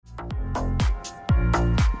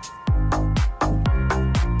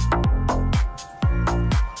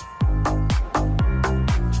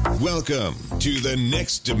Welcome to the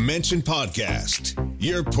Next Dimension Podcast,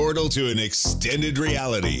 your portal to an extended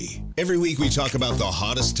reality. Every week we talk about the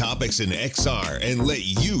hottest topics in XR and let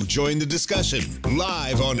you join the discussion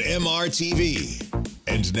live on MRTV.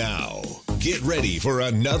 And now, get ready for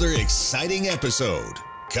another exciting episode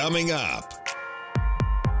coming up.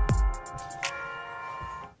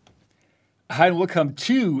 Hi and welcome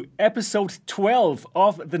to episode 12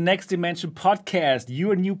 of the Next Dimension Podcast,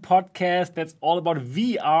 your new podcast that's all about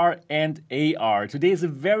VR and AR. Today is a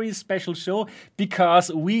very special show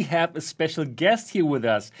because we have a special guest here with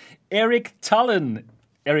us, Erik Tullen.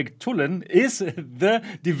 Erik Tullen is the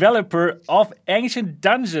developer of Ancient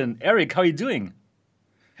Dungeon. Erik, how are you doing?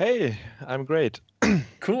 Hey, I'm great.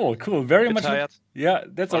 Cool. Very much. Tired. Yeah,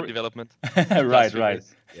 that's all. Development. right.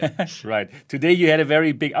 Yeah. Right. Today you had a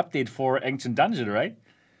very big update for Ancient Dungeon, right?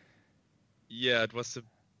 Yeah, it was the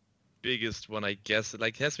biggest one, I guess.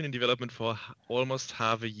 It has been in development for almost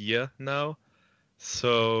half a year now.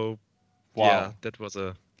 So, Wow. Yeah, that was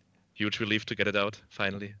a huge relief to get it out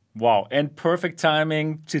finally. Wow, and perfect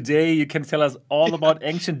timing. Today you can tell us all about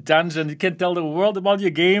Ancient Dungeon. You can tell the world about your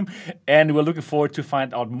game. And we're looking forward to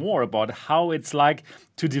find out more about how it's like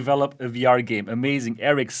to develop a VR game. Amazing.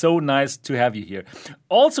 Erik, so nice to have you here.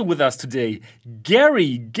 Also with us today,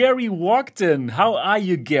 Gary Walkden. How are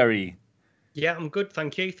you, Gary? Yeah, I'm good,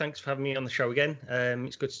 thank you. Thanks for having me on the show again.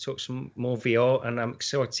 It's good to talk some more VR, and I'm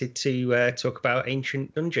excited to talk about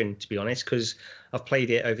Ancient Dungeon, to be honest, because I've played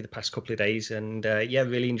it over the past couple of days, and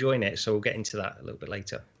really enjoying it. So we'll get into that a little bit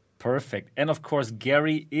later. Perfect. And of course,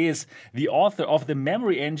 Gary is the author of The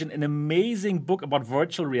Memory Engine, an amazing book about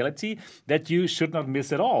virtual reality that you should not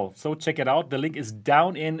miss at all. So check it out. The link is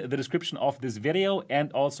down in the description of this video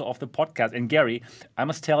and also of the podcast. And Gary, I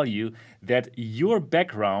must tell you that your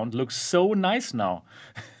background looks so nice now.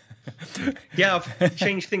 Yeah, I've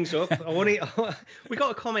changed things up. We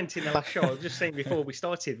got a comment in the last show. I was just saying before we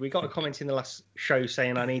started, we got a comment in the last show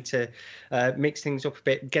saying I need to mix things up a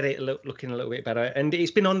bit, get it looking a little bit better. And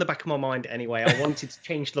it's been on the back of my mind anyway. I wanted to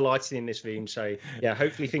change the lighting in this room. So yeah,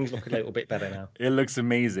 hopefully things look a little bit better now. It looks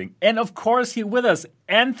amazing. And of course, here with us,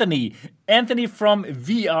 Anthony from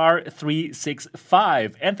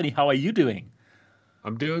VR365. Anthony, how are you doing?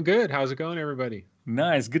 I'm doing good. How's it going, everybody?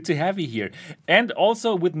 Nice, good to have you here. And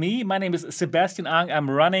also with me, my name is Sebastian Ang.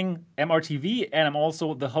 I'm running MRTV, and I'm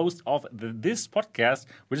also the host of this podcast,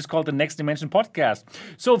 which is called the Next Dimension Podcast.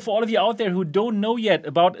 So for all of you out there who don't know yet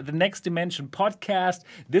about the Next Dimension Podcast,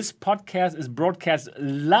 this podcast is broadcast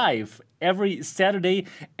live every Saturday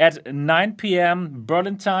at 9 p.m.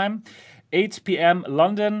 Berlin time, 8 p.m.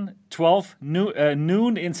 London, 12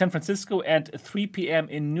 noon in San Francisco, and 3 p.m.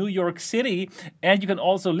 in New York City. And you can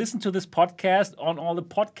also listen to this podcast on all the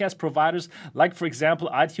podcast providers, like, for example,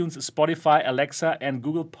 iTunes, Spotify, Alexa, and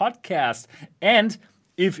Google Podcasts. And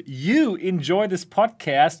if you enjoy this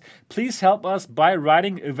podcast, please help us by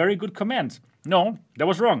writing a very good comment. No, that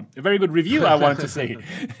was wrong. A very good review, I wanted to say.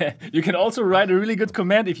 You can also write a really good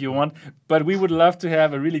comment if you want, but we would love to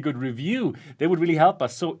have a really good review. They would really help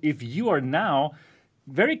us. So if you are now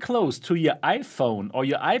very close to your iPhone or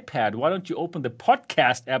your iPad, why don't you open the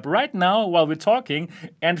podcast app right now while we're talking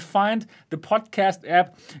and find the podcast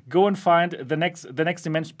app, go and find the Next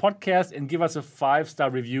Dimension Podcast and give us a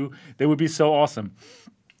 5-star review. That would be so awesome.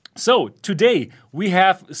 So today we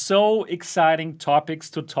have so exciting topics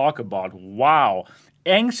to talk about. Wow.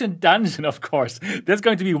 Ancient Dungeon, of course. That's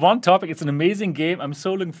going to be one topic. It's an amazing game. I'm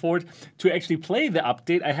so looking forward to actually play the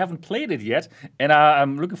update. I haven't played it yet, and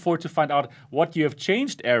I'm looking forward to find out what you have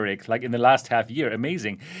changed, Erik, like in the last half year.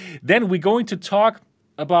 Amazing. Then we're going to talk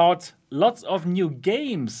about lots of new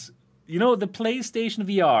games. You know, the PlayStation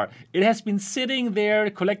VR, it has been sitting there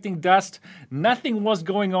collecting dust. Nothing was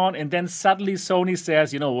going on. And then suddenly Sony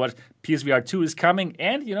says, you know what, PSVR 2 is coming.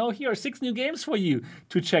 And, you know, here are 6 new games for you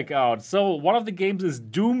to check out. So one of the games is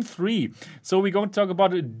Doom 3. So we're going to talk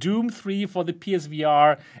about Doom 3 for the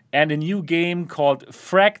PSVR and a new game called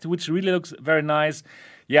Fracked, which really looks very nice.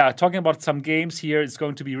 Yeah, talking about some games here. It's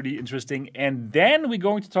going to be really interesting. And then we're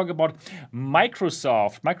going to talk about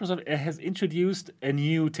Microsoft. Microsoft has introduced a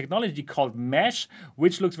new technology called Mesh,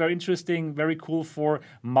 which looks very interesting, very cool for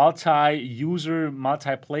multi-user,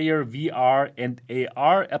 multiplayer VR and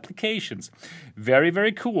AR applications. Very,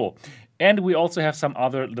 very cool. And we also have some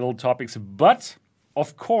other little topics. But,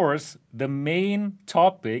 of course, the main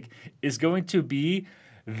topic is going to be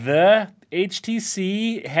the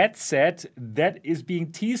HTC headset that is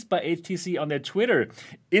being teased by HTC on their Twitter.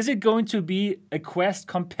 Is it going to be a Quest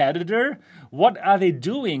competitor? What are they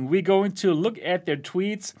doing? We're going to look at their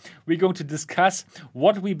tweets. We're going to discuss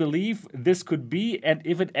what we believe this could be and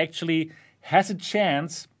if it actually has a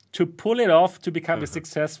chance to pull it off to become a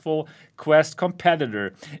successful Quest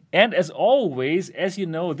competitor. And as always, as you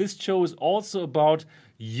know, this show is also about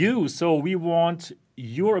you. So we want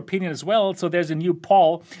your opinion as well. So there's a new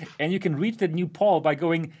poll, and you can read the new poll by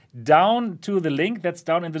going down to the link that's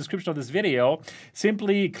down in the description of this video.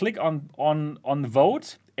 Simply click on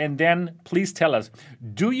vote, and then please tell us,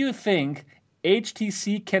 do you think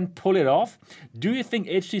HTC can pull it off? Do you think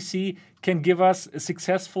HTC can give us a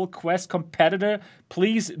successful Quest competitor?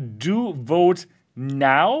 Please do vote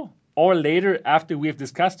now or later after we've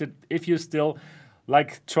discussed it, if you're still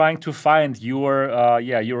like trying to find your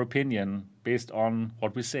opinion based on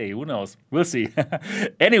what we say. Who knows? We'll see.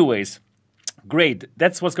 Anyways, great.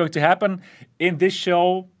 That's what's going to happen in this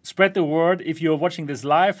show. Spread the word. If you're watching this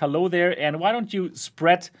live, hello there. And why don't you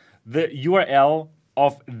spread the URL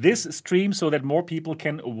of this stream so that more people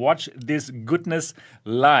can watch this goodness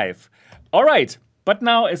live. All right. But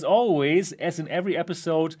now, as always, as in every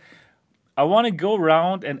episode, I want to go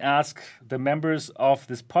around and ask the members of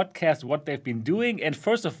this podcast what they've been doing. And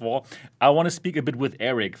first of all, I want to speak a bit with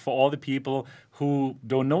Eric for all the people who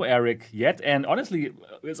don't know Eric yet. And honestly,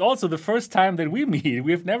 it's also the first time that we meet.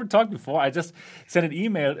 We've never talked before. I just sent an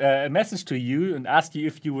email, a message to you and asked you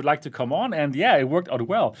if you would like to come on. And yeah, it worked out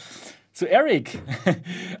well. So Eric,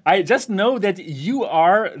 I just know that you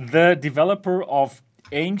are the developer of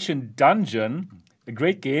Ancient Dungeon, a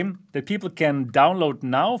great game that people can download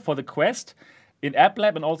now for the Quest in App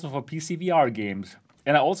Lab and also for PC VR games.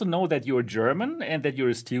 And I also know that you're German and that you're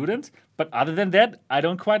a student, but other than that, I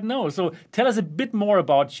don't quite know. So tell us a bit more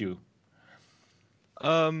about you.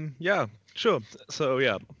 Yeah, sure. So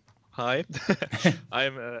yeah, hi,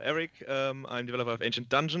 I'm Eric. I'm developer of Ancient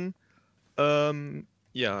Dungeon.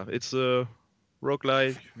 Yeah, it's a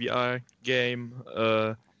roguelike VR game.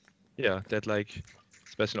 That like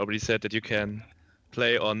Sebastian already said that you can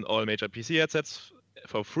play on all major PC headsets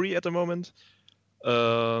for free at the moment.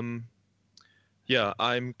 I'm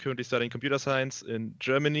currently studying computer science in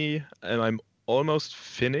Germany, and I'm almost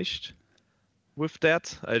finished with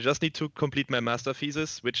that. I just need to complete my master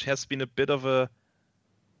thesis, which has been a bit of a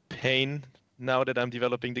pain now that I'm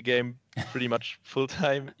developing the game pretty much full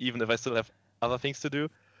time, even if I still have other things to do.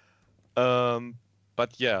 But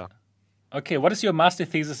yeah. Okay, what is your master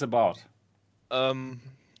thesis about?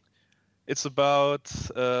 It's about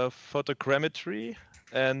photogrammetry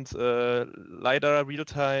and LiDAR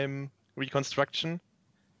real-time reconstruction.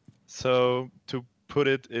 So to put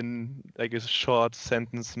it in like a short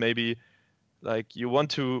sentence, maybe like you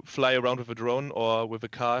want to fly around with a drone or with a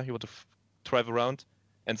car, you want to drive around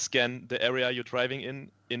and scan the area you're driving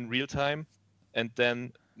in real time, and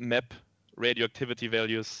then map radioactivity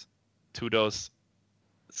values to those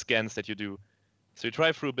scans that you do. So you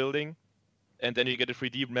drive through a building, and then you get a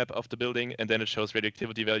 3D map of the building, and then it shows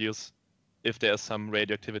radioactivity values if there's some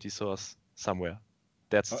radioactivity source somewhere.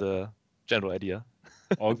 That's the general idea.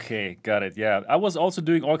 Okay, got it. Yeah, I was also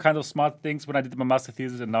doing all kinds of smart things when I did my master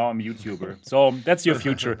thesis, and now I'm a YouTuber. So that's your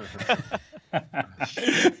future.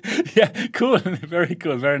 Yeah, cool. Very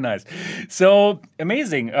cool. Very nice. So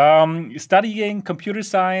amazing. Studying computer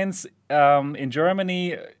science in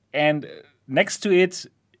Germany, and next to it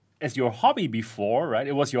as your hobby before, right?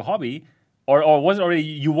 It was your hobby. Or was it already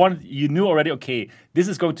you knew already? Okay, this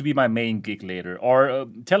is going to be my main gig later. Or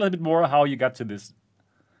tell us a bit more how you got to this.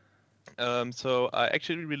 So I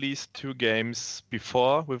actually released 2 games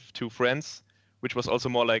before with 2 friends, which was also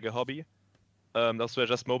more like a hobby. Those were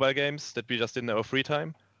just mobile games that we just did in our free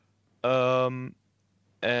time.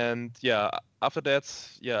 And yeah, after that,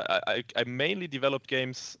 yeah, I mainly developed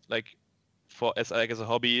games like as a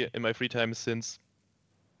hobby in my free time since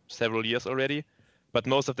several years already. But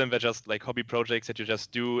most of them were just like hobby projects that you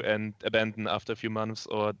just do and abandon after a few months,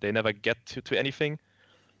 or they never get to anything.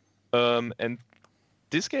 And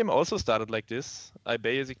this game also started like this. I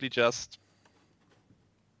basically just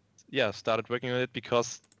started working on it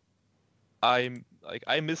because I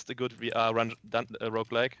missed a good VR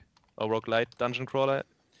roguelike or roguelite dungeon crawler.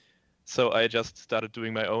 So I just started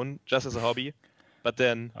doing my own just as a hobby. But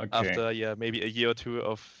then after maybe a year or 2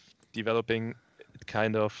 of developing, it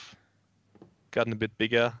kind of gotten a bit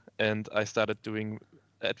bigger, and I started doing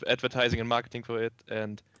advertising and marketing for it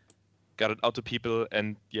and got it out to people,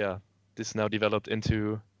 and this now developed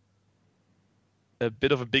into a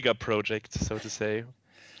bit of a bigger project, so to say.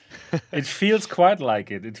 It feels quite like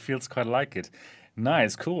it.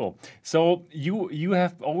 Nice, cool. So you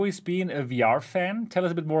have always been a VR fan. Tell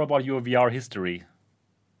us a bit more about your VR history.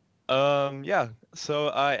 So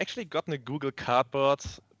I actually got a Google Cardboard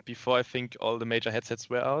before I think all the major headsets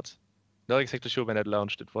were out. Not exactly sure when it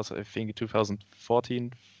launched. It was, I think,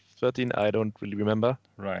 2014, 13. I don't really remember.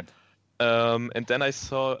 Right. And then I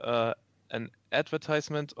saw an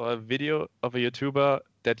advertisement or a video of a YouTuber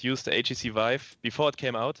that used the HTC Vive before it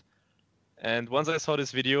came out. And once I saw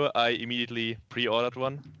this video, I immediately pre-ordered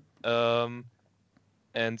one.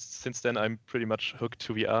 And since then, I'm pretty much hooked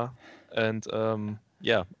to VR. And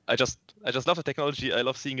yeah, I just love the technology. I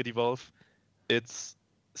love seeing it evolve. It's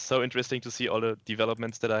so interesting to see all the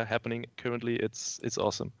developments that are happening currently. It's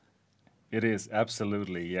awesome. It is,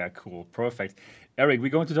 absolutely. Yeah, cool. Perfect. Eric, we're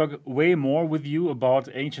going to talk way more with you about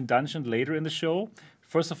Ancient Dungeon later in the show.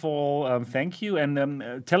 First of all, thank you.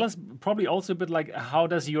 And tell us probably also a bit like, how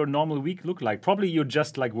does your normal week look like? Probably you're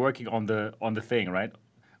just like working on the thing, right?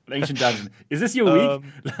 Ancient Dungeon. Is this your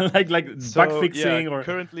week? like So, bug fixing or?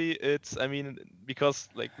 currently it's, I mean, because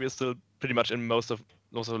like we're still pretty much in most of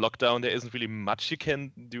lockdown, there isn't really much you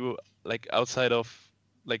can do like outside of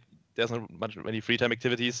like there's not many free time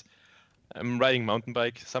activities. I'm riding mountain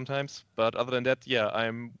bike sometimes, but other than that, yeah,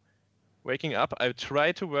 I'm waking up. I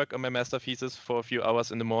try to work on my master thesis for a few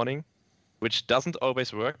hours in the morning, which doesn't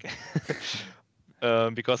always work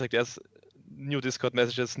because like there's new Discord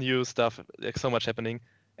messages, new stuff, like so much happening.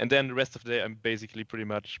 And then the rest of the day, I'm basically pretty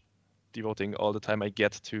much devoting all the time I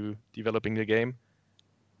get to developing the game.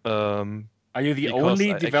 Are you the because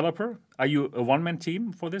only I developer? Are you a one-man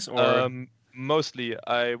team for this, or? Mostly,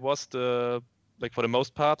 I was for the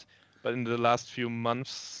most part, but in the last few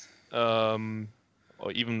months,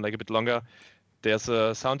 or even like a bit longer, there's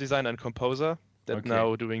a sound designer and composer that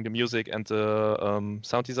now doing the music and the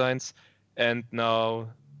sound designs. And now,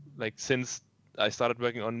 like since I started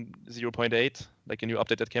working on 0.8, like a new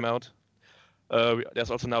update that came out,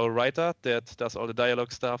 there's also now a writer that does all the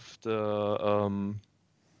dialogue stuff, the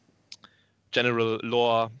general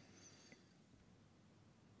lore,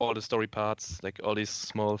 all the story parts, like all these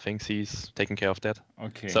small things, he's taking care of that.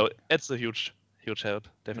 Okay. So it's a huge help,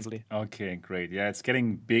 definitely. Okay, great. Yeah, it's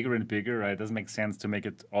getting bigger and bigger, right? It doesn't make sense to make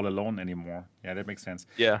it all alone anymore. Yeah, that makes sense.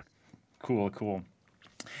 Yeah. Cool.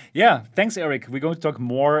 Yeah, thanks, Eric. We're going to talk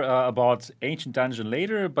more about Ancient Dungeon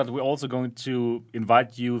later, but we're also going to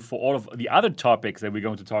invite you for all of the other topics that we're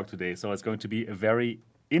going to talk today. So it's going to be a very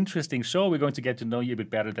interesting show. We're going to get to know you a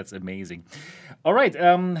bit better. That's amazing. All right.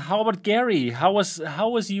 How about Gary? How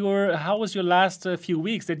was your last few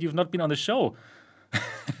weeks that you've not been on the show?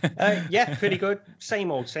 Yeah, pretty good.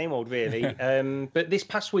 Same old, really. But this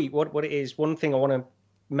past week, what it is, one thing I want to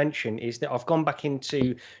mention is that I've gone back into. Do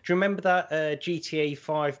you remember that GTA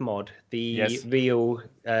 5 mod, the real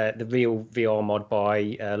VR mod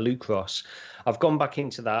by Luke Ross? I've gone back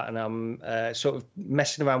into that, and I'm sort of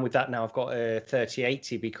messing around with that now. I've got a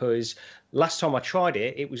 3080 because last time I tried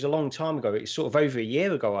it, it was a long time ago. It's sort of over a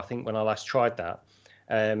year ago, I think, when I last tried that.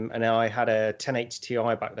 And I had a 1080 Ti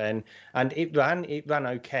back then, and it ran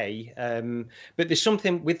okay. But there's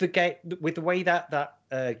something with the way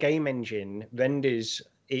that game engine renders.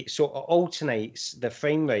 It sort of alternates the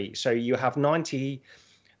frame rate. So you have 90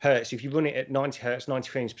 hertz. If you run it at 90 hertz, 90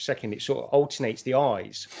 frames per second, it sort of alternates the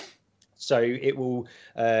eyes. So it will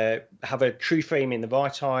have a true frame in the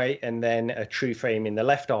right eye and then a true frame in the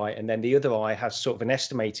left eye. And then the other eye has sort of an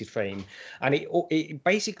estimated frame. And it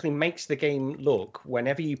basically makes the game look,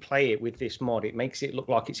 whenever you play it with this mod, it makes it look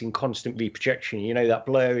like it's in constant reprojection. You know, that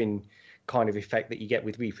blurring kind of effect that you get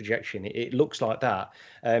with reprojection. It looks like that.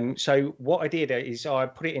 So what I did is I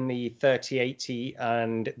put it in the 3080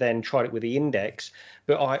 and then tried it with the index,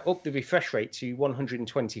 but I upped the refresh rate to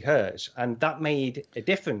 120 hertz, and that made a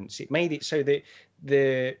difference. It made it so that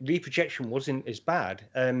the reprojection wasn't as bad.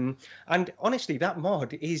 And honestly, that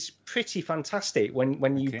mod is pretty fantastic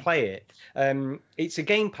when you play it. It's a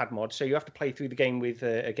gamepad mod, so you have to play through the game with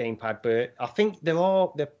a gamepad, but I think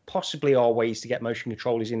there possibly are ways to get motion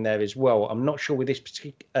controllers in there as well. I'm not sure with this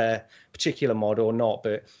particular mod or not,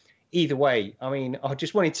 but either way, I mean, I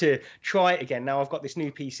just wanted to try it again. Now I've got this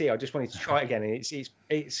new PC, I just wanted to try it again, and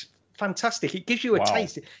it's fantastic. It gives you a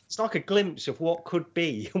taste. It's like a glimpse of what could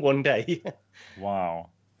be one day. Wow.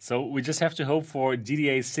 So we just have to hope for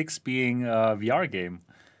GTA 6 being a VR game.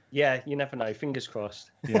 Yeah, you never know. Fingers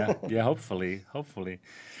crossed. Yeah, hopefully.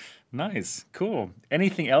 Nice, cool.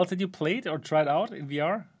 Anything else that you played or tried out in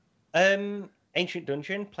VR? Ancient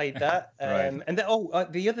Dungeon, played that. Right. And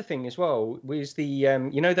the other thing as well was the,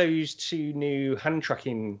 you know, those two new hand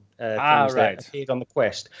tracking things that appeared on the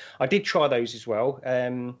Quest. I did try those as well.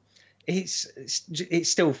 It's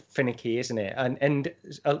still finicky, isn't it? And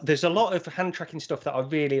there's a lot of hand tracking stuff that I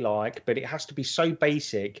really like, but it has to be so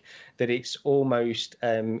basic that it's almost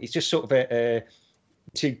it's just sort of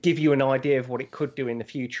to give you an idea of what it could do in the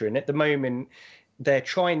future. And at the moment, they're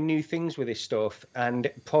trying new things with this stuff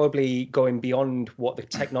and probably going beyond what the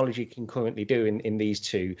technology can currently do in these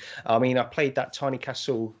two. I mean, I played that Tiny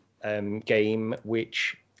Castle game,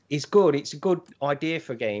 which is good. It's a good idea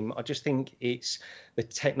for a game. I just think it's the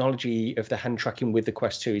technology of the hand tracking with the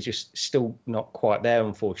Quest 2 is just still not quite there,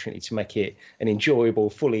 unfortunately, to make it an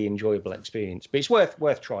fully enjoyable experience. But it's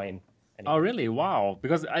worth trying. Anyway. Oh, really? Wow!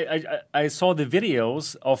 Because I saw the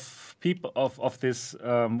videos of people of this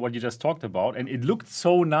what you just talked about, and it looked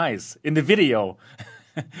so nice in the video.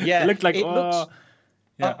 Yeah, it looked like looks.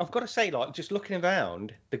 Yeah. I've got to say, like, just looking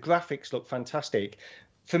around, the graphics look fantastic.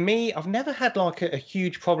 For me, I've never had like a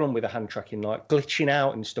huge problem with the hand tracking, like glitching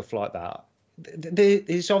out and stuff like that.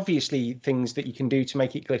 There's obviously things that you can do to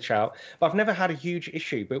make it glitch out, but I've never had a huge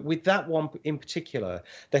issue. But with that one in particular,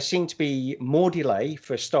 there seemed to be more delay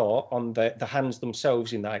for a start on the hands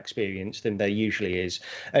themselves in that experience than there usually is.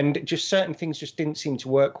 And just certain things just didn't seem to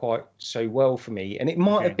work quite so well for me. And it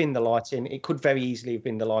might have been the lighting. It could very easily have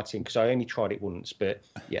been the lighting because I only tried it once. But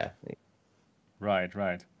yeah.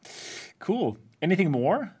 Right. Cool. Anything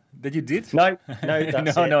more that you did? No,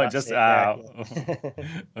 that's no, it, just it, yeah.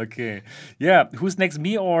 Okay. Yeah, who's next,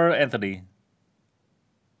 me or Anthony?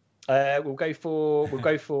 We'll go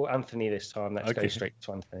for Anthony this time. Let's go straight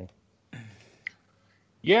to Anthony.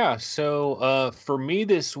 Yeah, so for me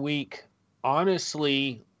this week,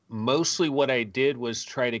 honestly, mostly what I did was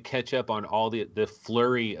try to catch up on all the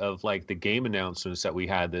flurry of like the game announcements that we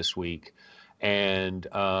had this week. And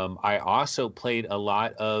I also played a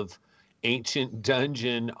lot of Ancient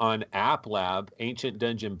Dungeon on App Lab, Ancient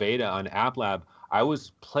Dungeon Beta on App Lab. I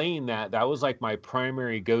was playing that. That was like my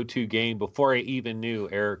primary go-to game before I even knew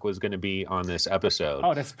Eric was going to be on this episode.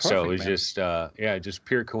 Oh, that's perfect. So it was just, just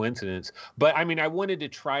pure coincidence. But I mean, I wanted to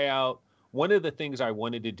try out, one of the things I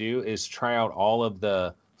wanted to do is try out all of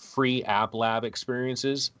the free App Lab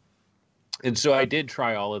experiences. And so I did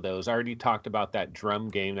try all of those. I already talked about that drum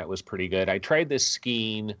game that was pretty good. I tried the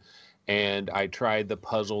skiing and I tried the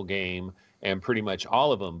puzzle game and pretty much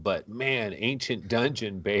all of them. But man, Ancient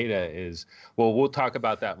Dungeon Beta is, well, we'll talk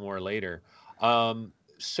about that more later.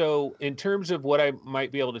 So in terms of what I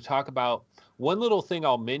might be able to talk about, one little thing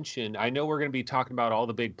I'll mention, I know we're going to be talking about all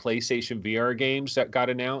the big PlayStation VR games that got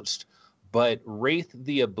announced, but Wraith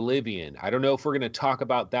the Oblivion, I don't know if we're going to talk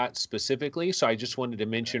about that specifically. So I just wanted to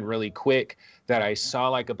mention really quick that I saw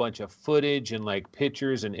like a bunch of footage and like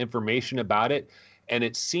pictures and information about it. And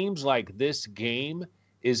it seems like this game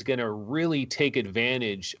is going to really take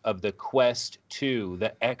advantage of the Quest 2,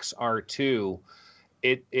 the XR2.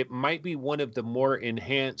 It might be one of the more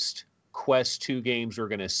enhanced Quest 2 games we're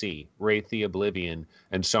going to see, Wraith the Oblivion.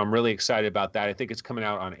 And so I'm really excited about that. I think it's coming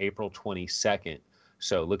out on April 22nd.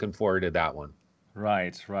 So looking forward to that one.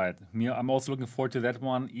 Right. I'm also looking forward to that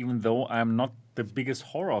one, even though I'm not the biggest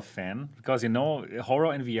horror fan, because,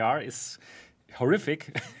 horror in VR is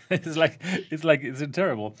horrific. it's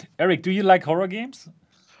terrible. Eric, do you like horror games?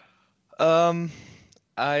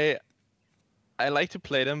 I like to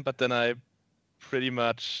play them, but then I pretty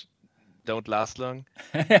much don't last long.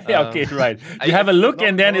 Okay, right. You have a look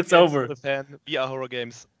and then it's over. VR horror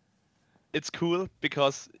games, it's cool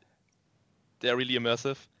because they're really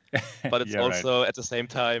immersive, but it's also at the same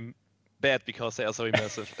time bad because they are so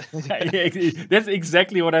immersive. Yeah, that's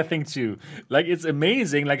exactly what I think too. Like, it's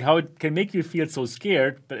amazing, like how it can make you feel so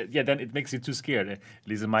scared, but yeah, then it makes you too scared. At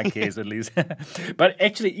least in my case, at least. But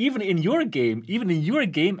actually, even in your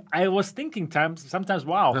game, I was thinking sometimes,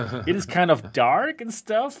 wow, it is kind of dark and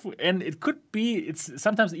stuff, and it could be. It's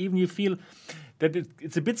sometimes even you feel that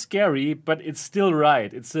it's a bit scary, but it's still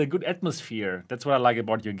right. It's a good atmosphere. That's what I like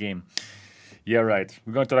about your game. Yeah, right.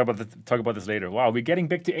 We're going to talk about this later. Wow, we're getting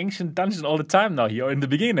back to Ancient Dungeon all the time now here in the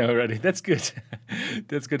beginning already. That's good.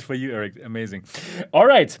 That's good for you, Eric. Amazing. All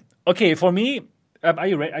right. Okay, for me, are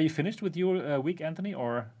you ready? Are you finished with your week, Anthony?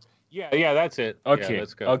 Or yeah, that's it. Okay, yeah,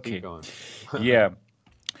 let's go. Okay. Keep going. Yeah.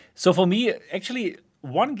 So for me, actually,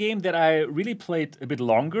 one game that I really played a bit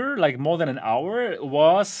longer, like more than an hour,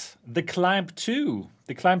 was The Climb 2.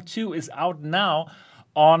 The Climb 2 is out now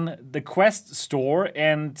on the Quest store,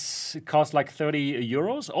 and it costs like 30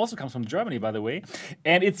 euros. Also comes from Germany, by the way.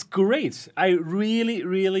 And it's great. I really,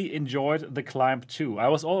 really enjoyed The Climb 2. I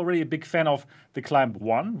was already a big fan of The Climb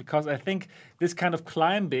 1 because I think this kind of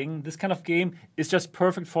climbing, this kind of game is just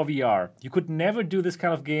perfect for VR. You could never do this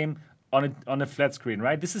kind of game on a flat screen,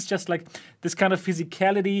 right? This is just like this kind of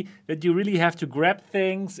physicality that you really have to grab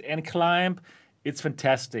things and climb. It's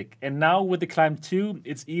fantastic. And now with The Climb 2,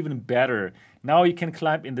 it's even better. Now you can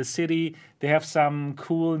climb in the city. They have some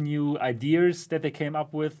cool new ideas that they came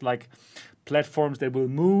up with, like platforms that will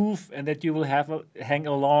move and that you will have hang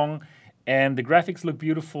along. And the graphics look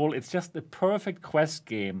beautiful. It's just the perfect Quest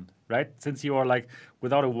game, right? Since you are like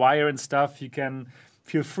without a wire and stuff, you can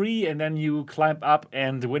feel free, and then you climb up,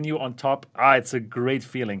 and when you're on top, it's a great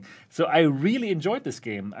feeling. So I really enjoyed this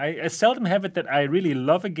game. I seldom have it that I really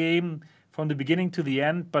love a game from the beginning to the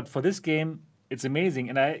end, but for this game, it's amazing.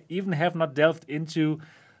 And I even have not delved into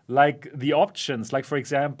like the options. Like, for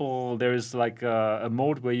example, there is like a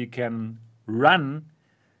mode where you can run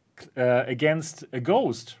against a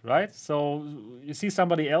ghost, right? So you see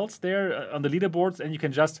somebody else there on the leaderboards, and you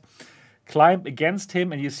can just climb against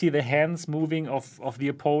him, and you see the hands moving of the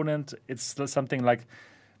opponent. It's something like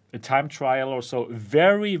a time trial or so.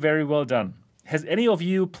 Very, very well done. Has any of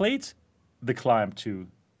you played The Climb 2?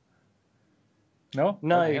 No?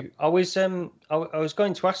 No, Okay. I was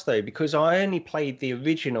going to ask though, because I only played the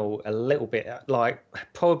original a little bit, like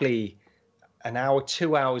probably an hour,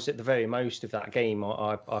 2 hours at the very most of that game.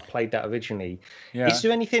 I played that originally. Yeah. Is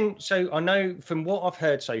there anything? So I know from what I've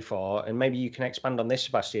heard so far, and maybe you can expand on this,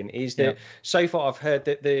 Sebastian. Is that so far I've heard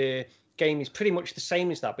that the game is pretty much the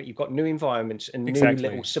same as that, but you've got new environments and Exactly. new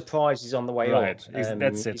little surprises on the way Right. up.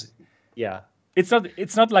 That's it. Yeah. It's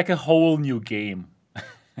not like a whole new game.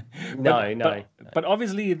 No. But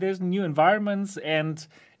obviously there's new environments, and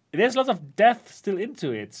there's lots of depth still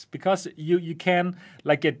into it, because you can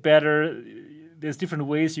like get better. There's different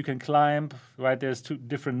ways you can climb, right? There's two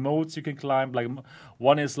different modes you can climb. Like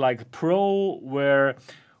one is like pro, where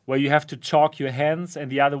you have to chalk your hands, and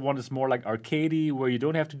the other one is more like arcadey, where you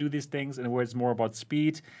don't have to do these things, and where it's more about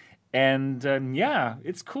speed. And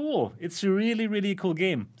it's cool. It's a really, really cool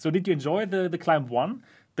game. So did you enjoy the Climb 1?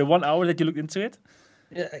 The 1 hour that you looked into it?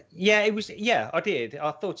 Yeah, it was. Yeah, I did.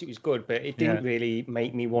 I thought it was good, but it didn't really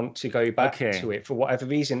make me want to go back to it for whatever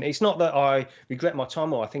reason. It's not that I regret my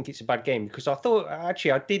time or I think it's a bad game, because I thought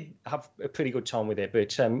actually I did have a pretty good time with it.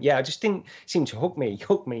 But I just didn't seem to hook me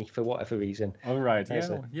for whatever reason. All right.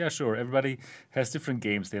 Yeah, sure. Everybody has different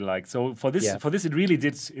games they like. So for this, it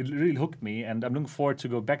really hooked me, and I'm looking forward to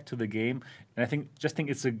go back to the game. And I think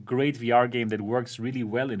it's a great VR game that works really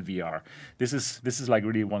well in VR. This is like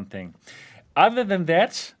really one thing. Other than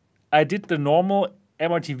that, I did the normal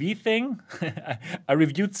MRTV thing. I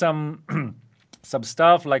reviewed some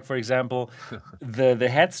stuff, like, for example, the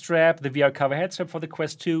head strap, the VR cover head strap for the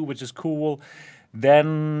Quest 2, which is cool.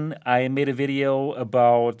 Then I made a video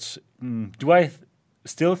about, do I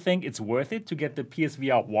still think it's worth it to get the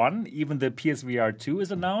PSVR 1, even the PSVR 2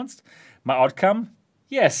 is announced? My outcome?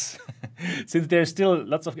 Yes, since there's still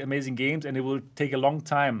lots of amazing games, and it will take a long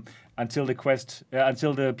time until the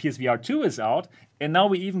PSVR 2 is out, and now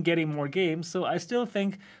we're even getting more games. So I still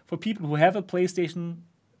think for people who have a PlayStation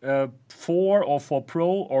 4 or 4 Pro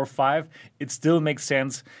or 5, it still makes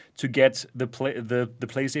sense to get the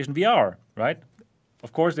PlayStation VR, right?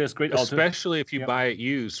 Of course, there's great especially if you buy it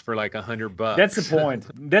used for like $100. That's the point.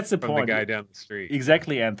 That's the from point. The guy down the street.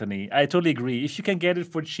 Exactly, Anthony. I totally agree. If you can get it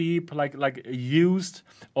for cheap, like used,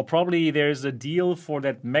 or probably there's a deal for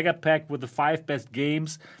that mega pack with the 5 best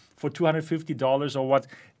games for $250 or what,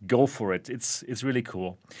 go for it. It's really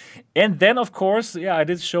cool. And then, of course, I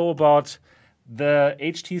did show about the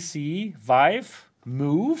HTC Vive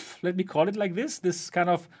Move. Let me call it like this. This kind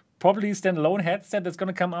of probably standalone headset that's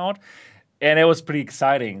going to come out. And it was pretty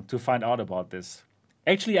exciting to find out about this.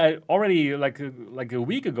 Actually, I already, like a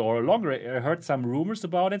week ago or longer, I heard some rumors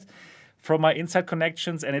about it from my inside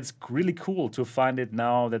connections, and it's really cool to find it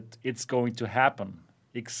now that it's going to happen.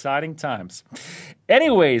 Exciting times.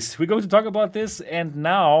 Anyways, we're going to talk about this, and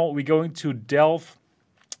now we're going to delve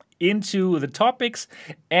into the topics,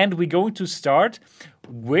 and we're going to start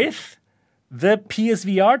with the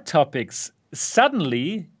PSVR topics.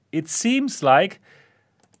 Suddenly, it seems like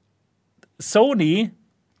Sony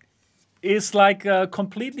is like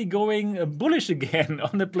completely going bullish again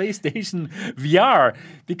on the PlayStation VR,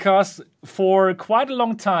 because for quite a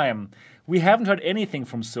long time we haven't heard anything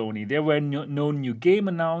from Sony. There were no new game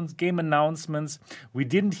announcements. We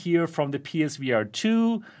didn't hear from the PSVR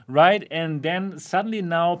 2, right? And then suddenly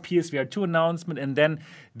now PSVR 2 announcement, and then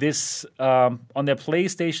this on their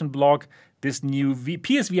PlayStation blog, this new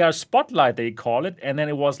PSVR Spotlight, they call it. And then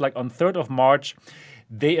it was like on 3rd of March,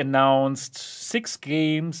 they announced 6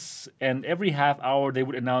 games, and every half hour they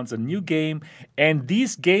would announce a new game. And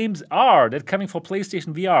these games they're coming for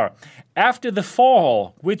PlayStation VR. After The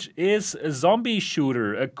Fall, which is a zombie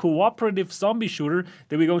shooter, a cooperative zombie shooter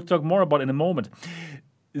that we're going to talk more about in a moment.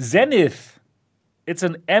 Zenith, it's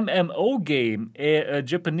an MMO game, a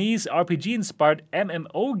Japanese RPG-inspired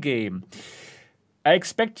MMO game. I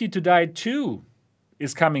Expect You to Die 2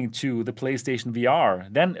 is coming to the PlayStation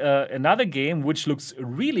VR. Then another game which looks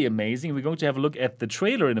really amazing. We're going to have a look at the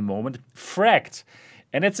trailer in a moment. Fracked.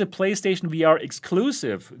 And it's a PlayStation VR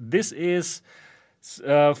exclusive. This is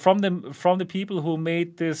from the people who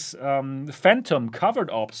made this Phantom covered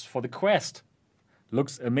ops for the Quest.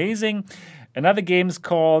 Looks amazing. Another game is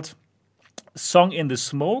called Song in the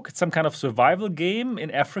Smoke. It's some kind of survival game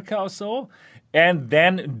in Africa or so. And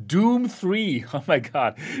then Doom 3. Oh my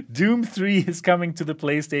God. Doom 3 is coming to the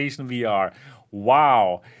PlayStation VR.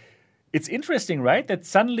 Wow. It's interesting, right? That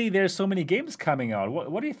suddenly there's so many games coming out.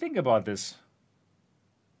 What do you think about this?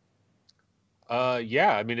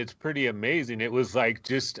 Yeah, I mean, it's pretty amazing. It was like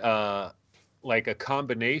just like a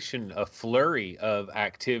combination, a flurry of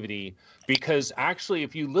activity. Because actually,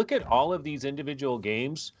 if you look at all of these individual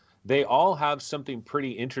games, they all have something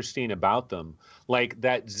pretty interesting about them. Like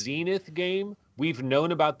that Zenith game, we've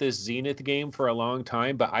known about this Zenith game for a long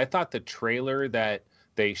time, but I thought the trailer that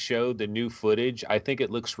they showed, the new footage, I think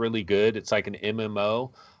it looks really good. It's like an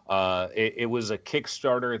MMO. It was a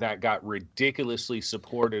Kickstarter that got ridiculously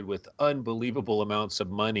supported with unbelievable amounts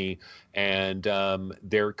of money, and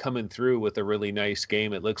they're coming through with a really nice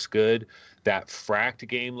game. It looks good. That Fract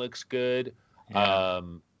game looks good.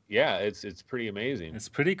 Yeah, it's pretty amazing. It's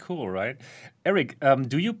pretty cool, right? Eric,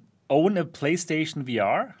 do you own a PlayStation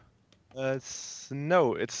VR?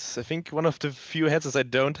 No, it's I think one of the few headsets I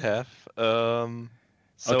don't have.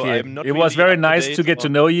 So okay, I'm not it was really very up to nice date to get to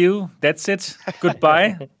on- know you. That's it.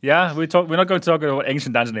 Goodbye. Yeah, we're not going to talk about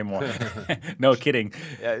Ancient Dungeon anymore. No, kidding.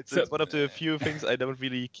 Yeah, it's one of the few things I don't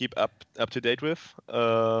really keep up to date with.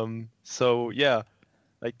 So yeah,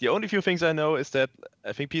 like the only few things I know is that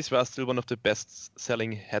I think PSVR is still one of the best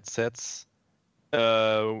selling headsets.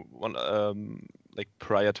 Like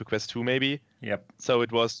prior to Quest 2 maybe. Yep. So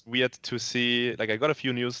it was weird to see. Like I got a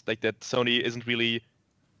few news like that Sony isn't really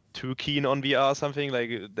too keen on VR or something. Like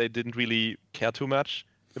they didn't really care too much.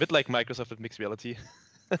 A bit like Microsoft with mixed reality.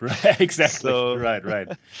 Right. Exactly. So- Right.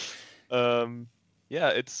 Yeah,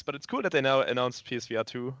 it's cool that they now announced PSVR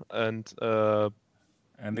 2 and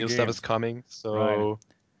And the new stuff games. is coming. So Right.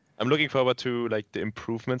 I'm looking forward to like the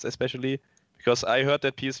improvements, especially because I heard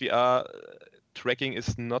that PSVR tracking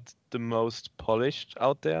is not the most polished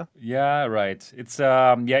out there. Yeah, right.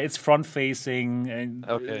 It's front facing, and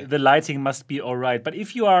Okay. the lighting must be all right. But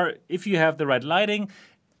if you have the right lighting,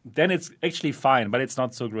 then it's actually fine. But it's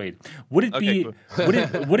not so great. Would it Okay, be? cool.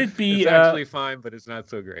 Would it be? It's actually fine, but it's not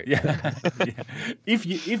so great. yeah. Yeah.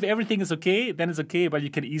 If everything is okay, then it's okay. But you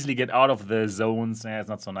can easily get out of the zones. It's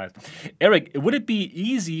not so nice. Eric, would it be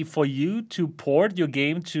easy for you to port your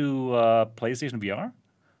game to PlayStation VR,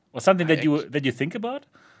 or something that you think about?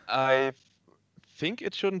 I think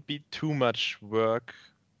it shouldn't be too much work.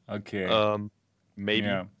 Okay. Maybe.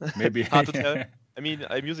 Yeah. Maybe. Hard to tell. I mean,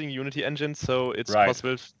 I'm using Unity engine, so it's Right.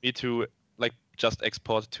 possible for me to like just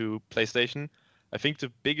export to PlayStation. I think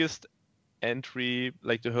the biggest entry,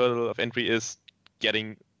 like the hurdle of entry, is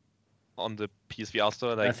getting on the PSVR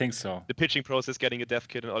store. I Like think so. the pitching process, getting a dev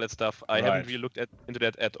kit, and all that stuff. I Right. haven't really looked into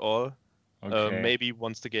that at all. Okay. Maybe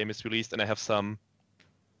once the game is released and I have some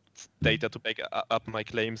data to back up my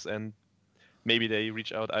claims, and maybe they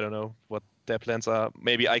reach out. I don't know what their plans are.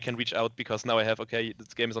 Maybe I can reach out because now I have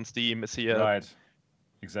this game is on Steam, it's here. Right.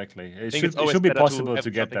 Exactly. I It think should, it's always be better possible have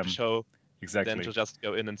to get something them. to show Exactly. than to just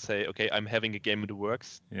go in and say, okay, I'm having a game in the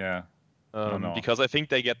works. Yeah. No. Because I think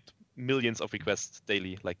they get millions of requests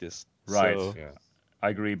daily like this. Right. So, Yeah. I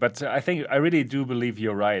agree, but I really do believe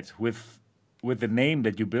you're right. With the name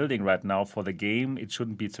that you're building right now for the game, it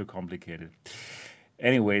shouldn't be too complicated.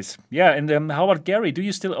 Anyways, yeah. And how about Gary? Do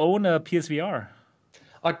you still own a PSVR?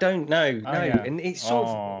 I don't know. No, yeah. and it's sort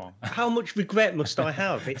Oh. of how much regret must I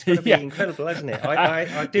have? It's going to be Yeah. incredible, isn't it?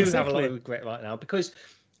 I do have a lot Exactly. of regret right now because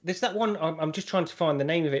there's that one. I'm just trying to find the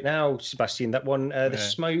name of it now, Sebastian. That one, the Yeah.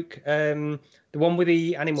 smoke, the one with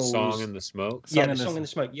the animals. Song in the Smoke. Yeah, Song the in the Song in the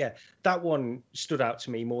Smoke. Yeah, that one stood out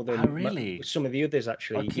to me more than Oh, really? some of the others.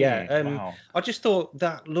 Actually, Okay, yeah. wow. I just thought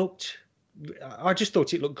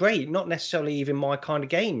it looked great. Not necessarily even my kind of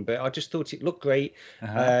game, but I just thought it looked great,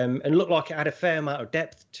 and looked like it had a fair amount of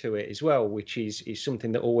depth to it as well, which is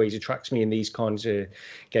something that always attracts me in these kinds of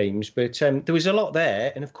games. But there was a lot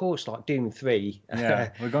there, and of course, like Doom 3.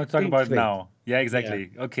 Yeah, we're going to talk Doom about it 3. now. Yeah,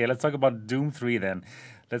 exactly. Okay, let's talk about Doom 3 then.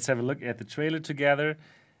 Let's have a look at the trailer together.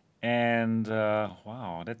 And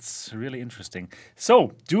wow, that's really interesting.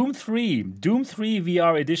 So, Doom 3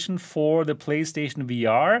 VR edition for the PlayStation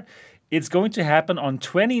VR. It's going to happen on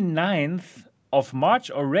 29th of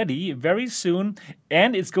March already, very soon,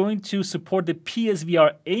 and it's going to support the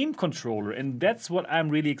PSVR aim controller, and that's what I'm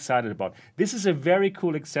really excited about. This is a very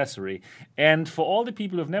cool accessory, and for all the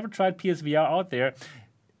people who've never tried PSVR out there,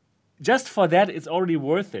 just for that, it's already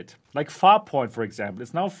worth it. Like Farpoint, for example,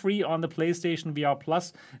 it's now free on the PlayStation VR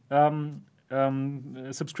Plus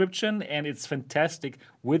subscription, and it's fantastic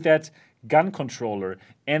with that gun controller.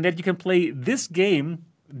 And that you can play this game,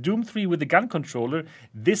 Doom 3, with the gun controller.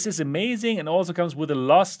 This is amazing, and also comes with a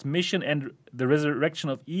Lost Mission and the Resurrection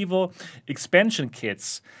of Evil expansion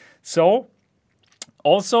kits. So,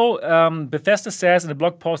 also, Bethesda says in the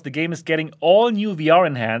blog post, the game is getting all new VR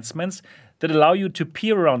enhancements that allow you to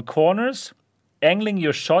peer around corners, angling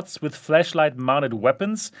your shots with flashlight-mounted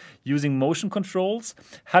weapons using motion controls,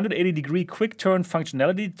 180-degree quick-turn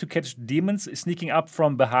functionality to catch demons sneaking up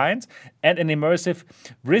from behind, and an immersive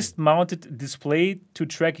wrist-mounted display to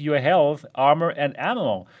track your health, armor, and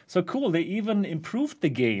ammo. So cool, they even improved the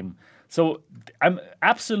game. So I'm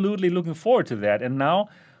absolutely looking forward to that. And now,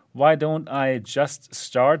 why don't I just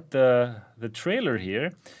start the trailer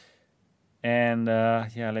here? And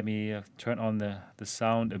let me turn on the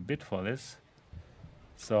sound a bit for this.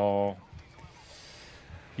 So,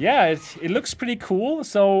 yeah, it looks pretty cool.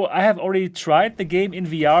 So I have already tried the game in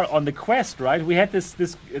VR on the Quest, right? We had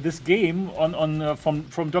this game on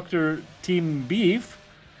from Dr. Team Beef.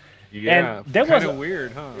 Yeah, and that kind was of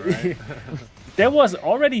weird, huh? Right? that was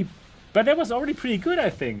already pretty good, I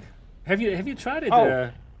think. Have you tried it,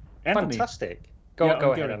 Anthony? Fantastic. Go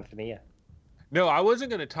ahead, Anthony. Yeah. No, I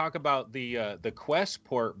wasn't going to talk about the Quest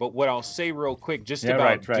port, but what I'll say real quick just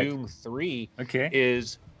about right. Doom 3 Okay.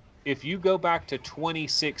 is if you go back to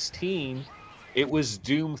 2016, it was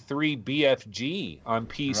Doom 3 BFG on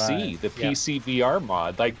PC, Right. the PC VR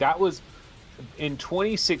mod. Like that was in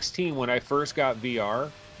 2016 when I first got VR,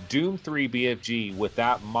 Doom 3 BFG with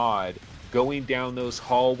that mod going down those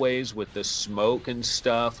hallways with the smoke and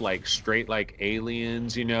stuff, like straight like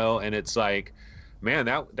aliens, and it's like, man,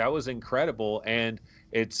 that was incredible. And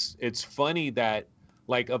it's funny that,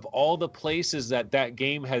 like, of all the places that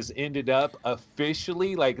game has ended up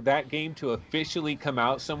officially, like that game to officially come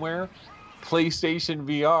out somewhere, PlayStation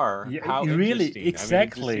VR. Yeah, How really, interesting.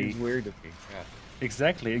 exactly. I mean, it just seems weird to me. Yeah.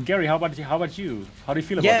 Exactly. And Gary, how about you? How do you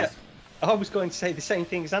feel about Yeah, this? I was going to say the same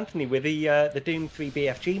thing as Anthony with the Doom 3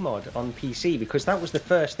 BFG mod on PC, because that was the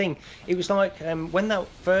first thing. It was like when that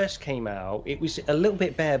first came out, it was a little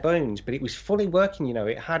bit bare bones, but it was fully working.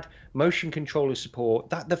 It had motion controller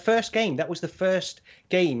support. That was the first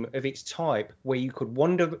game of its type where you could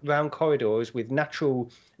wander around corridors with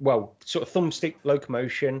natural, sort of thumbstick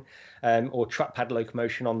locomotion. Or trackpad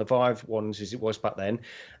locomotion on the Vive ones as it was back then,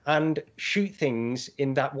 and shoot things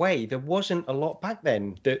in that way. There wasn't a lot back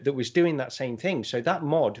then that was doing that same thing. So that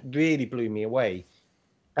mod really blew me away.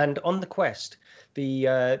 And on the Quest,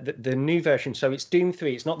 the new version, so it's Doom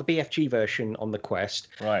 3, it's not the BFG version on the Quest.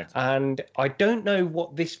 Right. And I don't know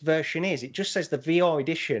what this version is. It just says the VR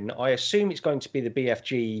edition. I assume it's going to be the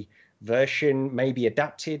BFG version, maybe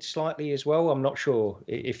adapted slightly as well. I'm not sure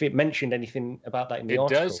if it mentioned anything about that in the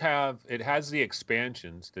article. It has the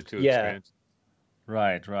expansions, the two Yeah. expansions.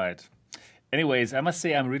 Right. Anyways, I must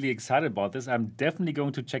say I'm really excited about this. I'm definitely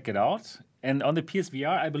going to check it out. And on the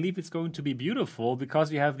PSVR, I believe it's going to be beautiful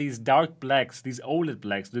because you have these dark blacks, these OLED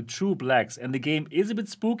blacks, the true blacks, and the game is a bit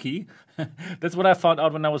spooky. That's what I found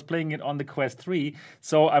out when I was playing it on the Quest 3.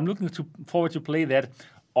 So I'm looking forward to play that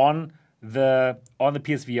on the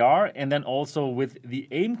PSVR and then also with the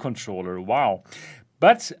aim controller. Wow.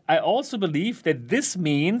 But I also believe that this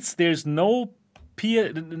means there's no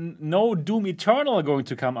Doom Eternal going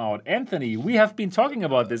to come out. Anthony, we have been talking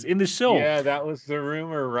about this in the show. Yeah, that was the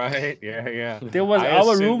rumor, right? Yeah. There was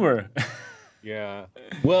our rumor. Yeah.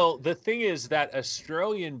 Well, the thing is that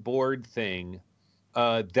Australian board thing,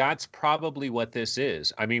 that's probably what this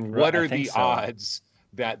is. I mean, what are the odds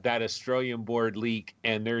that Australian board leak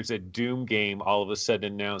and there's a Doom game all of a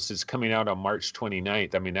sudden announced it's coming out on March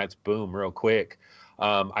 29th? I mean, that's boom, real quick.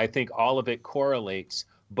 I think all of it correlates.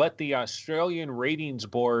 But the Australian ratings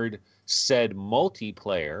board said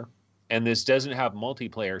multiplayer, and this doesn't have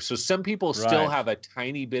multiplayer. So some people still have a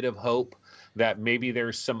tiny bit of hope that maybe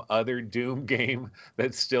there's some other Doom game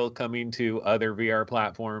that's still coming to other VR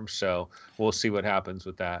platforms. So we'll see what happens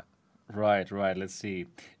with that. Right. Let's see.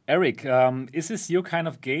 Eric, is this your kind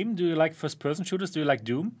of game? Do you like first-person shooters? Do you like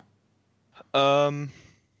Doom? I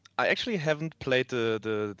actually haven't played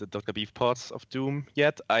the Dr. Beef parts of Doom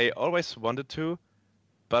yet. I always wanted to,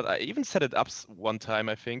 but I even set it up one time,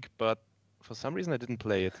 I think, but for some reason I didn't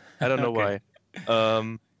play it. I don't know why.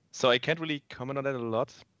 So I can't really comment on that a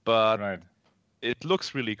lot, but it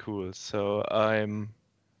looks really cool. So I'm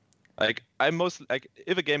most like,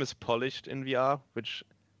 if a game is polished in VR, which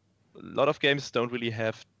a lot of games don't really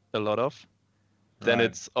have a lot of, then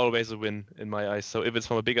it's always a win in my eyes. So if it's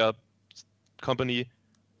from a bigger company,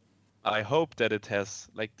 I hope that it has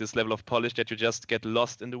like this level of polish that you just get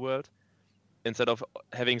lost in the world instead of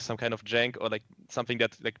having some kind of jank or like something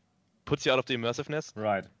that like puts you out of the immersiveness.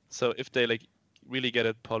 Right. So if they like really get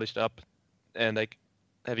it polished up and like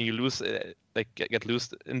having you lose get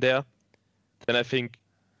loose in there, then I think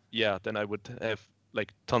then I would have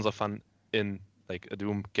like tons of fun in like a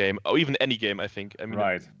Doom game or even any game. I think. I mean,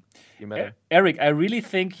 Right. it matter. Eric, I really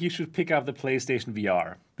think you should pick up the PlayStation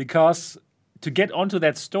VR because to get onto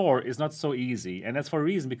that store is not so easy. And that's for a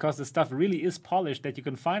reason, because the stuff really is polished that you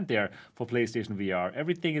can find there for PlayStation VR.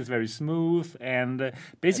 Everything is very smooth, and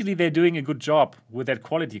basically they're doing a good job with that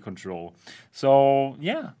quality control. So,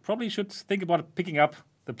 yeah, probably should think about picking up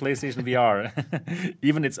the PlayStation VR.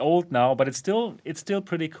 Even it's old now, but it's still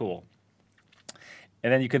pretty cool.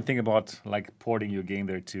 And then you can think about like porting your game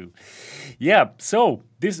there too. Yeah, so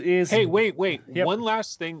this is... Hey, wait. Yep. One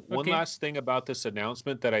last thing Okay. about this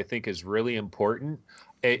announcement that I think is really important.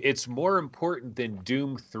 It's more important than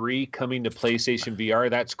Doom 3 coming to PlayStation VR.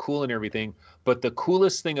 That's cool and everything. But the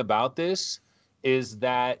coolest thing about this is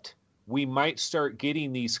that we might start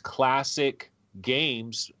getting these classic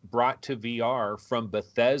games brought to VR from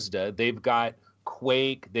Bethesda. They've got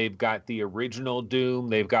Quake, they've got the original Doom,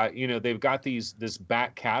 they've got this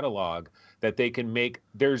back catalog that they can make.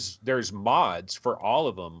 There's mods for all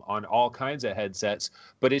of them on all kinds of headsets,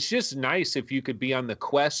 but it's just nice if you could be on the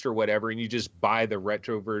Quest or whatever and you just buy the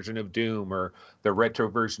retro version of Doom or the retro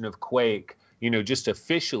version of Quake, just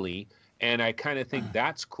officially. And I kind of think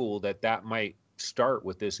that's cool that might start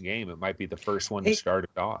with this game. It might be the first one to start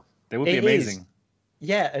it off. That would be It amazing. is.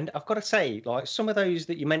 Yeah, and I've got to say, like some of those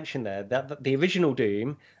that you mentioned there, that the original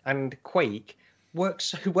Doom and Quake work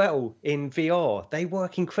so well in VR. They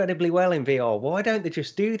work incredibly well in VR. Why don't they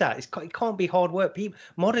just do that? It can't be hard work.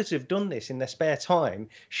 Modders have done this in their spare time.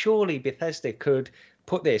 Surely Bethesda could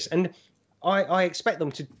put this, and I expect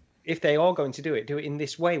them to, if they are going to do it in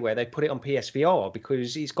this way where they put it on PSVR,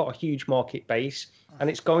 because it's got a huge market base and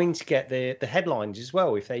it's going to get the headlines as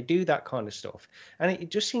well if they do that kind of stuff. And it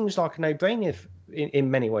just seems like a no-brainer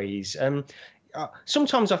in many ways.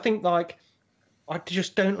 Sometimes I think like I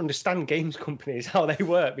just don't understand games companies, how they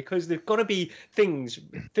work, because there've got to be things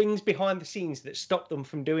behind the scenes that stop them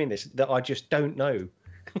from doing this that I just don't know.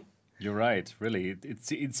 You're right, really.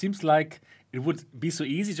 It seems like it would be so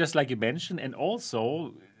easy, just like you mentioned, and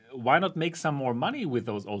also why not make some more money with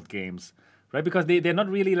those old games, right? Because they're not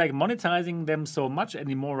really like monetizing them so much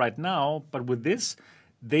anymore right now, but with this,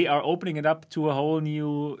 they are opening it up to a whole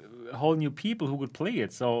new people who could play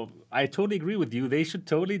it. So I totally agree with you. They should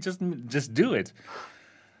totally just do it.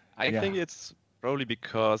 I think it's probably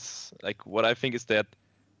because like what I think is that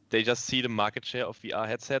they just see the market share of VR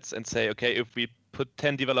headsets and say, okay, if we put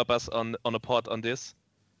 10 developers on a pod on this,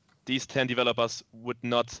 these 10 developers would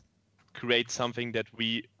not create something that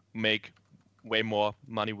we make way more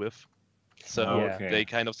money with. So Okay. they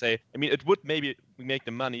kind of say, I mean, it would maybe make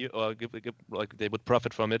them money or give like they would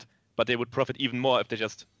profit from it, but they would profit even more if they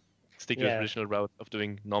just stick to the Yeah. traditional route of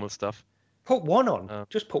doing normal stuff. Put one on.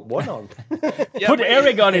 Just put one on. Yeah, Put but-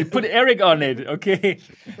 Eric on it. Put Eric on it. Okay.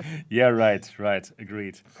 Yeah, right.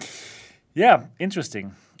 Agreed. Yeah,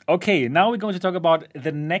 interesting. Okay, now we're going to talk about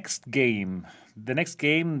the next game. The next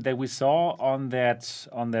game that we saw on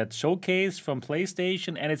that showcase from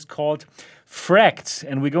PlayStation, and it's called Fracked.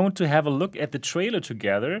 And we're going to have a look at the trailer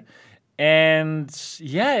together. And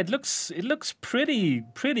yeah, it looks pretty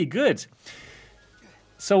good.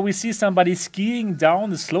 So we see somebody skiing down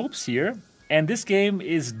the slopes here, and this game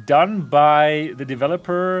is done by the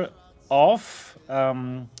developer of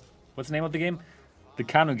what's the name of the game? The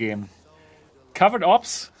Kanu game. Covered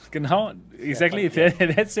Ops, genau, exactly.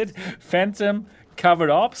 That's it. Phantom Covered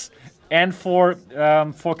Ops, and for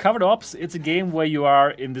Covered Ops, it's a game where you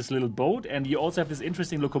are in this little boat, and you also have this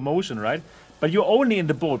interesting locomotion, right? But you're only in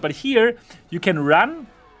the boat. But here you can run,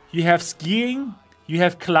 you have skiing, you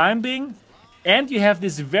have climbing, and you have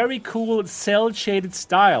this very cool cell shaded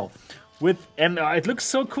style. And it looks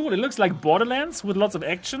so cool. It looks like Borderlands with lots of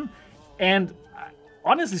action, and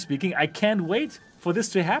honestly speaking, I can't wait for this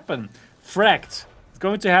to happen. Fracked. It's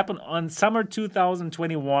going to happen on summer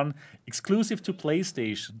 2021, exclusive to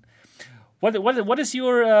PlayStation. What is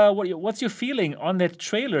your what's your feeling on that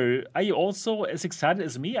trailer? Are you also as excited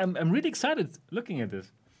as me? I'm really excited looking at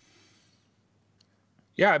this.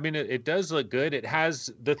 Yeah, I mean, it does look good. It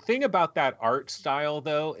has the thing about that art style,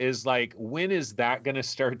 though, is like, when is that going to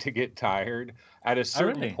start to get tired? At a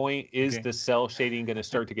certain really? point, is Okay. the cell shading going to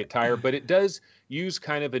start to get tired? But it does use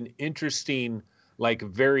kind of an interesting like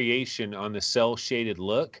variation on the cell shaded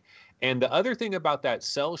look. And the other thing about that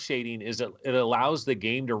cell shading is it allows the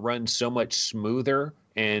game to run so much smoother,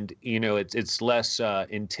 and it's less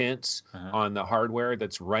intense on the hardware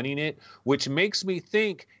that's running it, which makes me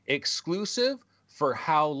think exclusive for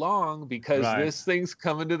how long? Because Right. this thing's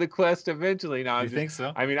coming to the Quest eventually. Now, You think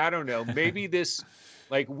so? I mean, I don't know. Maybe this,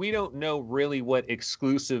 like, we don't know really what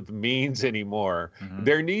exclusive means anymore. Mm-hmm.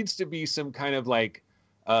 There needs to be some kind of like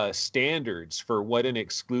standards for what an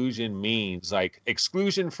exclusion means, like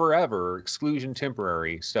exclusion forever, or exclusion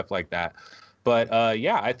temporary, stuff like that. But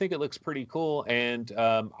yeah, I think it looks pretty cool, and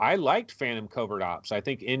I liked Phantom Covert Ops. I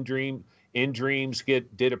think In Dreams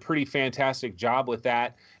did a pretty fantastic job with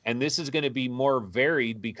that, and this is going to be more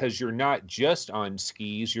varied because you're not just on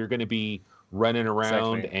skis. You're going to be running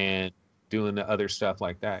around Exactly. and doing the other stuff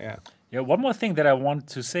like that. Yeah. Yeah, one more thing that I want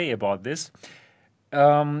to say about this.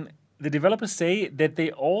 The developers say that they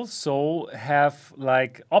also have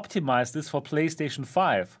like optimized this for PlayStation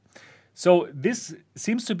 5. So this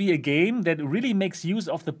seems to be a game that really makes use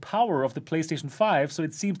of the power of the PlayStation 5. So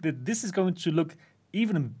it seems that this is going to look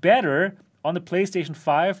even better on the PlayStation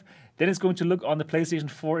 5 than it's going to look on the PlayStation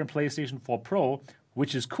 4 and PlayStation 4 Pro,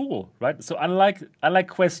 which is cool, right? So unlike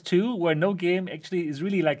Quest 2, where no game actually is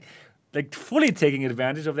really like fully taking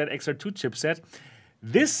advantage of that XR2 chipset,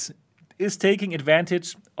 this is taking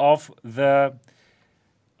advantage of the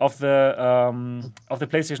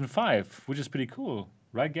PlayStation 5, which is pretty cool,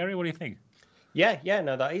 right, Gary? What do you think? Yeah,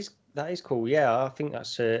 no, that is cool. Yeah, I think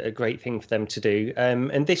that's a great thing for them to do.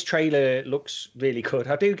 And this trailer looks really good.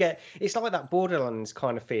 I do get, it's like that Borderlands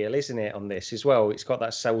kind of feel, isn't it, on this as well? It's got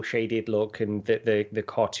that cel shaded look and the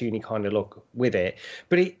cartoony kind of look with it.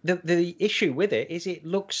 But the issue with it is it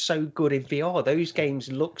looks so good in VR. Those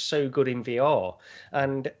games look so good in VR.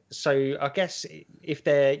 And so I guess if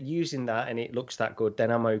they're using that and it looks that good,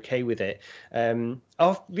 then I'm okay with it.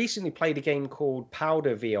 I've recently played a game called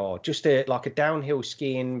Powder VR, just like a downhill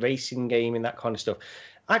skiing racing game and that kind of stuff.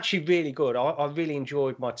 Actually, really good. I really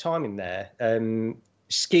enjoyed my time in there.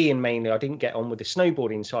 Skiing mainly, I didn't get on with the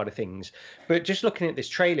snowboarding side of things. But just looking at this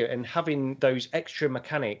trailer and having those extra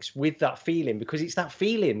mechanics with that feeling, because it's that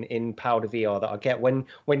feeling in Powder VR that I get when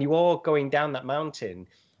you are going down that mountain.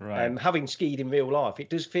 Right. Having skied in real life, it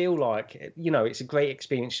does feel like, it's a great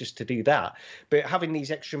experience just to do that. But having these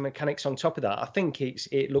extra mechanics on top of that, I think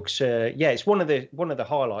it looks, it's one of the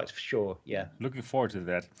highlights for sure. Yeah. Looking forward to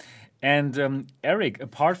that. And Eric,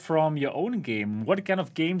 apart from your own game, what kind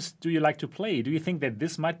of games do you like to play? Do you think that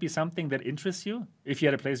this might be something that interests you if you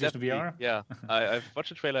had a PlayStation Definitely, VR? Yeah, I've watched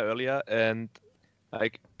the trailer earlier, and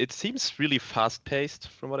like it seems really fast-paced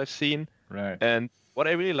from what I've seen. Right. And what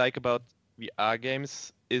I really like about VR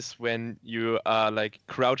games is when you are like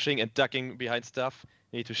crouching and ducking behind stuff.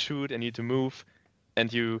 You need to shoot and you need to move,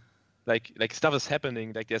 and you like stuff is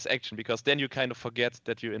happening, like there's action, because then you kind of forget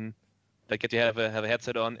that you're in, like that you have a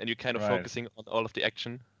headset on and you're kind of Right. focusing on all of the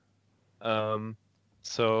action.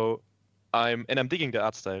 So I'm digging the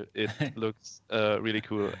art style. It looks really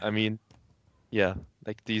cool. I mean, yeah,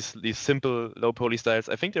 like these simple low poly styles.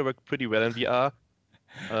 I think they work pretty well in VR.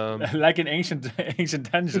 Like an ancient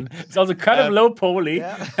dungeon. It's also kind of low poly.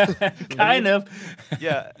 Yeah. Kind of.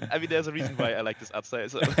 Yeah, I mean, there's a reason why I like this art style.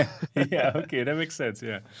 So. Yeah, okay, that makes sense,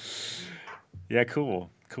 yeah. Yeah, cool.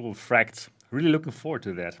 Fracked. Really looking forward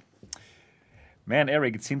to that. Man,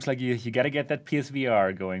 Eric, it seems like you got to get that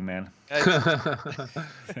PSVR going, man.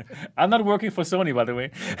 I'm not working for Sony, by the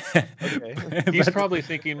way. Okay. He's probably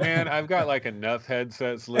thinking, man, I've got like enough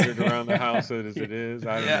headsets littered around the house as it is.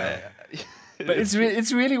 I don't know. But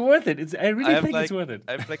it's really worth it. I really think it's worth it.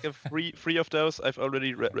 I have like a three of those. I've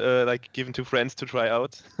already like given to friends to try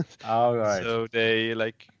out. All right. So they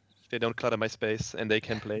don't clutter my space and they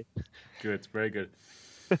can play. Good, very good.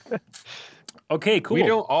 Okay, cool. We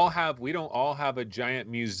don't all have a giant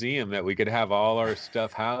museum that we could have all our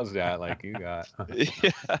stuff housed at like you got.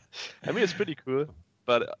 Yeah, I mean it's pretty cool,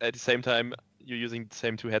 but at the same time you're using the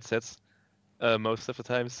same two headsets most of the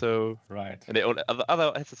time. So Right. and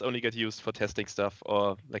other headsets only get used for testing stuff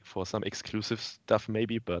or like for some exclusive stuff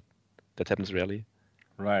maybe, but that happens rarely.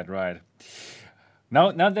 Right.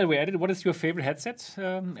 Now that we're at it, what is your favorite headset,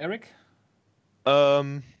 Eric?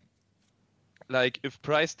 Like if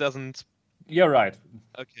price doesn't. You're right.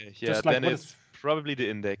 Okay, yeah, Just like then what it's is- probably the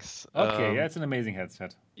Index. Okay, yeah, it's an amazing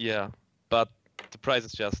headset. Yeah, but the price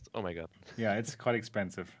is just, oh my god. Yeah, it's quite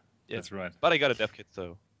expensive. Yeah. That's right. But I got a dev kit,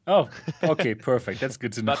 so. Oh, okay, perfect. That's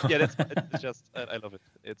good to know. But yeah, it's just, I love it.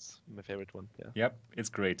 It's my favorite one. Yeah. Yep, it's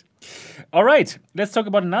great. All right, let's talk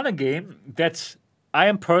about another game that I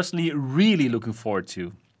am personally really looking forward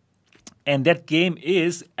to. And that game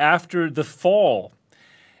is After the Fall.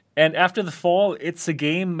 And After the Fall, it's a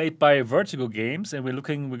game made by Vertigo Games, and we're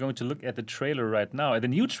going to look at the trailer right now, at the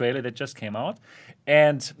new trailer that just came out.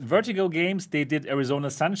 And Vertigo Games, they did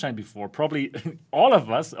Arizona Sunshine before. Probably all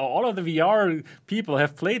of us, or all of the VR people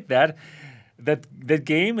have played that. that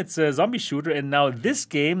game, it's a zombie shooter, and now this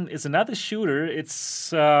game is another shooter.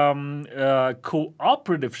 It's a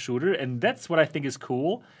cooperative shooter, and that's what I think is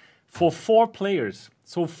cool, for 4 players.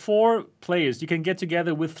 So 4 players, you can get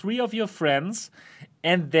together with 3 of your friends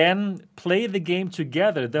and then play the game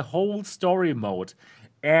together, the whole story mode.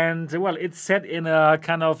 And, well, it's set in a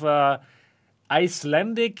kind of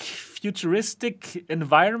Icelandic, futuristic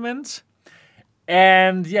environment.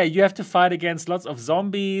 And, yeah, you have to fight against lots of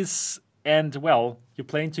zombies. And, well, you're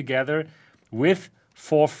playing together with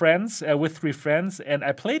 4 friends, with 3 friends. And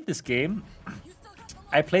I played this game.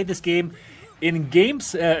 In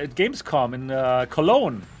Gamescom in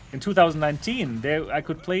Cologne in 2019. There, I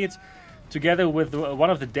could play it together with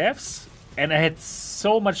one of the devs, and I had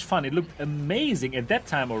so much fun. It looked amazing at that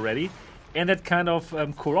time already, and that kind of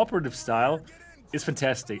cooperative style is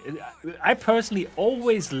fantastic. I personally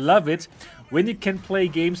always love it when you can play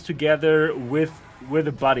games together with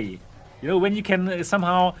a buddy. You know, when you can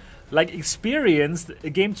somehow like experience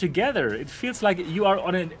a game together. It feels like you are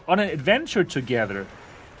on an adventure together.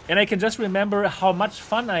 And I can just remember how much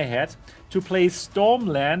fun I had to play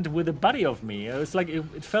Stormland with a buddy of me. It's like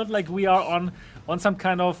it felt like we are on some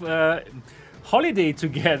kind of holiday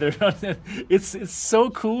together. It's so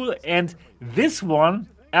cool. And this one,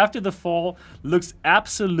 After the Fall, looks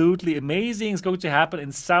absolutely amazing. It's going to happen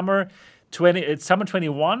in summer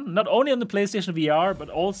 21, not only on the PlayStation VR, but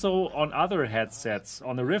also on other headsets,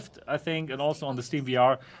 on the Rift, I think, and also on the Steam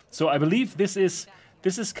VR. So I believe this is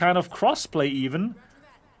kind of crossplay even.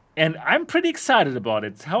 And I'm pretty excited about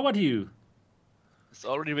it. How about you? It's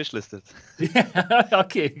already wishlisted. Yeah,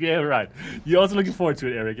 okay, yeah, right. You're also looking forward to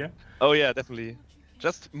it, Eric, yeah? Oh yeah, definitely.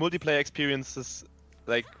 Just multiplayer experiences,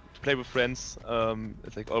 like to play with friends.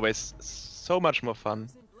 It's like always so much more fun.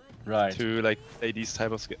 Right. To like play these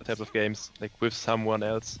types of games like with someone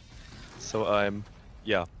else. So I'm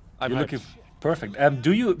looking perfect.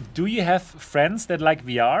 Do you have friends that like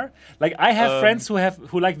VR? Like I have friends who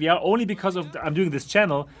like VR only because of I'm doing this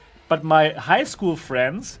channel, but my high school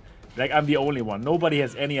friends, like I'm the only one. Nobody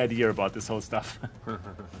has any idea about this whole stuff.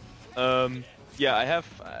 Yeah, I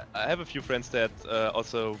have a few friends that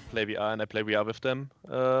also play VR, and I play VR with them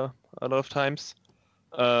a lot of times.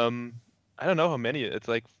 I don't know how many. It's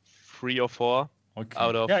like 3 or 4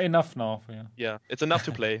 out of. Yeah, enough now. Yeah. Yeah, it's enough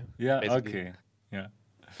to play. Yeah. basically. Okay. Yeah.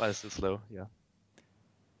 But it's still slow. Yeah.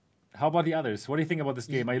 How about the others? What do you think about this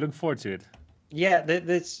game? Are you looking forward to it? Yeah,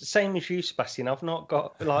 the same as you, Sebastian. I've not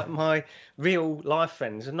got, like, my real life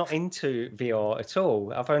friends are not into VR at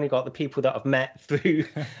all. I've only got the people that I've met through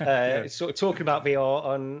sort of talking about VR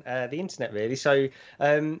on the internet, really. So,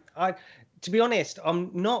 to be honest,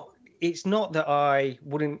 it's not that I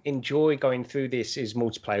wouldn't enjoy going through this as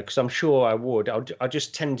multiplayer, because I'm sure I would. I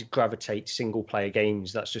just tend to gravitate to single player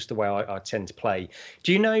games. That's just the way I tend to play.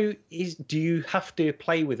 Do you have to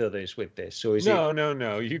play with others with this, or is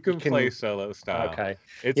No. You can play solo style. Okay.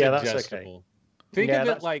 It's adjustable. Okay. Think of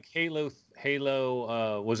it like Halo.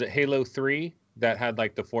 Was it Halo 3 that had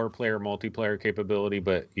like the 4-player multiplayer capability,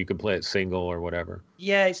 but you could play it single or whatever?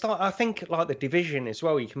 Yeah, it's like, I think like the Division as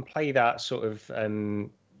well. You can play that sort of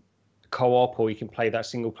co-op, or you can play that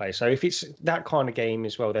single player. So if it's that kind of game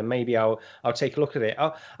as well, then maybe I'll take a look at it.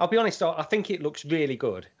 I'll be honest, I think it looks really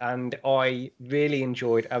good, and I really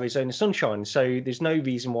enjoyed Arizona Sunshine, so there's no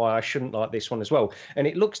reason why I shouldn't like this one as well. And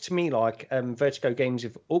it looks to me like Vertigo Games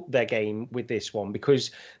have upped their game with this one,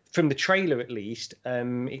 because from the trailer at least,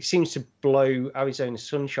 it seems to blow Arizona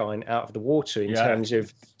Sunshine out of the water in terms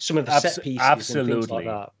of some of the set pieces and things like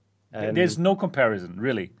that. There's no comparison,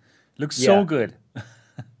 really. Looks so good.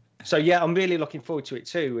 So, yeah, I'm really looking forward to it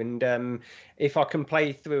too. And if I can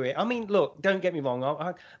play through it, I mean, look, don't get me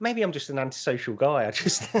wrong. Maybe I'm just an antisocial guy.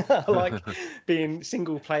 I like being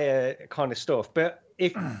single player kind of stuff. But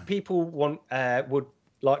if people would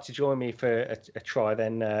like to join me for a try,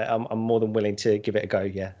 then I'm more than willing to give it a go.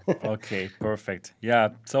 Yeah. Okay, perfect. Yeah.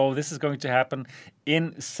 So this is going to happen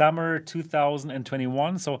in summer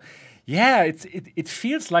 2021. So, yeah, it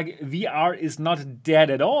feels like VR is not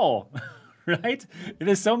dead at all. Right?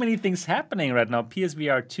 There's so many things happening right now.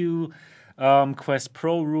 PSVR 2, Quest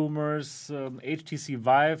Pro rumors, HTC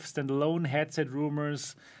Vive standalone headset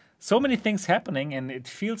rumors. So many things happening, and it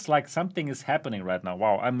feels like something is happening right now.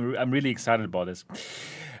 Wow, I'm really excited about this.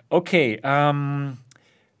 Okay,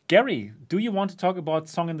 Gary, do you want to talk about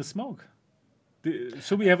Song in the Smoke?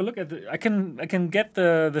 Should we have a look at I can get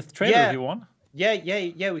the trailer if you want.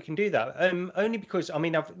 Yeah, we can do that. Only because, I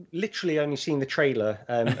mean, I've literally only seen the trailer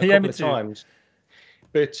a couple of times.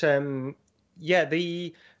 But,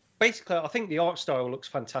 basically, I think the art style looks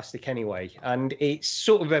fantastic anyway, and it's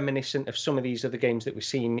sort of reminiscent of some of these other games that we've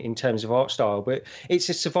seen in terms of art style. But it's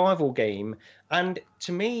a survival game, and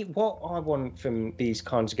to me, what I want from these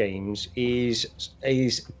kinds of games is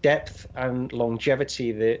depth and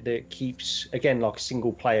longevity that keeps, again, like a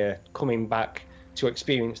single player coming back to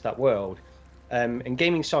experience that world. And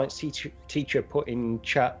Gaming Science teacher put in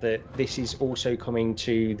chat that this is also coming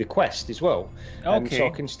to the Quest as well. Okay. So I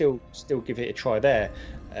can still give it a try there.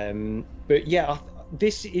 But yeah,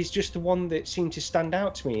 this is just the one that seemed to stand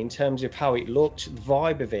out to me in terms of how it looked, the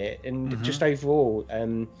vibe of it, and just overall,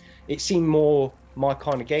 it seemed more my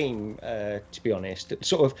kind of game, to be honest.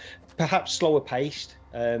 Sort of perhaps slower paced,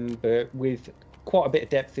 but with quite a bit of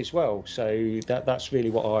depth as well. So that's really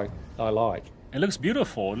what I like. It looks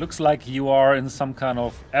beautiful. It looks like you are in some kind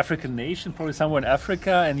of African nation, probably somewhere in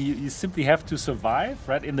Africa, and you simply have to survive,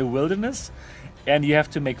 right, in the wilderness, and you have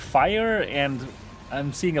to make fire, and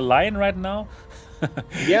I'm seeing a lion right now.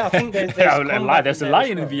 Yeah, I think there's a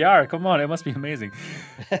lion in VR. Come on, it must be amazing.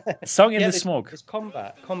 Song in the Smoke. There's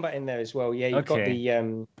combat in there as well. Yeah, you've got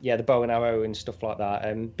the bow and arrow and stuff like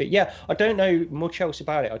that. But yeah, I don't know much else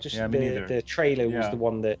about it. I just the trailer was the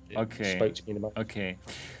one that spoke to me the most. Okay.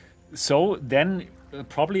 So then,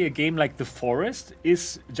 probably a game like The Forest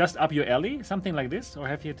is just up your alley, something like this, or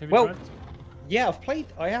have you tried? Yeah,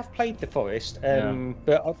 I have played The Forest,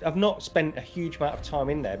 but I've not spent a huge amount of time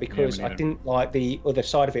in there because I didn't like the other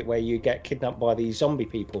side of it where you get kidnapped by these zombie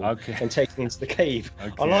people and taken into the cave.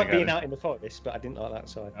 I like being out in the forest, but I didn't like that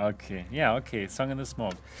side. Okay, yeah, okay, Song in the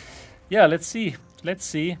Smoke. Yeah, let's see.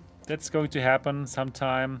 That's going to happen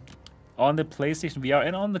sometime on the PlayStation VR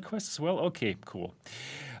and on the Quest as well. Okay, cool.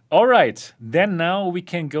 All right, then now we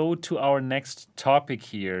can go to our next topic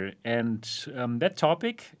here. And that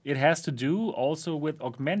topic, it has to do also with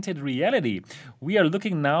augmented reality. We are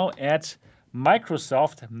looking now at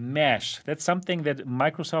Microsoft Mesh. That's something that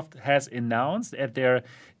Microsoft has announced at their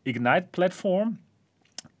Ignite platform.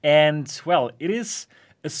 And, well, it is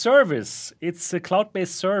a service. It's a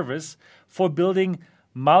cloud-based service for building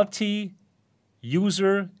multi-user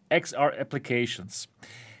XR applications.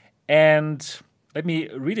 And let me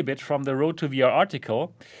read a bit from the Road to VR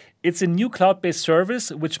article. It's a new cloud-based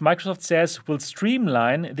service which Microsoft says will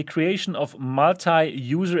streamline the creation of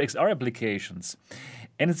multi-user XR applications.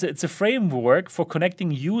 And it's a framework for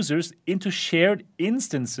connecting users into shared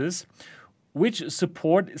instances which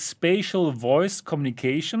support spatial voice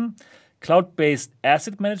communication, cloud-based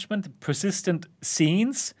asset management, persistent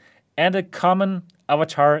scenes, and a common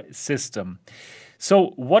avatar system.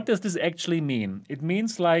 So what does this actually mean? It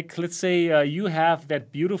means, like, let's say you have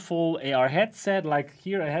that beautiful AR headset, like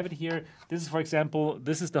here, I have it here. This is, for example,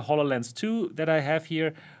 this is the HoloLens 2 that I have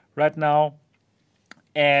here right now.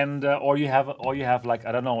 And or you have like,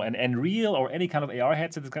 I don't know, an Unreal or any kind of AR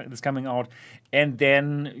headset that's coming out. And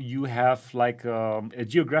then you have like a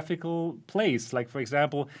geographical place, like, for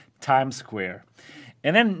example, Times Square.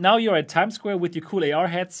 And then now you're at Times Square with your cool AR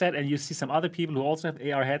headset and you see some other people who also have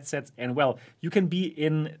AR headsets. And, well, you can be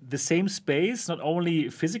in the same space, not only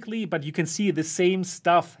physically, but you can see the same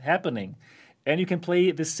stuff happening. And you can play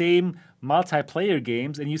the same multiplayer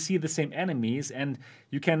games and you see the same enemies. And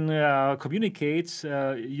you can communicate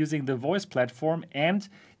using the voice platform. And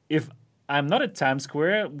if I'm not at Times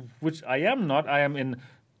Square, which I am not, I am in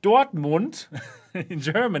Dortmund in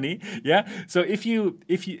Germany. Yeah. So if you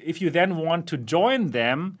then want to join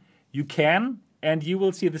them, you can, and you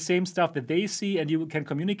will see the same stuff that they see, and you can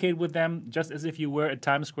communicate with them just as if you were at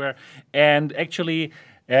Times Square. And actually,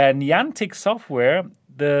 Niantic Software,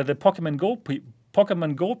 the Pokemon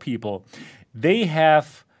Go people, they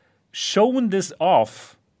have shown this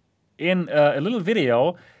off in a little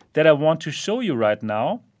video that I want to show you right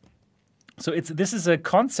now. So this is a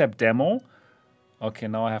concept demo. Okay,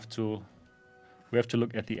 now we have to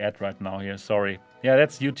look at the ad right now here. Sorry. Yeah,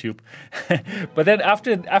 that's YouTube. But then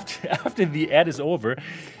after the ad is over,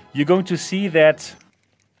 you're going to see that.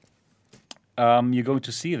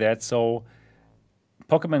 So,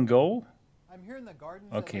 Pokemon Go. I'm here in the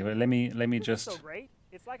gardens. Okay, well, let me just. So great.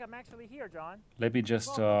 It's like I'm actually here, John. Let me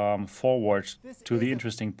just forward to the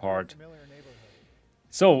interesting part. Familiar neighborhood.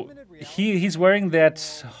 So he's wearing that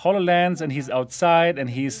HoloLens and he's outside and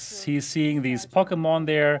he's seeing these Pokemon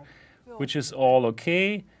there, which is all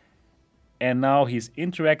okay. And now he's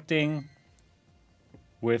interacting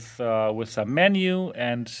with some menu,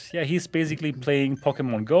 and yeah, he's basically playing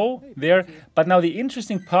Pokemon Go there. But now the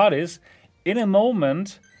interesting part is, in a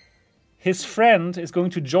moment, his friend is going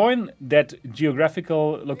to join that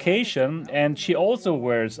geographical location, and she also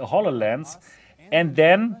wears a HoloLens, and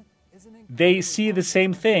then they see the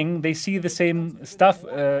same thing. They see the same stuff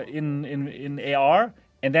in AR,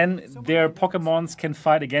 and then their Pokemons can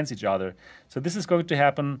fight against each other. So this is going to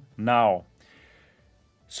happen now.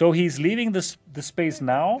 So he's leaving the space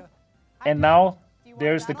now, and now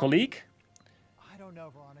there's the colleague, I don't know,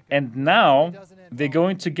 Veronica. and now they're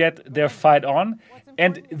going to get their fight on.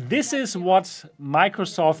 And this is what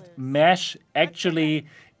Microsoft Mesh actually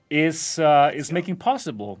is making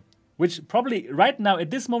possible, which probably right now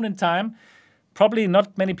at this moment in time, probably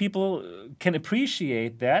not many people can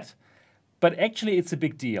appreciate that, but actually it's a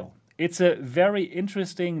big deal. It's a very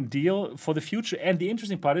interesting deal for the future. And the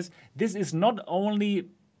interesting part is this is not only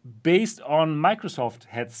based on Microsoft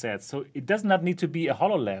headsets. So it does not need to be a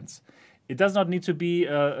HoloLens. It does not need to be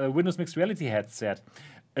a Windows Mixed Reality headset.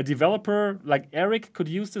 A developer like Eric could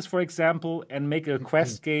use this, for example, and make a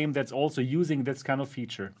Quest game that's also using this kind of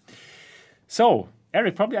feature. So,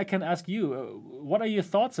 Eric, probably I can ask you, what are your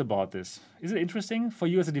thoughts about this? Is it interesting for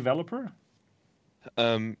you as a developer?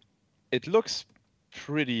 It looks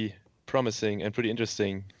pretty promising and pretty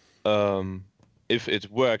interesting if it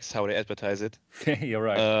works how they advertise it. You're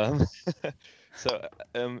right. So,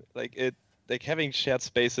 like having shared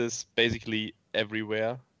spaces basically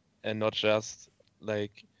everywhere, and not just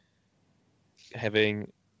like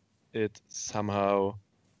having it somehow.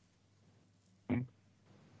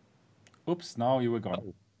 Oops! Now you were gone.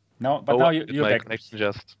 Oh. Now you're my back. connection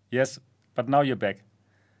just. Yes, but now you're back.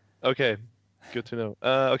 Okay, good to know.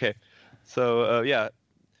 Okay, so yeah,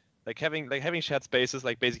 like having shared spaces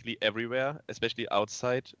like basically everywhere, especially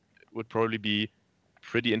outside, would probably be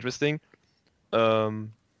pretty interesting,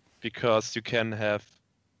 because you can have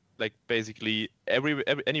like basically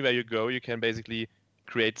anywhere you go, you can basically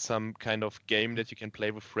create some kind of game that you can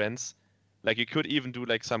play with friends. Like you could even do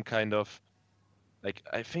like some kind of like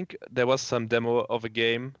I think there was some demo of a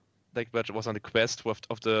game like which was on the Quest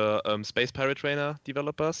of the Space Pirate Trainer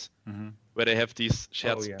developers, where they have these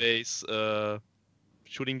shared space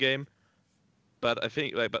shooting game. But I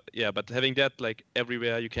think but having that like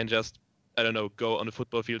everywhere, you can just I don't know go on a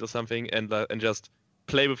football field or something and just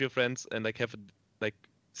play with your friends and like have like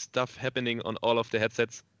stuff happening on all of the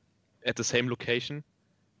headsets at the same location.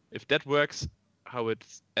 If that works, how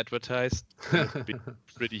it's advertised, it would be a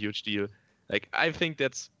pretty huge deal. Like I think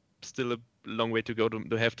that's still a long way to go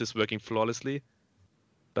to have this working flawlessly,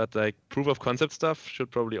 but like proof of concept stuff should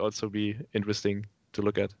probably also be interesting to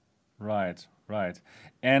look at. Right.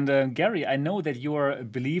 And Gary, I know that you are a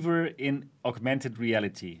believer in augmented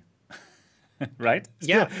reality. Right?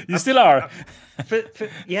 You still are. For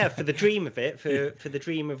the dream of it, for the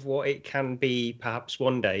dream of what it can be perhaps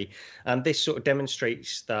one day. And this sort of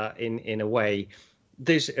demonstrates that in a way.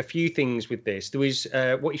 There's a few things with this. There was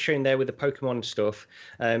what you're showing there with the Pokemon stuff.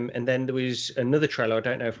 And then there was another trailer, I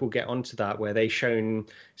don't know if we'll get onto that, where they shown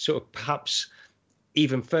sort of perhaps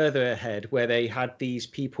even further ahead, where they had these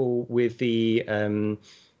people with the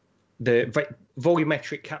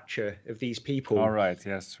volumetric capture of these people. All right.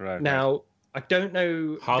 Yes. Right. Now, I don't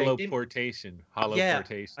know. Holoportation. Yeah,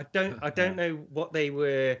 I don't know what they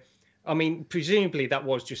were. I mean, presumably that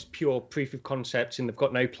was just pure proof of concept, and they've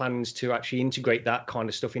got no plans to actually integrate that kind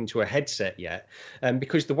of stuff into a headset yet.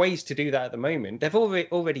 Because the ways to do that at the moment, they've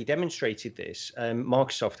already demonstrated this.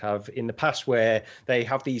 Microsoft have in the past, where they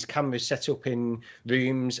have these cameras set up in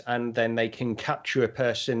rooms, and then they can capture a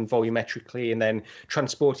person volumetrically and then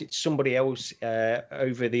transport it to somebody else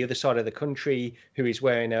over the other side of the country who is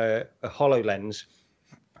wearing a HoloLens.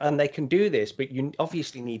 And they can do this, but you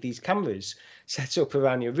obviously need these cameras set up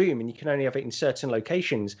around your room, and you can only have it in certain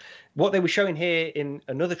locations. What they were showing here in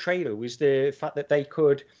another trailer was the fact that they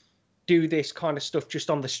could do this kind of stuff just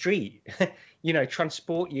on the street.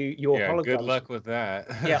 Transport your holograms. Good luck with that.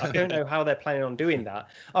 Yeah, I don't know how they're planning on doing that.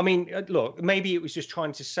 I mean, look, maybe it was just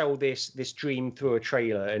trying to sell this dream through a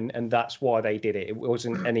trailer, and that's why they did it. It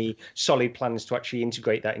wasn't any solid plans to actually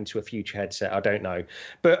integrate that into a future headset. I don't know.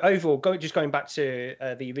 But overall, going back to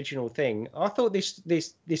the original thing, I thought this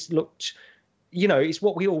looked, it's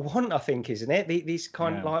what we all want, I think, isn't it? These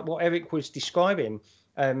kind of like what Eric was describing.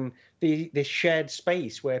 This shared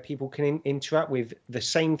space where people can interact with the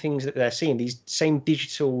same things that they're seeing, these same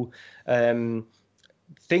digital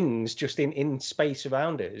things just in space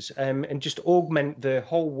around us, and just augment the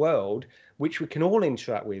whole world, which we can all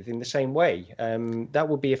interact with in the same way. That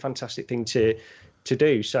would be a fantastic thing to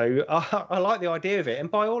do. So I like the idea of it. And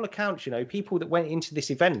by all accounts, people that went into this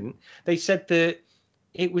event, they said that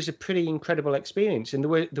it was a pretty incredible experience, and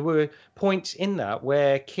there were points in that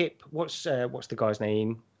where Kip, what's the guy's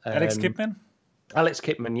name? Alex Kipman. Alex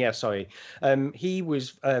Kipman, yeah, sorry. He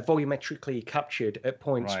was volumetrically captured at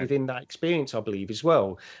points Right. within that experience, I believe, as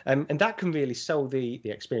well. And that can really sell the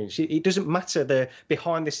experience. It doesn't matter the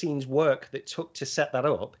behind-the-scenes work that took to set that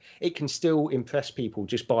up. It can still impress people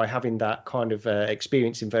just by having that kind of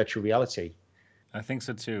experience in virtual reality. I think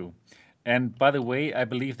so too. And by the way, I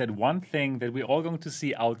believe that one thing that we're all going to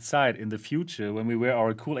see outside in the future when we wear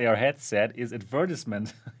our cool AR headset is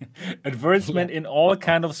advertisement. Advertisement in all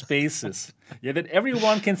kind of spaces. Yeah, that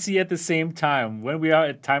everyone can see at the same time when we are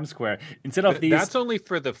at Times Square. Instead of these That's only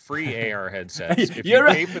for the free AR headsets. If You're you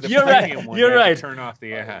right. pay for the You're right. premium one, You're you have right. to turn off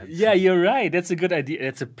the ads. Yeah, you're right. That's a good idea.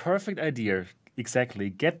 It's a perfect idea.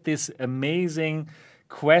 Exactly. Get this amazing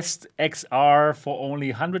Quest XR for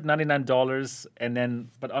only $199, and then,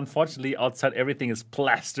 but unfortunately, outside everything is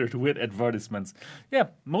plastered with advertisements. Yeah,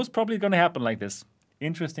 most probably going to happen like this.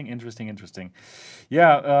 Interesting.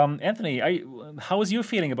 Yeah, Anthony, how is your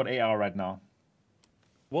feeling about AR right now?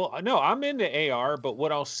 Well, no, I'm into AR, but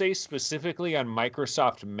what I'll say specifically on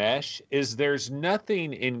Microsoft Mesh is there's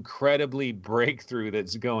nothing incredibly breakthrough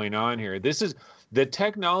that's going on here. This is the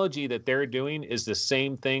technology that they're doing is the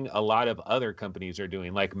same thing a lot of other companies are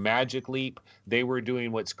doing. Like Magic Leap, they were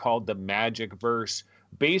doing what's called the Magic Verse.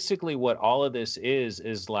 Basically, what all of this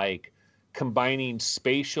is like combining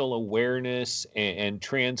spatial awareness and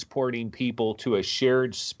transporting people to a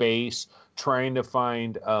shared space, trying to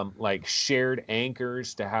find like shared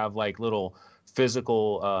anchors to have like little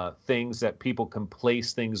physical things that people can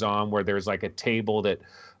place things on, where there's like a table that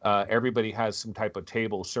everybody has some type of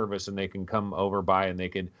table service and they can come over by and they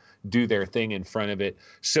can do their thing in front of it.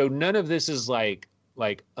 So none of this is like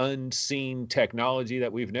unseen technology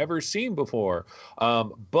that we've never seen before.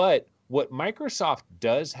 But what Microsoft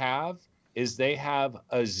does have is they have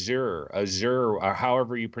Azure, or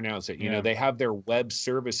however you pronounce it. You know, they have their web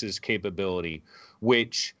services capability,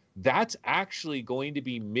 which that's actually going to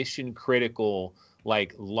be mission critical,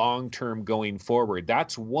 like long-term going forward.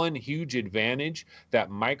 That's one huge advantage that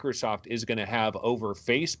Microsoft is going to have over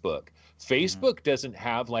Facebook. Facebook doesn't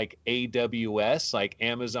have like AWS, like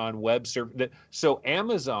Amazon Web Service. So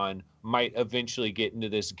Amazon might eventually get into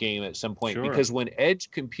this game at some point, because when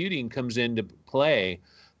edge computing comes into play,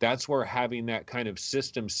 that's where having that kind of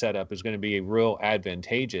system set up is going to be real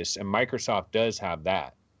advantageous. And Microsoft does have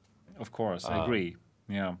that. Of course, I agree.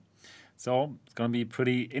 Yeah. So it's going to be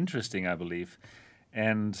pretty interesting, I believe.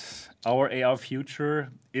 And our AR future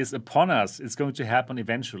is upon us. It's going to happen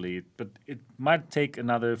eventually, but it might take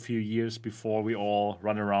another few years before we all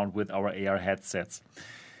run around with our AR headsets.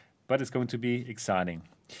 But it's going to be exciting.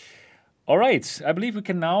 All right, I believe we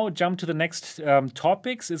can now jump to the next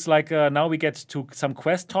topics. It's like now we get to some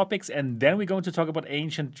Quest topics, and then we're going to talk about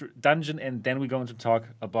Ancient Dungeon, and then we're going to talk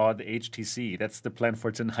about the HTC. That's the plan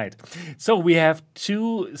for tonight. So we have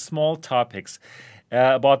two small topics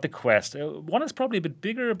about the Quest. One is probably a bit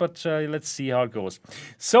bigger, but let's see how it goes.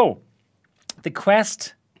 So the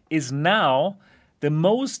Quest is now the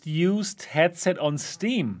most used headset on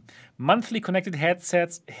Steam. Monthly connected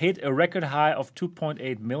headsets hit a record high of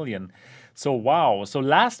 2.8 million. So wow. So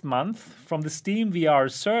last month, from the Steam VR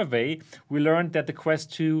survey, we learned that the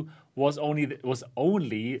Quest 2 was only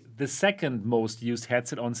the second most used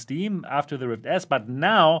headset on Steam after the Rift S. But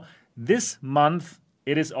now, this month,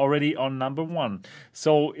 it is already on number one.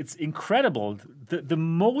 So it's incredible. The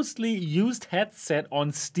mostly used headset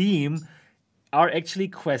on Steam are actually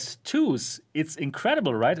Quest 2s. It's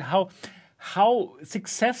incredible, right? How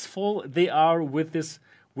successful they are with this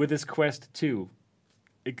Quest 2.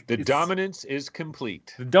 The dominance is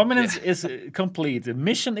complete. The dominance is complete. The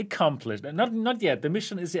mission accomplished. Not yet. The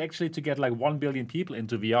mission is actually to get like 1 billion people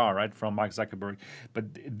into VR, right, from Mark Zuckerberg. But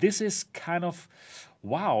this is kind of,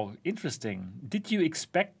 wow, interesting. Did you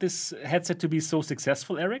expect this headset to be so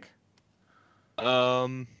successful, Eric? I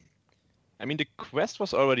mean, the Quest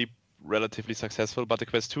was already relatively successful, but the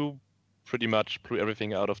Quest 2 pretty much blew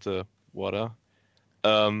everything out of the water.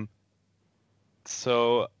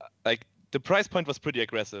 So, like, the price point was pretty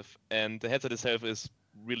aggressive, and the headset itself is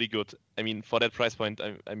really good. I mean, for that price point,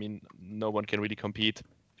 I mean, no one can really compete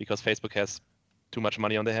because Facebook has too much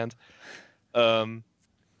money on their hand.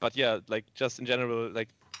 But yeah, like, just in general, like,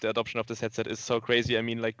 the adoption of this headset is so crazy. I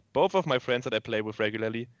mean, like, both of my friends that I play with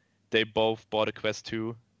regularly, they both bought a Quest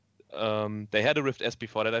 2. They had a Rift S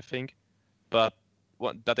before that, I think, but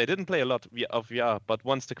they didn't play a lot of VR. But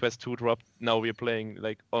once the Quest 2 dropped, now we're playing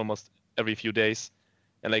like almost every few days.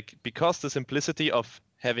 And like, because the simplicity of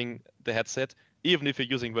having the headset, even if you're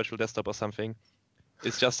using virtual desktop or something,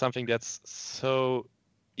 it's just something that's so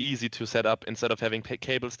easy to set up instead of having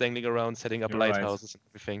cables dangling around, setting up lighthouses and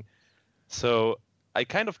everything. So I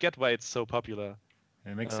kind of get why it's so popular.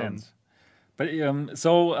 It makes sense.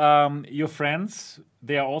 But your friends,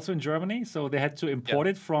 they are also in Germany, so they had to import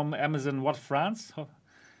it from Amazon, what, France?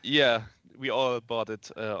 Yeah, we all bought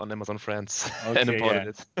it on Amazon France and Okay,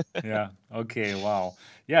 imported yeah. it. Yeah. Okay. Wow.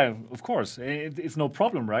 Yeah. Of course, it's no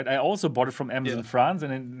problem, right? I also bought it from Amazon Yeah. France,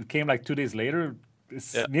 and it came like 2 days later.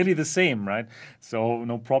 It's Yeah. nearly the same, right? So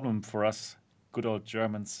no problem for us, good old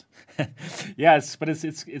Germans. Yes, but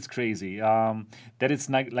it's crazy that it's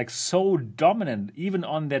like so dominant, even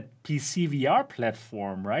on that PC VR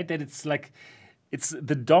platform, right? That it's like it's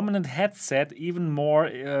the dominant headset, even more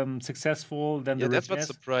successful than Yeah, the that's Rift what's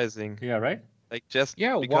S. surprising. Yeah. Right. Like just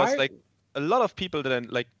Yeah, because why? like a lot of people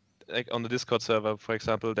that like on the Discord server, for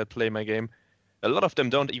example, that play my game, a lot of them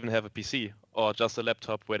don't even have a PC or just a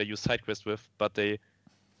laptop where they use SideQuest with, but they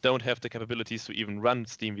don't have the capabilities to even run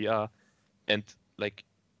Steam VR. And like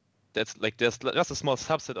that's like there's just a small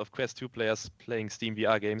subset of Quest 2 players playing Steam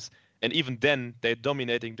VR games, and even then they're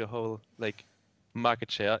dominating the whole like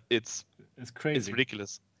market share. It's It's crazy.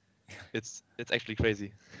 ridiculous. It's actually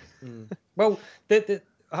crazy. Well,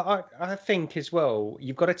 I think as well,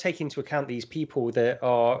 you've got to take into account these people that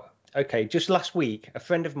are okay. Just last week, a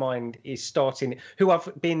friend of mine is starting, who I've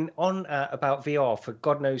been on about VR for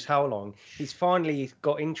God knows how long. He's finally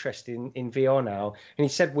got interest in VR now, and he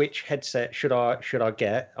said, "Which headset should I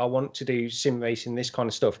get? I want to do sim racing, this kind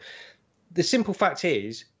of stuff." The simple fact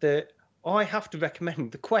is that I have to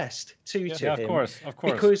recommend the Quest 2 to Yeah, him. of course.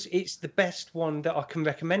 Because it's the best one that I can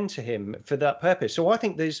recommend to him for that purpose. So I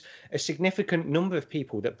think there's a significant number of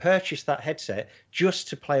people that purchase that headset just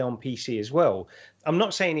to play on PC as well. I'm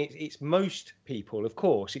not saying it's most people, of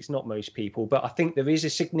course, it's not most people, but I think there is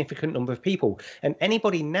a significant number of people. And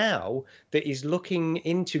anybody now that is looking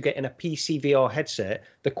into getting a PC VR headset,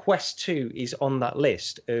 the Quest 2 is on that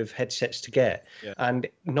list of headsets to get. Yeah. And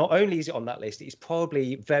not only is it on that list, it's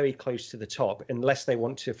probably very close to the top, unless they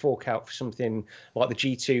want to fork out for something like the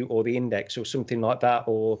G2 or the Index or something like that,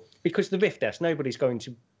 or because the Rift S, nobody's going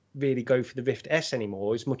to really go for the Rift S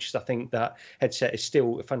anymore. As much as I think that headset is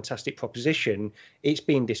still a fantastic proposition, it's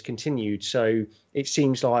been discontinued. So it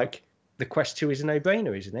seems like the Quest 2 is a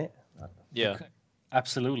no-brainer, isn't it? Yeah.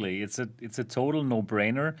 Absolutely, it's a total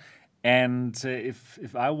no-brainer. And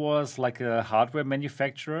if I was like a hardware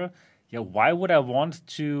manufacturer, yeah, why would I want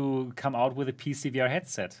to come out with a PC VR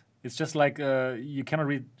headset? It's just like you cannot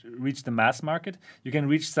reach the mass market. You can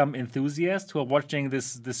reach some enthusiasts who are watching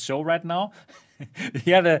this show right now.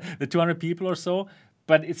 Yeah, the 200 people or so.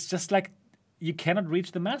 But it's just like you cannot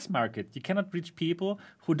reach the mass market. You cannot reach people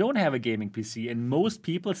who don't have a gaming PC, and most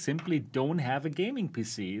people simply don't have a gaming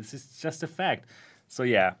PC. It's just a fact. So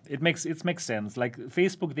yeah, it makes sense. Like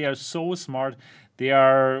Facebook, they are so smart. They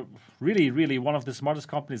are really, really one of the smartest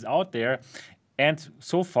companies out there. And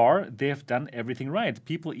so far, they have done everything right.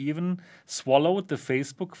 People even swallowed the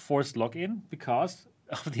Facebook forced login because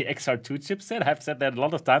of the XR2 chipset. I've said that a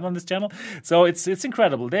lot of time on this channel. So it's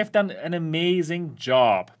incredible. They've done an amazing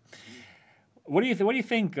job. What do you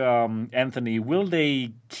think, Anthony? Will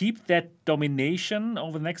they keep that domination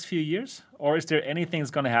over the next few years, or is there anything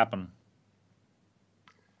that's going to happen?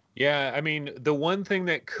 Yeah, I mean, the one thing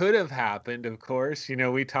that could have happened, of course,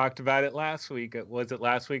 we talked about it last week. Was it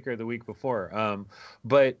last week or the week before?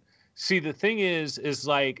 But see, the thing is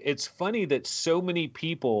like, it's funny that so many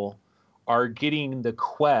people are getting the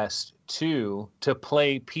Quest 2 to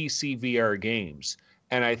play PC VR games.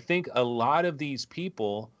 And I think a lot of these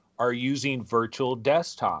people are using virtual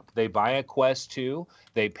desktop. They buy a Quest 2,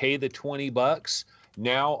 they pay the $20.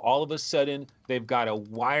 Now, all of a sudden, they've got a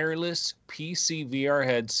wireless PC VR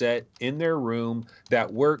headset in their room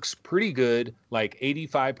that works pretty good, like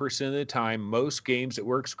 85% of the time. Most games, it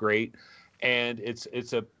works great. And it's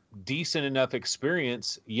a decent enough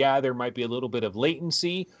experience. Yeah, there might be a little bit of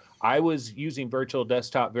latency. I was using virtual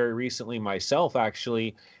desktop very recently myself,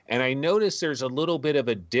 actually, and I noticed there's a little bit of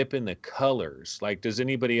a dip in the colors. Like, does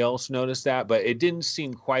anybody else notice that? But it didn't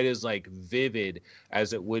seem quite as like vivid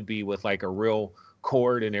as it would be with like a real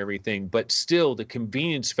cord and everything. But still, the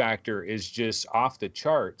convenience factor is just off the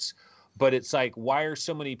charts. But it's like, why are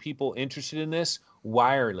so many people interested in this?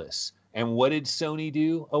 Wireless. And what did Sony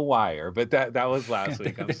do? A wire. But that was last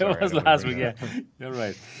week. I'm sorry. That was last week, yeah. You're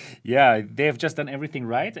right. Yeah, they have just done everything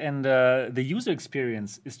right. And the user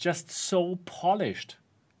experience is just so polished.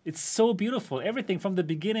 It's so beautiful. Everything from the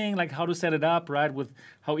beginning, like how to set it up, right, with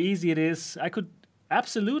how easy it is. I could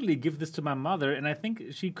absolutely give this to my mother, and I think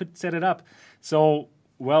she could set it up. So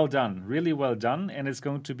well done, really well done. And it's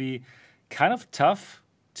going to be kind of tough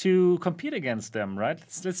to compete against them, right?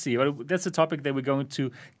 Let's see. Well, that's a topic that we're going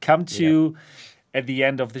to come to at the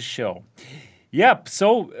end of the show. Yep.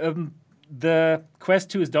 So the Quest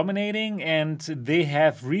 2 is dominating, and they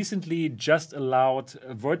have recently just allowed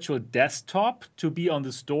a virtual desktop to be on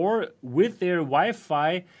the store with their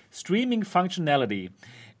Wi-Fi streaming functionality.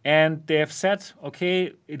 And they have said,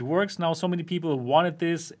 okay, it works now. So many people wanted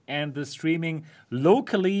this, and the streaming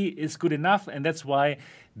locally is good enough, and that's why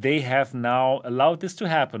they have now allowed this to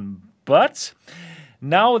happen. But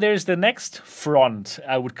now there's the next front,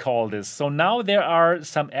 I would call this. So now there are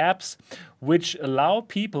some apps which allow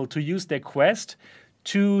people to use their Quest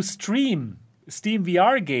to stream Steam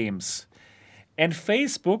VR games. And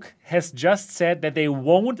Facebook has just said that they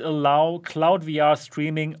won't allow cloud VR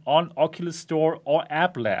streaming on Oculus Store or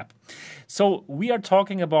App Lab. So we are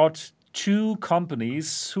talking about two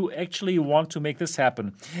companies who actually want to make this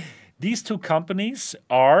happen. These two companies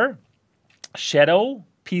are Shadow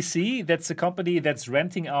PC. That's a company that's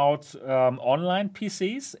renting out online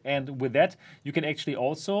PCs, and with that you can actually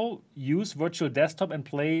also use virtual desktop and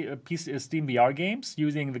play Steam VR games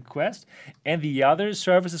using the Quest. And the other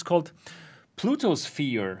service is called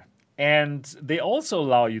Plutosphere, and they also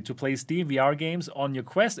allow you to play Steam VR games on your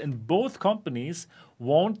Quest, and both companies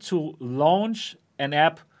want to launch an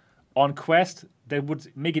app on Quest that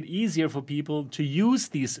would make it easier for people to use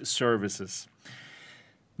these services.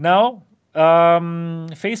 Now,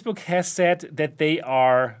 Facebook has said that they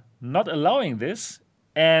are not allowing this,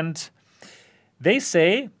 and they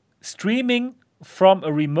say streaming from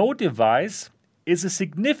a remote device is a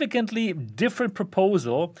significantly different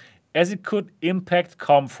proposal, as it could impact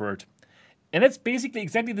comfort. And that's basically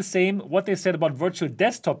exactly the same what they said about virtual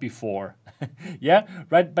desktop before. Yeah,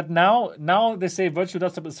 right? But now they say virtual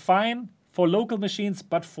desktop is fine for local machines,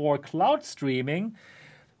 but for cloud streaming,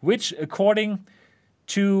 which according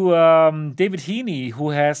to David Heaney,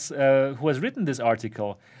 who has written this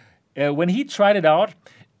article, when he tried it out,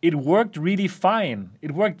 it worked really fine.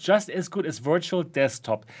 It worked just as good as virtual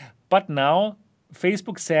desktop. But now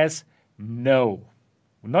Facebook says no.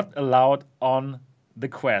 Not allowed on the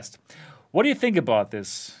Quest. What do you think about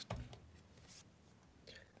this?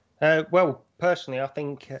 Well, personally, I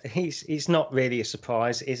think it's not really a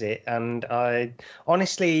surprise, is it? And I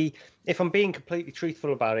honestly, if I'm being completely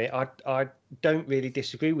truthful about it, I don't really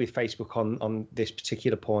disagree with Facebook on this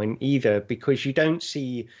particular point either, because you don't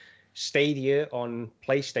see Stadia on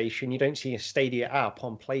PlayStation, you don't see a Stadia app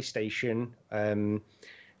on PlayStation.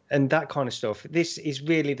 And that kind of stuff. This is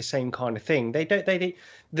really the same kind of thing.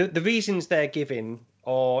 The reasons they're giving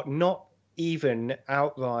are not even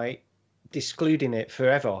outright excluding it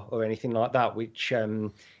forever or anything like that, which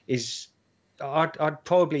is, I'd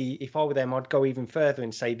probably, if I were them, I'd go even further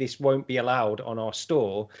and say this won't be allowed on our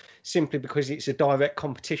store, simply because it's a direct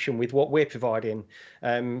competition with what we're providing.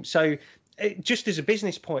 So just as a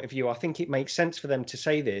business point of view, I think it makes sense for them to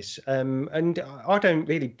say this. And I don't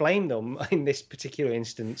really blame them in this particular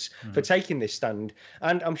instance for taking this stand.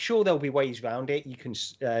 And I'm sure there'll be ways around it. You can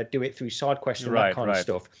do it through SideQuest and that kind of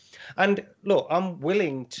stuff. And look, I'm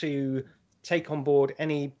willing to take on board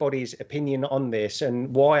anybody's opinion on this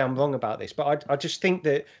and why I'm wrong about this. But I just think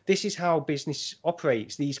that this is how business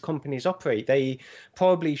operates. These companies operate. They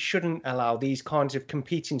probably shouldn't allow these kinds of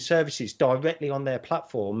competing services directly on their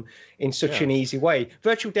platform in such an easy way.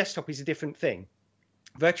 Virtual desktop is a different thing.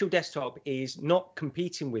 Virtual desktop is not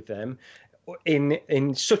competing with them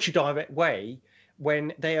in such a direct way,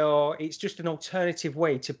 when they are, it's just an alternative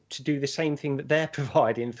way to do the same thing that they're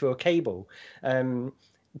providing through a cable.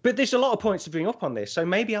 But there's a lot of points to bring up on this, so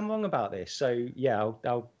maybe I'm wrong about this. So yeah,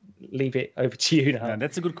 I'll leave it over to you now. Yeah,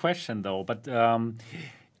 that's a good question, though. But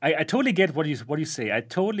I totally get what you say. I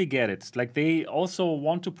totally get it. Like, they also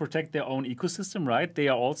want to protect their own ecosystem, right? They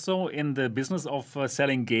are also in the business of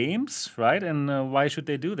selling games, right? And why should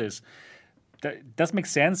they do this? That does make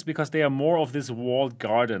sense, because they are more of this walled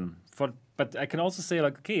garden. But I can also say,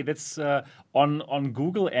 like, okay, that's on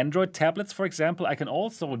Google Android tablets, for example, I can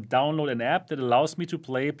also download an app that allows me to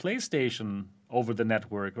play PlayStation over the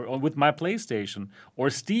network, or with my PlayStation, or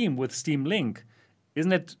Steam with Steam Link.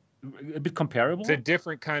 Isn't it a bit comparable? It's a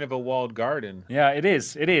different kind of a walled garden. Yeah, it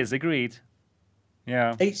is. It is. Agreed.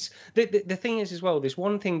 Yeah. It's the thing is as well, there's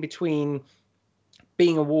one thing between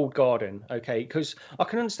being a walled garden, okay, because I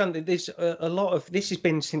can understand that there's a lot of this has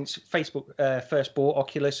been since Facebook first bought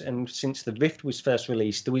Oculus, and since the Rift was first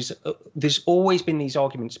released. There's always been these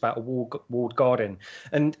arguments about a walled garden,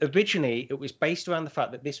 and originally it was based around the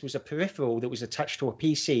fact that this was a peripheral that was attached to a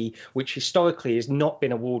PC, which historically has not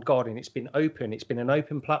been a walled garden. It's been open. It's been an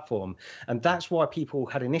open platform, and that's why people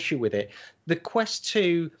had an issue with it. The Quest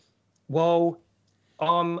 2, while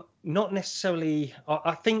not necessarily.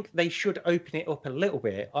 I think they should open it up a little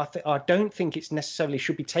bit. I don't think it's necessarily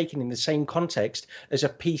should be taken in the same context as a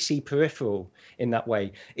PC peripheral in that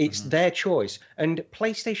way. It's their choice. And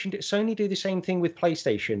Sony do the same thing with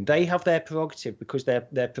PlayStation. They have their prerogative because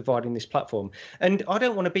they're providing this platform. And I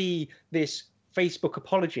don't want to be this Facebook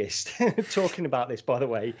apologist talking about this, by the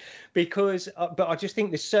way, because but I just think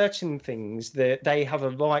there's certain things that they have a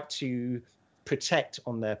right to protect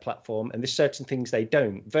on their platform, and there's certain things they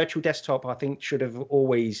don't. Virtual desktop, I think, should have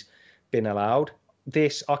always been allowed.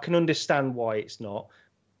 This, I can understand why it's not.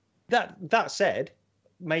 That said,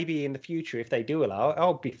 maybe in the future, if they do allow it,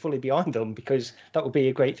 I'll be fully behind them, because that would be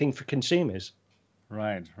a great thing for consumers.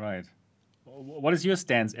 Right. What is your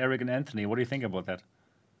stance, Eric and Anthony? What do you think about that?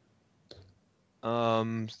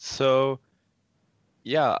 So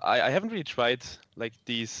yeah, I haven't really tried like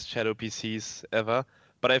these shadow PCs ever,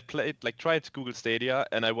 but I've tried Google Stadia,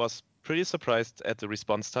 and I was pretty surprised at the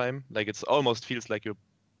response time. Like, it's almost feels like you're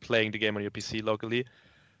playing the game on your PC locally.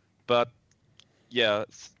 But yeah,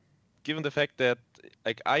 given the fact that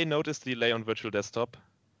like I noticed the delay on virtual desktop,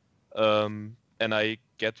 and I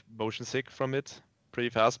get motion sick from it pretty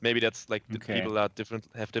fast. Maybe that's like the people are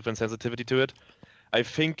have different sensitivity to it. I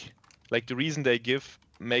think like the reason they give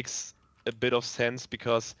makes a bit of sense,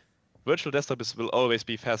 because virtual desktop will always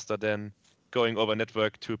be faster than going over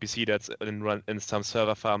network to a PC that's in some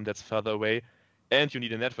server farm that's further away, and you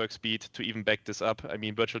need a network speed to even back this up. I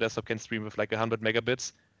mean, virtual desktop can stream with like 100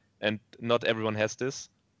 megabits, and not everyone has this.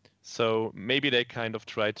 So maybe they kind of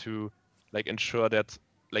try to like ensure that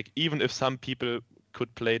like even if some people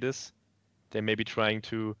could play this, they may be trying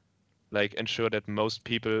to like ensure that most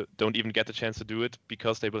people don't even get the chance to do it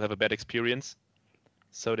because they will have a bad experience.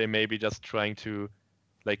 So they may be just trying to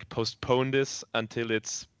like postpone this until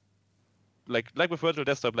it's like with virtual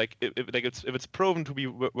desktop, like if it's proven to be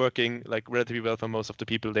working like relatively well for most of the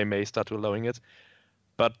people, they may start allowing it.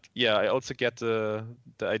 But yeah, I also get the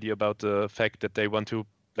idea about the fact that they want to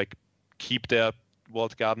like keep their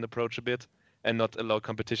walled garden approach a bit and not allow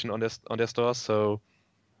competition on their stores. So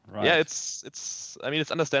yeah, it's I mean,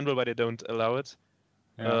 it's understandable why they don't allow it.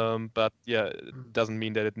 Yeah. But yeah, it doesn't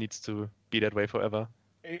mean that it needs to be that way forever.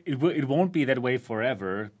 It won't be that way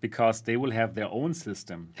forever, because they will have their own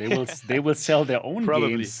system. They will sell their own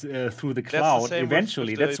games through the cloud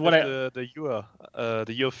eventually. That's what the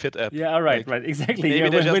Your Fit app. Yeah, right, exactly.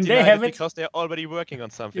 Maybe yeah, they when they have it, because they're already working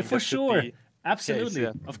on something. yeah, for sure, absolutely,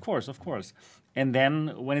 case, yeah. of course. And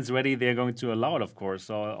then when it's ready, they're going to allow it, of course.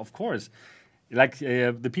 So of course. Like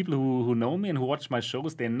the people who know me and who watch my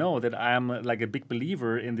shows, they know that I'm like a big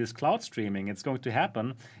believer in this cloud streaming. It's going to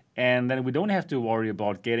happen, and then we don't have to worry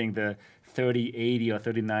about getting the 3080 or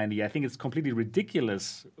 3090. I think it's completely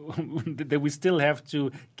ridiculous that we still have to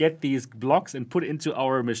get these blocks and put into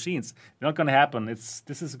our machines. They're not going to happen.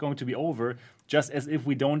 This is going to be over, just as if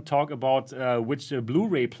we don't talk about which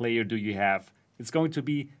Blu-ray player do you have. It's going to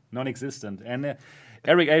be non-existent. And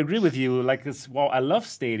Eric, I agree with you. Like this, wow, I love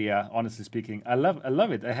Stadia. Honestly speaking, I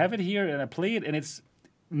love it. I have it here and I play it, and it's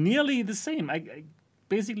nearly the same. I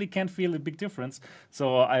basically can't feel a big difference,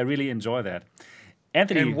 so I really enjoy that.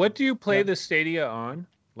 Anthony, and what do you play the Stadia on?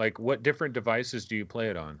 Like, what different devices do you play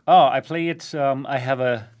it on? Oh, I play it. I have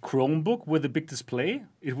a Chromebook with a big display.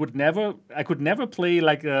 I could never play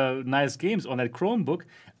like nice games on that Chromebook.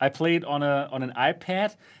 I play it on an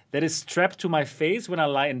iPad that is strapped to my face when I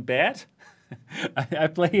lie in bed. I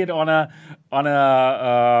play it on a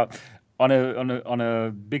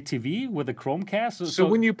big TV with a Chromecast. So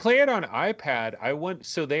when you play it on iPad,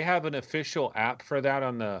 so they have an official app for that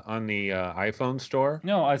on the iPhone store?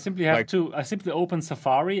 No, I simply simply open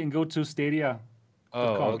Safari and go to Stadia.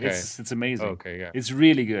 Oh, okay. It's amazing. Okay, yeah. It's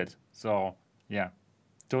really good. So yeah,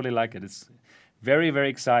 totally like it. It's very, very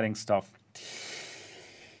exciting stuff.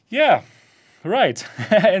 Yeah. Right.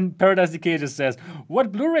 And Paradise Decay just says,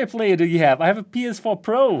 what Blu-ray player do you have? I have a PS4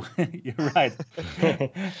 Pro. You're right.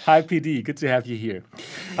 Hi, PD. Good to have you here.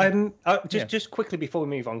 Just quickly before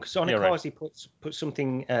we move on, because Onikazi put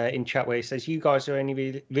something in chat where he says, you guys are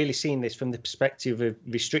only really seeing this from the perspective of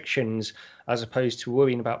restrictions as opposed to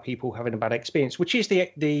worrying about people having a bad experience, which is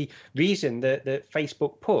the reason that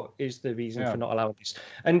Facebook put is the reason for not allowing this.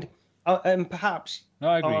 And perhaps... No,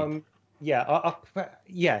 I agree. I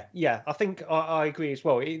think I agree as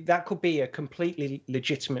well. That could be a completely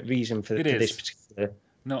legitimate reason for this particular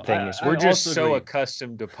thing. We're just so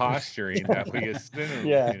accustomed to posturing that we assume.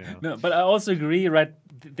 Yeah. You know. No, but I also agree, right?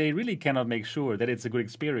 They really cannot make sure that it's a good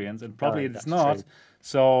experience, and probably it's not. True.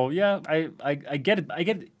 So yeah, I get it.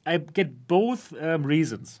 I get both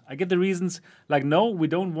reasons. I get the reasons like, no, we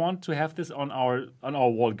don't want to have this on our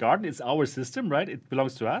walled garden. It's our system, right? It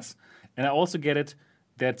belongs to us. And I also get it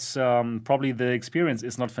that probably the experience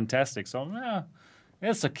is not fantastic. So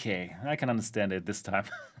it's okay. I can understand it this time.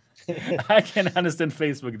 I can understand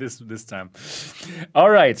Facebook this time. All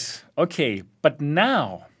right. Okay. But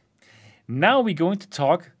now we're going to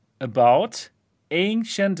talk about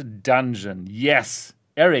Ancient Dungeon. Yes,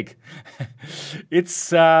 Eric,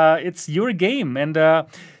 it's your game, and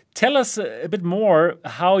tell us a bit more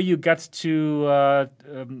how you got to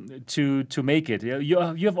make it.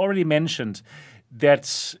 You have already mentioned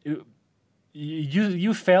that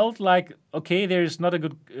you felt like, okay, there's not a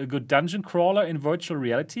good dungeon crawler in virtual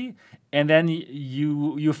reality, and then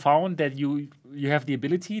you found that you have the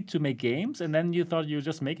ability to make games, and then you thought you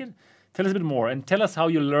just make it. Tell us a bit more, and tell us how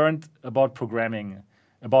you learned about programming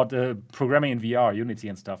in VR, Unity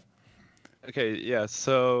and stuff. Okay, yeah.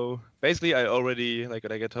 So basically, I already, like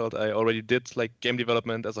what I get told, I already did like game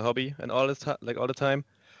development as a hobby and all the time.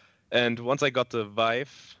 And once I got the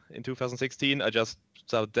Vive in 2016, I just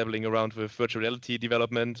started dabbling around with virtual reality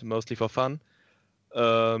development, mostly for fun.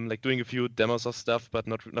 Like doing a few demos of stuff, but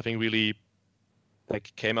nothing really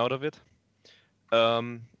like came out of it.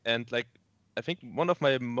 And like I think one of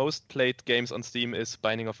my most played games on Steam is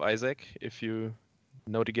Binding of Isaac. If you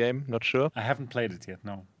know the game, not sure. I haven't played it yet.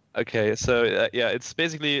 No. Okay, so yeah, it's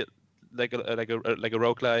basically like a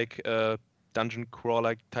roguelike dungeon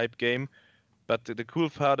crawler type game. But the cool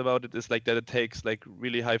part about it is like that it takes like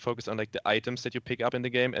really high focus on like the items that you pick up in the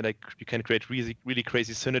game, and like you can create really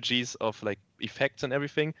crazy synergies of like effects and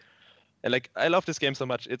everything. And like I love this game so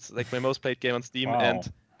much. It's like my most played game on Steam, Wow.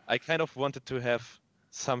 and I kind of wanted to have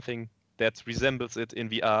something that resembles it in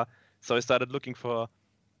VR. So I started looking for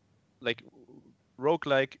like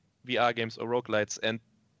roguelike VR games or roguelites, and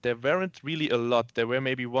there weren't really a lot. There were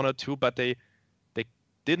maybe one or two, but they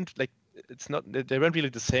didn't like. They weren't really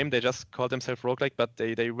the same. They just called themselves roguelike, but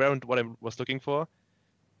they weren't what I was looking for.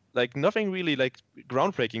 Like nothing really like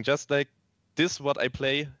groundbreaking. Just like this, what I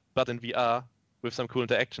play, but in VR with some cool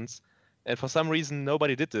interactions. And for some reason,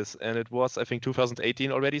 nobody did this. And it was, I think,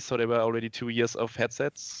 2018 already. So there were already 2 years of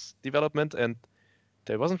headsets development, and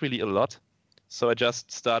there wasn't really a lot. So I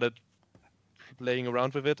just started playing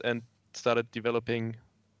around with it and started developing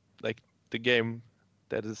like the game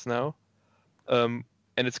that is now.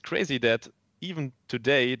 And it's crazy that even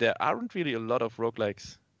today there aren't really a lot of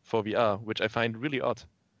roguelikes for VR, which I find really odd.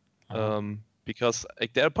 Because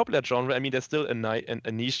like they're a popular genre. I mean, they're still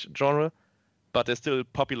a niche genre, but they're still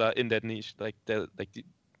popular in that niche. Like there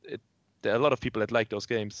are a lot of people that like those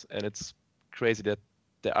games, and it's crazy that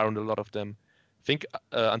there aren't a lot of them. I think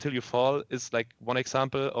Until You Fall is like one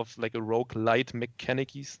example of like a roguelite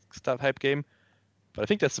mechanic-y stuff type game, but I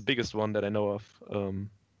think that's the biggest one that I know of.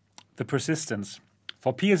 The Persistence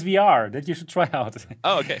for PSVR that you should try out.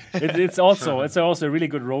 Oh, okay. It's also a really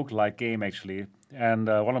good roguelike game actually, and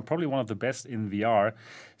probably one of the best in VR.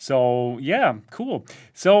 So yeah, cool.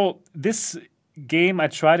 So this game, I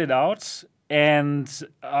tried it out, and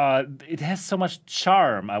it has so much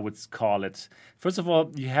charm, I would call it. First of all,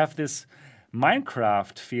 you have this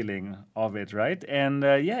Minecraft feeling of it, right? And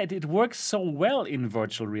it works so well in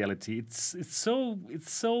virtual reality. It's so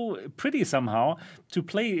pretty somehow to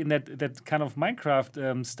play in that kind of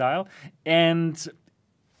Minecraft style, and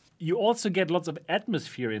you also get lots of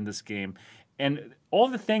atmosphere in this game, and all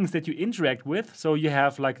the things that you interact with. So you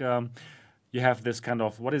have like you have this kind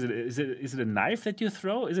of, what is it? Is it a knife that you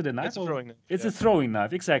throw? Is it a knife? It's a throwing knife. It's a throwing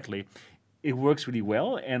knife, exactly. It works really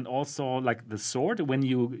well, and also like the sword, when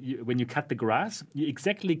you cut the grass, it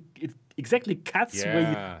exactly cuts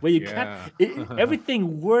where you cut.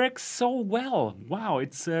 Everything works so well. Wow!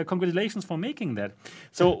 It's congratulations for making that.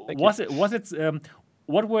 So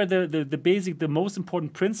what were the most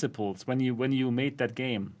important principles when you made that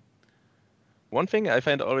game? One thing I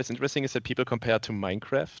find always interesting is that people compare to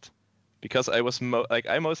Minecraft, because I was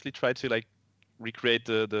I mostly try to like recreate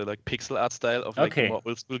the like pixel art style of like more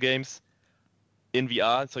old school games in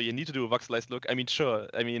VR. So you need to do a voxelized look. I mean, sure.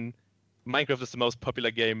 I mean, Minecraft is the most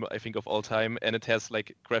popular game I think of all time, and it has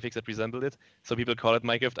like graphics that resemble it. So people call it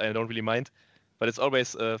Minecraft. I don't really mind, but it's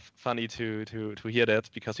always funny to hear that,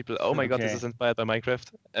 because people, oh my god, this is inspired by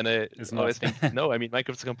Minecraft, and I always think, no, I mean,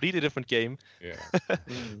 Minecraft's a completely different game.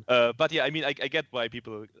 Yeah. But yeah, I mean, I get why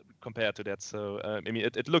people compare to that. So I mean,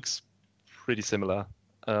 it looks pretty similar.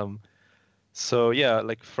 So yeah,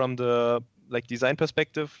 like from the like design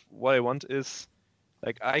perspective, what I want is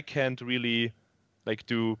like I can't really like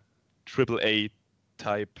do AAA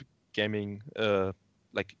type gaming,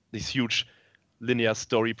 like these huge linear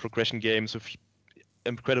story progression games with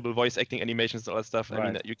incredible voice acting animations and all that stuff. Right.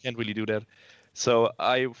 I mean, you can't really do that. So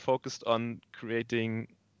I focused on creating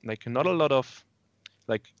like not a lot of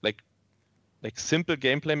like like simple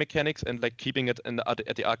gameplay mechanics and like keeping it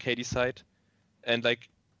at the arcade side, and like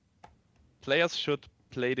players should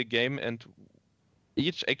play the game, and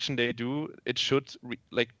each action they do, it should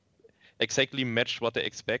like exactly match what they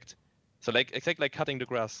expect. So like exactly like cutting the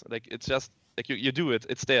grass, like it's just like you do it,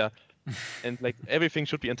 it's there, and like everything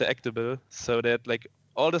should be interactable, so that like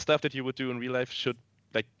all the stuff that you would do in real life should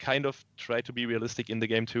like kind of try to be realistic in the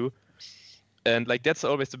game too. And like that's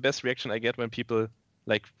always the best reaction I get when people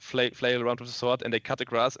like flail around with a sword and they cut the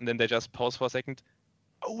grass and then they just pause for a second.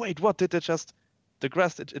 Oh wait, what did they just? The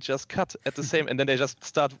grass it just cut at the same, and then they just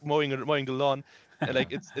start mowing the lawn, and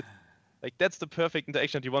like it's like that's the perfect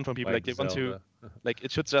interaction that you want from people. Like they want to, like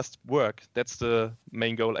it should just work. That's the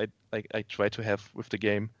main goal I try to have with the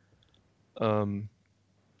game.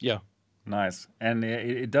 Yeah. Nice, and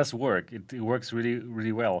it does work. It works really,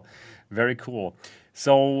 really well. Very cool.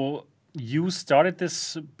 So you started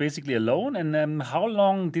this basically alone, and how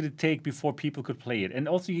long did it take before people could play it? And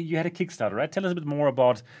also, you had a Kickstarter, right? Tell us a bit more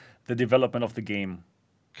about the development of the game.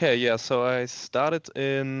 Okay, yeah. So I started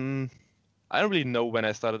in. I don't really know when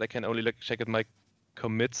I started. I can only like check at my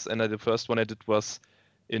commits, and the first one I did was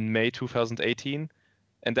in May 2018,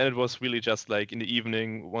 and then it was really just like in the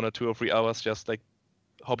evening, 1 or 2 or 3 hours, just like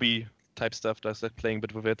hobby type stuff, just like playing a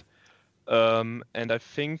bit with it. And I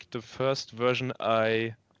think the first version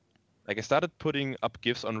I started putting up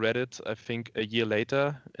GIFs on Reddit, I think a year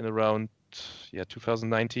later in around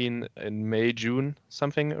 2019 in May, June,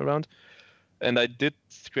 something around. And I did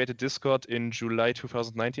create a Discord in July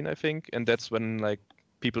 2019, I think, and that's when like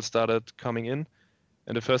people started coming in.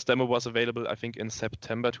 And the first demo was available, I think, in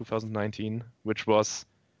September 2019, which was,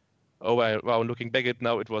 wow, looking back at it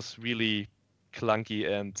now, it was really clunky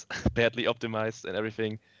and badly optimized and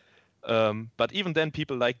everything. But even then,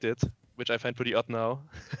 people liked it, which I find pretty odd now.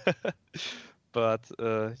 But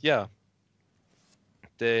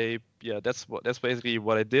that's basically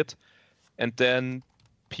what I did. And then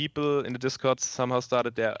people in the Discord somehow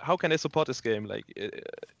started there. How can I support this game? Like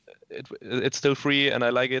it's still free and I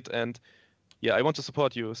like it, and yeah, I want to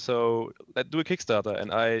support you. So let's do a Kickstarter.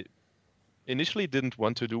 And I initially didn't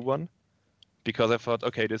want to do one because I thought,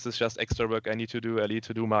 okay, this is just extra work I need to do. I need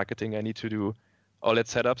to do marketing. I need to do all that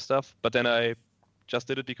setup stuff. But then I just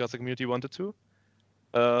did it because the community wanted to.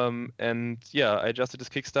 And yeah, I just did this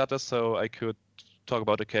Kickstarter so I could talk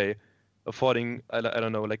about, okay, affording, I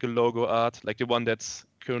don't know, like a logo art, like the one that's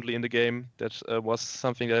currently in the game. That was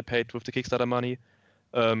something that I paid with the Kickstarter money.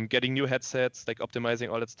 Getting new headsets, like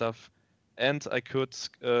optimizing all that stuff. And I could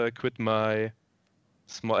quit my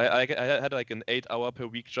small. I had like an 8-hour per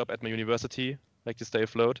week job at my university, like to stay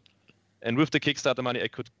afloat. And with the Kickstarter money, I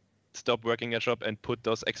could stop working at job and put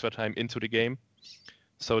those extra time into the game.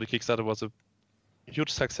 So the Kickstarter was a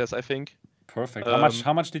huge success, I think. Perfect.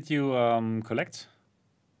 How much did you collect?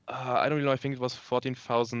 I don't really know. I think it was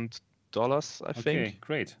 $14,000. I think. Okay,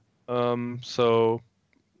 great. So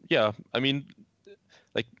yeah, I mean,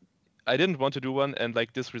 like I didn't want to do one, and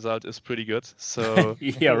like this result is pretty good. So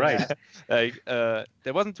yeah, right. Like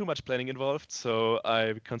there wasn't too much planning involved, so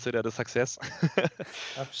I consider it a success.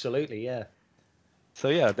 Absolutely, yeah. So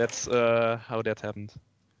yeah, that's how that happened.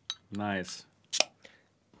 Nice.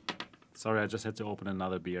 Sorry, I just had to open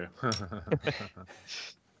another beer.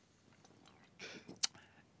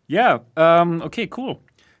 Yeah. Okay. Cool.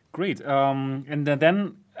 Great. And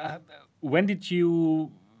then when did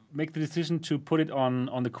you make the decision to put it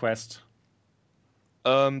on the Quest?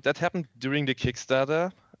 That happened during the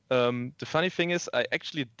Kickstarter. The funny thing is, I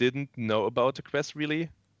actually didn't know about the Quest really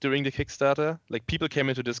during the Kickstarter. Like people came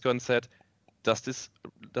into Discord and said, "Does this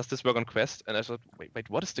work on Quest?" And I thought, wait,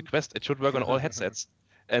 what is the Quest? It should work on all headsets.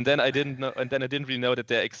 And then I didn't know, and then I didn't really know that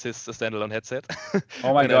there exists a standalone headset.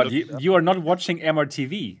 Oh my God, you are not watching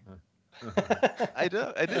MRTV. I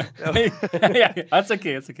didn't know. Yeah, that's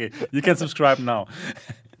okay. It's okay. You can subscribe now.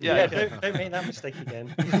 Yeah, don't make that mistake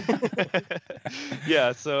again.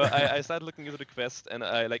 Yeah, so I started looking into the Quest, and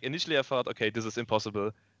initially I thought, okay, this is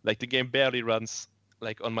impossible. Like the game barely runs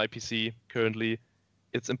like on my PC currently.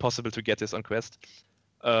 It's impossible to get this on Quest.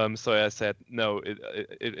 So I said no,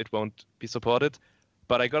 it won't be supported.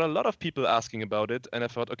 But I got a lot of people asking about it, and I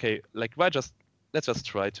thought, okay, like let's just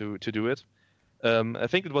try to do it. I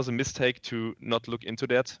think it was a mistake to not look into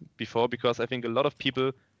that before, because I think a lot of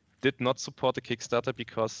people did not support the Kickstarter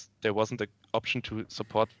because there wasn't an option to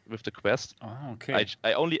support with the Quest. Oh, okay.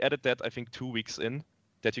 I only added that, I think, 2 weeks in,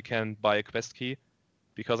 that you can buy a Quest key,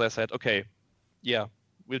 because I said, okay, yeah,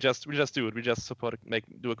 we'll just do it. We just support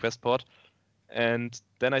do a Quest port, and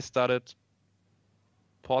then I started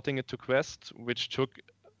porting it to Quest, which took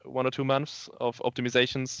 1 or 2 months of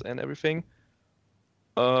optimizations and everything.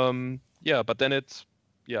 Yeah, but then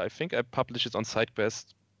I think I published it on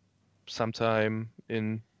SideQuest sometime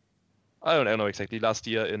in, I don't know exactly, last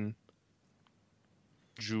year in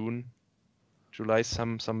June, July,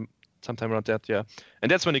 sometime around that, yeah. And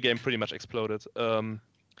that's when the game pretty much exploded,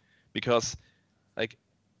 because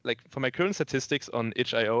like for my current statistics on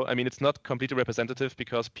itch.io, I mean, it's not completely representative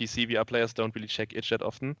because PC VR players don't really check itch that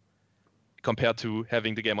often, compared to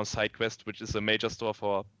having the game on SideQuest, which is a major store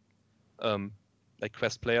for like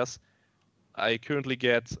Quest players. I currently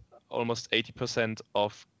get almost 80%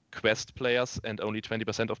 of Quest players and only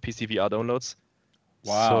 20% of PC VR downloads.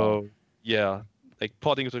 Wow. So yeah, like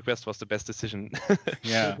porting to Quest was the best decision.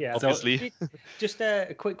 Yeah. Yeah. Obviously. Just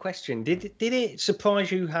a quick question: Did it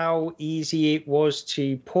surprise you how easy it was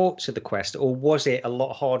to port to the Quest, or was it a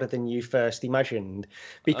lot harder than you first imagined?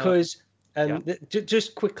 Because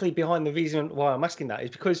just quickly behind the reason why I'm asking that is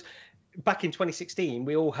because back in 2016,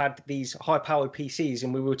 we all had these high-powered PCs,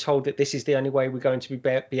 and we were told that this is the only way we're going to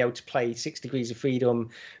be able to play 6 Degrees of Freedom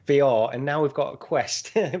VR. And now we've got a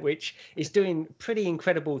Quest, which is doing pretty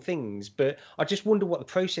incredible things. But I just wonder what the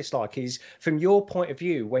process like is from your point of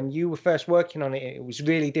view. When you were first working on it, it was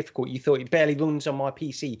really difficult. You thought it barely runs on my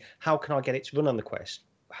PC. How can I get it to run on the Quest?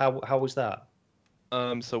 How was that?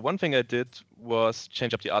 So one thing I did was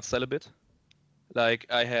change up the art style a bit. Like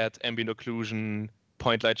I had ambient occlusion,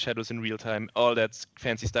 point light shadows in real time, all that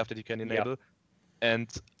fancy stuff that you can enable. And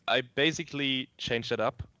I basically changed that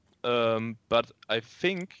up. But I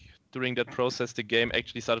think during that process, the game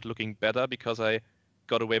actually started looking better because I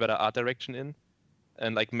got a way better art direction in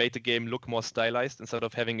and like made the game look more stylized instead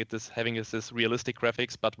of having this realistic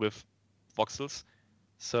graphics, but with voxels.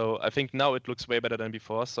 So I think now it looks way better than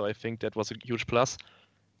before. So I think that was a huge plus.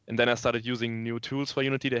 And then I started using new tools for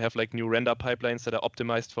Unity. They have like new render pipelines that are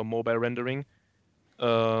optimized for mobile rendering.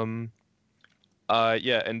 And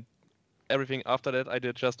everything after that I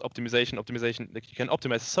did just optimization. Like you can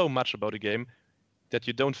optimize so much about a game that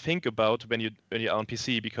you don't think about when you're on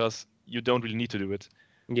PC because you don't really need to do it.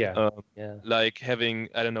 Like having,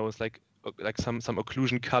 I don't know, it's like some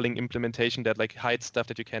occlusion culling implementation that like hides stuff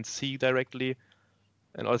that you can't see directly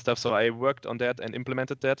and all that stuff. So I worked on that and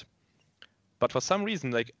implemented that. But for some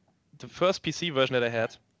reason, like the first PC version that I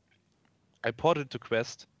had, I ported it to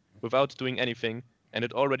Quest without doing anything, and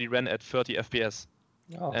it already ran at 30 FPS.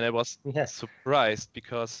 Oh, and I was surprised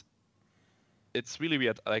because it's really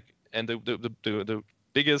weird. Like, and the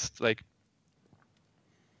biggest like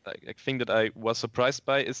thing that I was surprised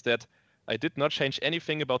by is that I did not change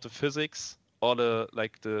anything about the physics or the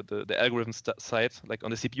algorithm side, like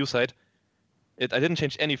on the CPU side. I didn't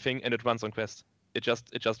change anything, and it runs on Quest. It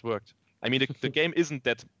just worked. I mean, the game isn't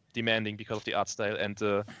that demanding because of the art style and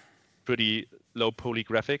the pretty low poly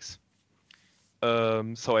graphics.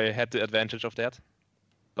 So I had the advantage of that.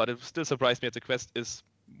 But it still surprised me that the Quest is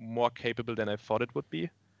more capable than I thought it would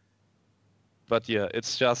be. But yeah,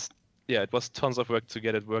 it's just, it was tons of work to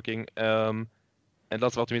get it working, and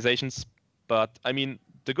lots of optimizations. But I mean,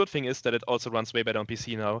 the good thing is that it also runs way better on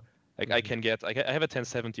PC now. Like I have a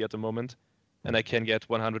 1070 at the moment, and I can get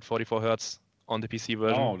 144 Hertz on the PC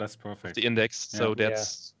version. Oh, that's perfect. The index, so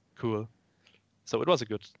that's cool. So it was a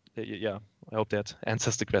good, I hope that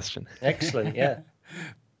answers the question. Excellent, yeah.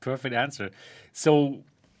 Perfect answer. So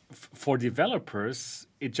for developers,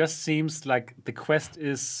 it just seems like the Quest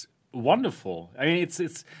is wonderful. I mean,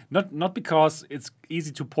 it's not because it's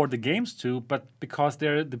easy to port the games to, but because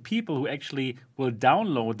they're the people who actually will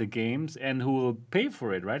download the games and who will pay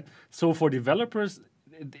for it, right? So for developers,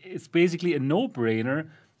 it's basically a no-brainer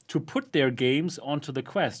to put their games onto the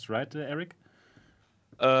Quest, right, Eric?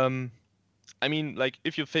 I mean, like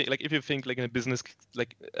if you think like in a business,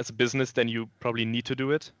 like as a business, then you probably need to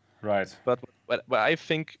do it. Right. But what I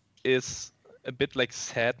think is a bit like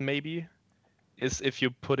sad maybe is if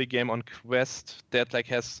you put a game on Quest that like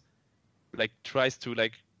has like tries to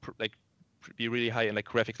be really high in like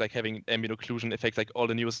graphics, like having ambient occlusion effects, like all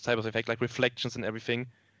the newest types of effects, like reflections and everything,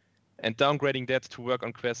 and downgrading that to work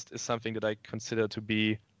on Quest is something that I consider to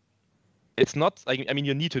be. It's not like, I mean,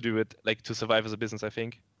 you need to do it like to survive as a business, I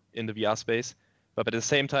think, in the VR space. But at the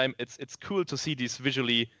same time, it's cool to see these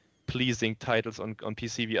visually pleasing titles on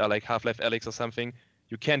PC VR, like Half-Life Alyx or something.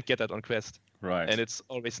 You can't get that on Quest. Right. And it's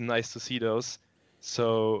always nice to see those.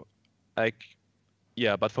 So, like,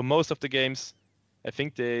 yeah, but for most of the games, I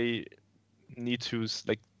think they need to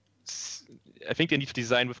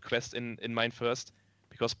design with Quest in mind first,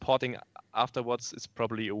 because porting afterwards is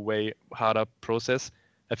probably a way harder process.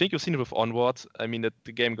 I think you've seen it with Onward. I mean,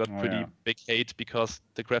 the game got pretty big hate because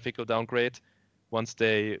the graphical downgrade once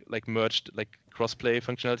they like merged like crossplay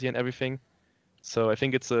functionality and everything. So I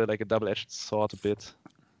think it's like a double-edged sword a bit.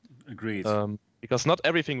 Agreed. because not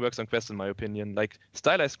everything works on Quest in my opinion. Like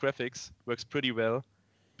stylized graphics works pretty well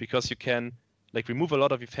because you can like remove a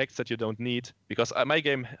lot of effects that you don't need, because my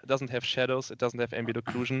game doesn't have shadows, it doesn't have ambient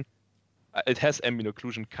occlusion. It has ambient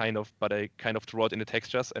occlusion kind of, but I kind of draw it in the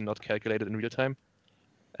textures and not calculate it in real time.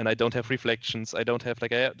 And I don't have reflections. I don't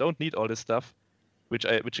need all this stuff, which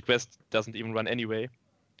Quest doesn't even run anyway.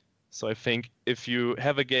 So I think if you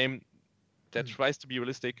have a game that tries to be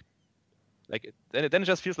realistic, like then it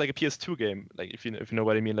just feels like a PS2 game. Like if you know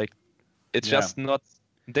what I mean. Like it's just not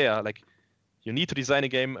there. Like you need to design a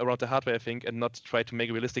game around the hardware, I think, and not try to make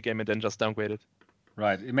a realistic game and then just downgrade it.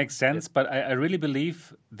 Right, it makes sense, but I really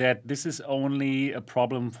believe that this is only a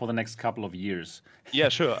problem for the next couple of years. Yeah,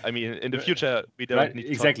 sure. I mean, in the future, we don't need to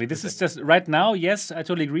exactly. This is just right now. Yes, I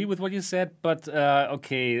totally agree with what you said, but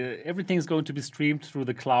okay, everything is going to be streamed through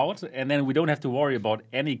the cloud, and then we don't have to worry about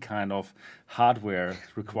any kind of hardware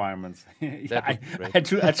requirements. I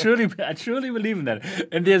truly believe in that.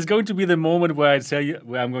 And there's going to be the moment where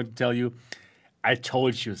I'm going to tell you, I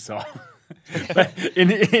told you so. But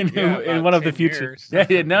in one of the future,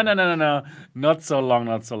 no, not so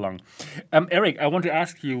long. Eric, I want to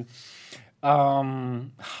ask you,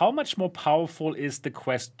 how much more powerful is the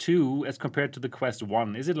Quest 2 as compared to the Quest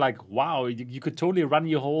 1? Is it like, wow, you could totally run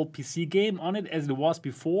your whole PC game on it as it was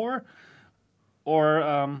before,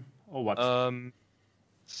 or what?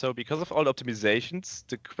 So because of all the optimizations,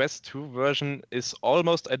 the Quest 2 version is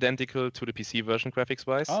almost identical to the PC version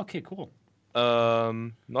graphics-wise. Oh, okay, cool.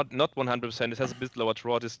 Not 100%. It has a bit lower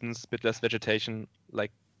draw distance, a bit less vegetation,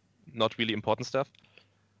 like not really important stuff.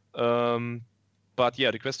 But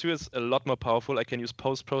yeah, the Quest 2 is a lot more powerful. I can use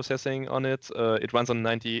post-processing on it. It runs on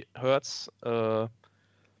 90 hertz.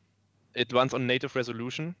 It runs on native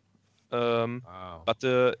resolution. Wow. But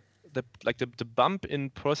the bump in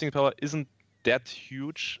processing power isn't that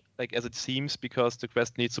huge, like as it seems, because the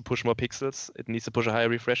Quest needs to push more pixels. It needs to push a higher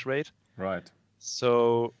refresh rate. Right.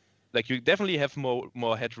 So like you definitely have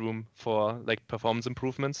more headroom for like performance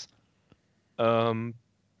improvements,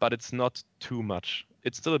 but it's not too much.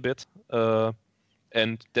 It's still a bit,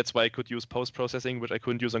 and that's why I could use post-processing, which I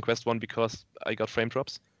couldn't use on Quest 1 because I got frame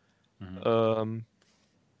drops. Mm-hmm.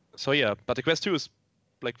 So yeah, but the Quest 2 is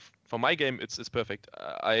like for my game, it's perfect.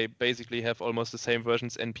 I basically have almost the same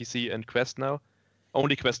versions in PC and Quest now.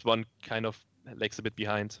 Only Quest 1 kind of lags a bit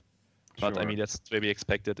behind, but I mean that's to be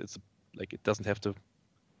expected. It's like it doesn't have to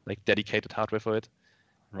like dedicated hardware for it.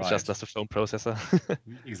 Right. It's just a phone processor.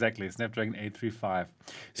 Exactly, Snapdragon 835.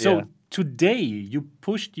 So today you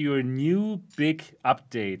pushed your new big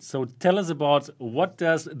update. So tell us about what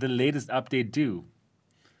does the latest update do?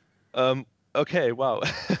 Okay, wow.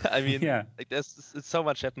 I mean, like there's so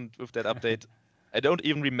much happened with that update. I don't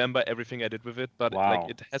even remember everything I did with it, but like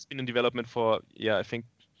it has been in development for I think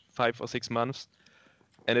 5 or 6 months,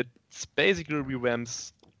 and it's basically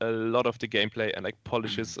revamps a lot of the gameplay and like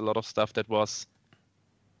polishes a lot of stuff that was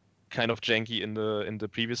kind of janky in the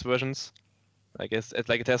previous versions. I guess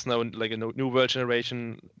it has now like a new world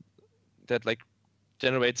generation that like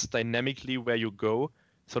generates dynamically where you go.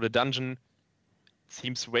 So the dungeon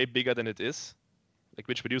seems way bigger than it is, like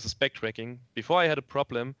which reduces backtracking. Before I had a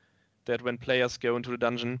problem that when players go into the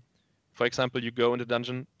dungeon, for example, you go in the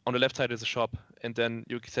dungeon, on the left side is a shop, and then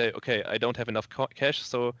you say, okay, I don't have enough cash,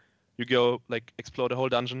 so you go like explore the whole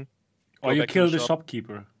dungeon. Or you kill the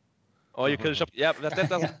shopkeeper. Or you kill the shop. Yeah,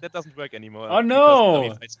 that doesn't work anymore. Oh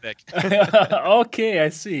no! Okay, I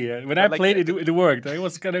see. When I played it, it worked. It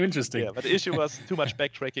was kind of interesting. Yeah, but the issue was too much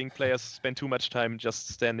backtracking. Players spend too much time just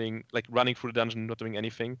standing, like running through the dungeon, not doing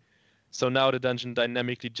anything. So now the dungeon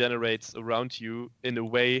dynamically generates around you in a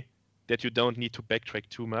way that you don't need to backtrack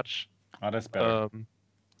too much. Oh, that's better.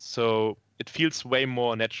 So it feels way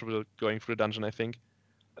more natural going through the dungeon, I think.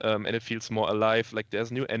 And it feels more alive. Like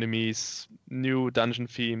there's new enemies, new dungeon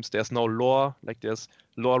themes. There's no lore. Like there's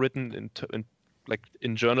lore written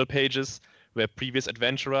in journal pages where previous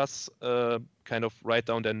adventurers kind of write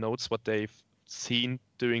down their notes, what they've seen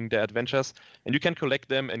during their adventures, and you can collect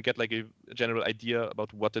them and get like a general idea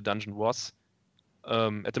about what the dungeon was.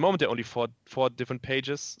 At the moment, there are only four different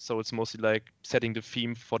pages, so it's mostly like setting the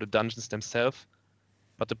theme for the dungeons themselves.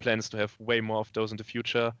 But the plan is to have way more of those in the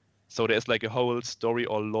future. So there's like a whole story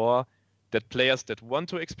or lore that players that want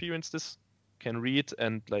to experience this can read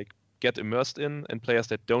and like get immersed in, and players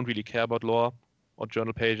that don't really care about lore or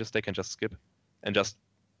journal pages, they can just skip and just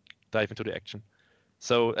dive into the action.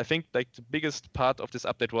 So I think like the biggest part of this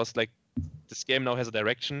update was like this game now has a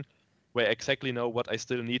direction where I exactly know what I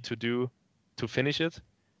still need to do to finish it,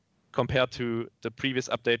 compared to the previous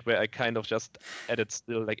update where I kind of just added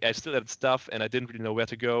stuff and I didn't really know where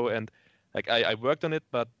to go, and like I worked on it,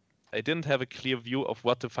 but I didn't have a clear view of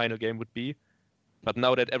what the final game would be. But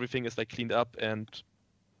now that everything is like cleaned up and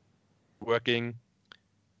working,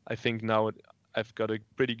 I think now I've got a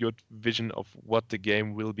pretty good vision of what the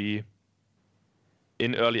game will be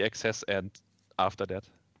in early access and after that.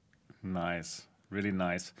 Nice, really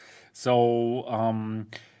nice. So,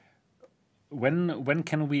 when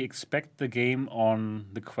can we expect the game on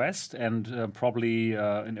the Quest and probably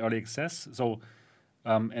in early access? So,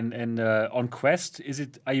 and on Quest, is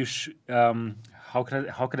it? Are you? How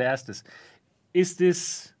could I ask this? Is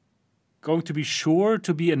this going to be sure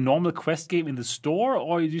to be a normal Quest game in the store,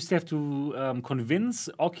 or you just have to convince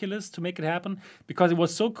Oculus to make it happen? Because it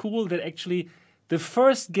was so cool that actually the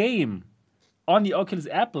first game on the Oculus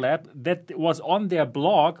App Lab that was on their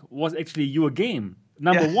blog was actually your game,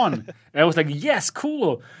 number one. And I was like, yes,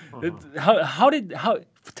 cool.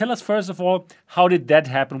 Tell us first of all, how did that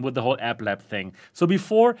happen with the whole App Lab thing? So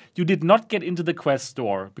before, you did not get into the Quest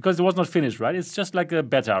store because it was not finished, right? It's just like a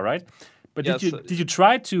beta, right? But Yes. did you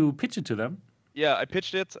try to pitch it to them? Yeah, I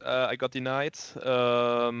pitched it. I got denied,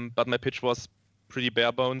 but my pitch was pretty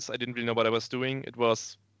bare bones. I didn't really know what I was doing. It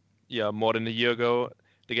was, more than a year ago.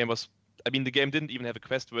 The game didn't even have a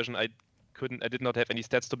Quest version. I did not have any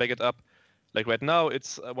stats to back it up. Like right now,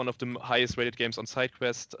 it's one of the highest rated games on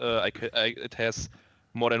SideQuest. It has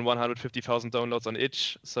more than 150,000 downloads on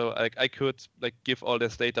itch. So I could like give all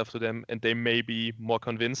this data to them, and they may be more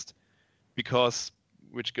convinced,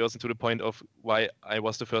 which goes into the point of why I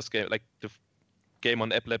was the first game, like the game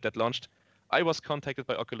on App Lab that launched. I was contacted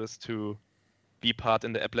by Oculus to be part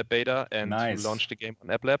in the App Lab beta and to launch the game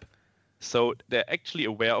on App Lab. So they're actually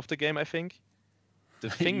aware of the game, I think. The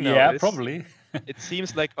thing now is, probably. it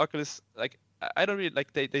seems like Oculus, like I don't really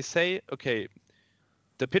like. They say, okay,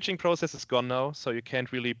 the pitching process is gone now, so you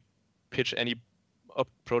can't really pitch any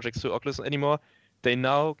projects to Oculus anymore. They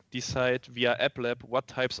now decide via App Lab what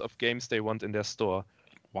types of games they want in their store.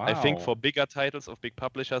 Wow. I think for bigger titles of big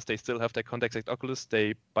publishers, they still have their contacts at Oculus.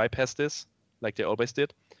 They bypass this, like they always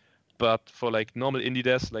did. But for like normal indie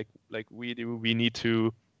devs, like we do, we need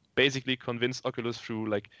to basically convince Oculus through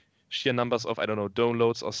like sheer numbers of, I don't know,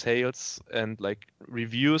 downloads or sales and like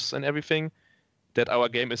reviews and everything that our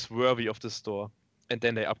game is worthy of the store. And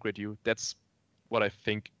then they upgrade you. That's what I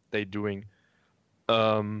think they're doing.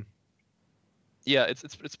 It's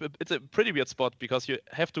a pretty weird spot because you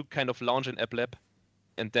have to kind of launch an App Lab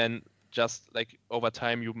and then just like over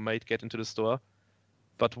time you might get into the store.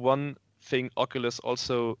 But one thing Oculus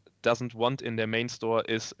also doesn't want in their main store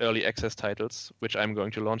is early access titles, which I'm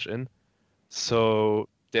going to launch in. So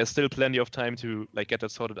there's still plenty of time to like get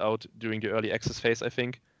that sorted out during the early access phase, I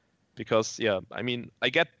think. Because I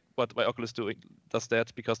get why Oculus does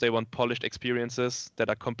that, because they want polished experiences that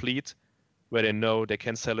are complete, where they know they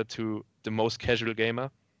can sell it to the most casual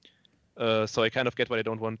gamer. So I kind of get why they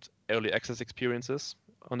don't want early access experiences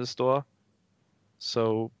on the store.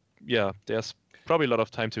 So yeah, there's probably a lot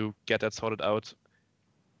of time to get that sorted out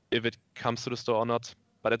if it comes to the store or not.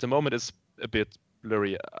 But at the moment, it's a bit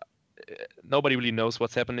blurry. Nobody really knows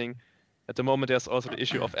what's happening. At the moment, there's also the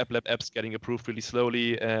issue of App Lab apps getting approved really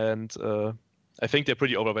slowly, and I think they're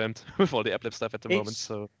pretty overwhelmed with all the App Lab stuff at the moment.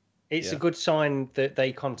 So it's a good sign that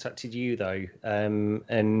they contacted you, though,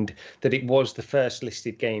 and that it was the first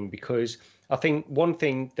listed game, because I think one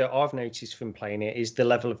thing that I've noticed from playing it is the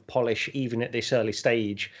level of polish, even at this early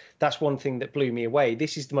stage. That's one thing that blew me away.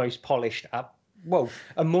 This is the most polished app. Well,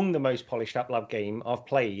 among the most polished App Lab game I've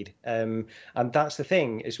played. And that's the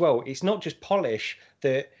thing as well. It's not just polish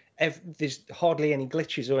that there's hardly any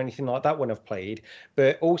glitches or anything like that when I've played,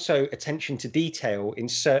 but also attention to detail in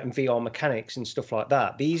certain VR mechanics and stuff like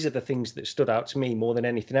that. These are the things that stood out to me more than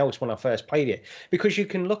anything else when I first played it, because you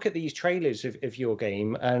can look at these trailers of your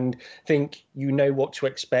game and think you know what to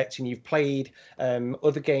expect, and you've played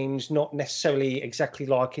other games not necessarily exactly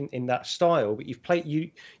like in that style, but you've played,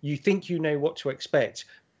 you think you know what to expect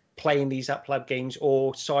playing these App Lab games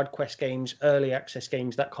or side quest games, early access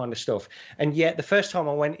games, that kind of stuff. And yet the first time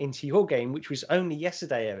I went into your game, which was only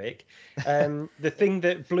yesterday, Eric, the thing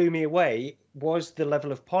that blew me away was the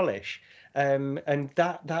level of polish. And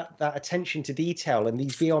that attention to detail and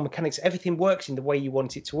these VR mechanics, everything works in the way you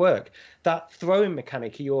want it to work. That throwing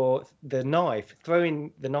mechanic, throwing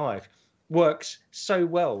the knife works so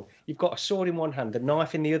well. You've got a sword in one hand, the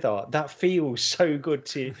knife in the other. That feels so good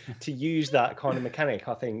to use that kind of mechanic,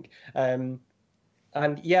 I think. And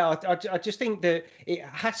yeah, I just think that it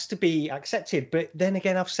has to be accepted. But then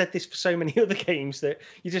again, I've said this for so many other games that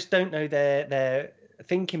you just don't know their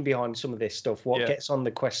thinking behind some of this stuff, what gets on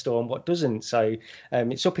the Quest store and what doesn't. So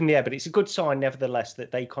it's up in the air, but it's a good sign nevertheless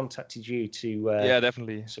that they contacted you to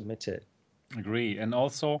definitely submit it. Agree. And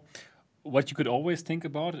also, what you could always think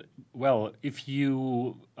about, well, if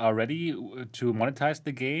you are ready to monetize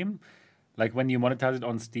the game, like when you monetize it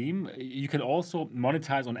on Steam, you can also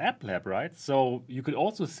monetize on AppLab, right? So you could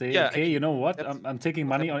also say, Yeah, okay, you know what, that's I'm taking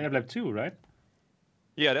what's money on happening. AppLab too, right?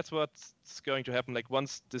 Yeah, that's what's going to happen. Like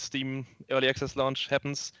once the Steam early access launch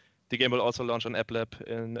happens, the game will also launch on AppLab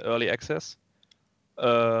in early access.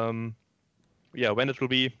 Yeah, when it will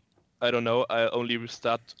be, I don't know. I only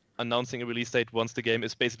start announcing a release date once the game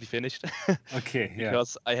is basically finished. Okay, yeah.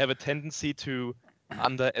 Because I have a tendency to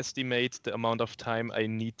underestimate the amount of time I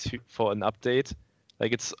need for an update.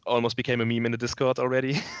 Like it's almost became a meme in the Discord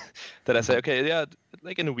already that I say, okay, yeah,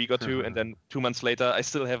 like in a week or two, and then 2 months later, I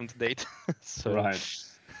still haven't a date. So Right,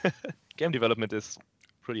 game development is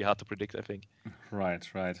pretty hard to predict, I think. right,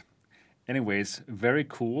 right. Anyways, very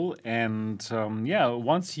cool. And yeah,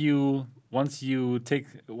 once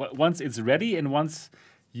it's ready and once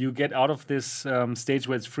you get out of this stage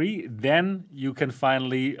where it's free, then you can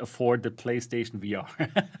finally afford the PlayStation VR.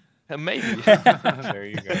 Maybe. There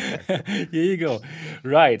you go. Here you go.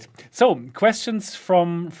 Right. So, questions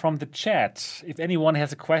from the chat. If anyone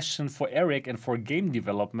has a question for Eric and for game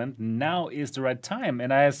development, now is the right time.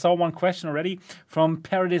 And I saw one question already from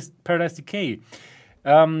Paradise Decay.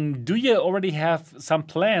 Do you already have some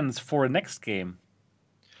plans for a next game?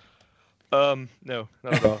 No,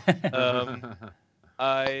 not at all.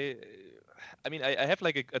 I mean, I have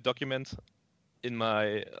like a document in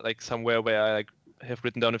my like somewhere where I like have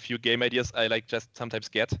written down a few game ideas I like just sometimes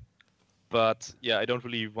get, but yeah, I don't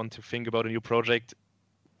really want to think about a new project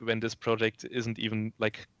when this project isn't even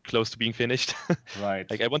like close to being finished. Right.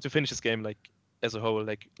 Like I want to finish this game like as a whole,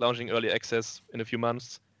 like launching early access in a few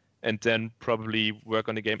months, and then probably work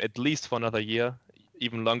on the game at least for another year,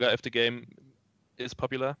 even longer if the game is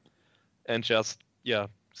popular, and just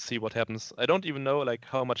see what happens. I don't even know like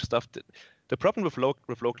how much stuff. The problem with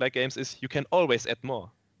roguelike games is you can always add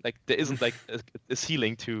more. Like there isn't like a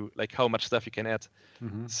ceiling to like how much stuff you can add.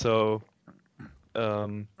 So,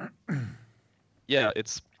 yeah,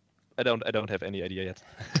 it's I don't have any idea yet.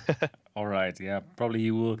 All right. Yeah. Probably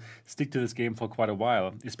you will stick to this game for quite a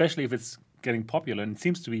while, especially if it's getting popular, and it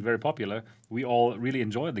seems to be very popular. We all really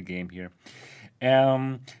enjoy the game here.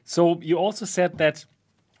 So you also said that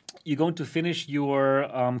you're going to finish your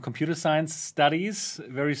computer science studies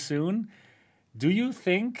very soon. Do you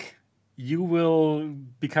think you will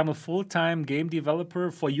become a full-time game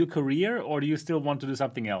developer for your career, or do you still want to do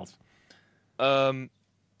something else?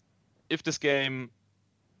 If this game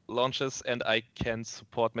launches and I can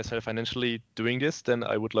support myself financially doing this, then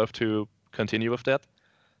I would love to continue with that.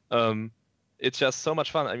 It's just so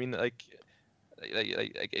much fun. I mean, like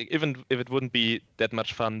even if it wouldn't be that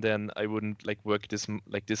much fun, then I wouldn't like work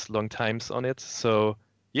this long times on it. So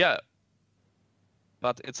yeah,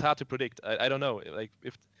 but it's hard to predict. I don't know. Like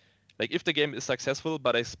if the game is successful,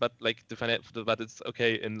 but it's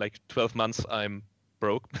okay in like 12 months I'm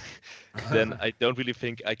broke, then I don't really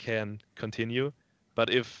think I can continue. But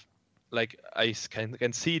if like I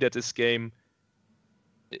can see that this game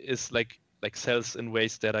is like sells in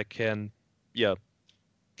ways that I can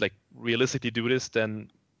like realistically do this, then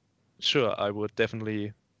sure, I would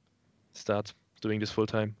definitely start doing this full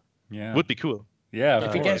time. Yeah. Would be cool. Yeah.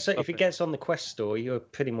 If it gets on the Quest store, you're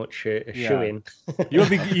pretty much a shoe-in. You'll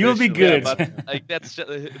be good. Yeah, but like that's just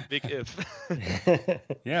a big if.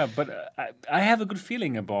 Yeah, but I have a good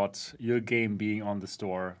feeling about your game being on the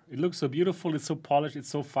store. It looks so beautiful. It's so polished. It's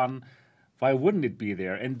so fun. Why wouldn't it be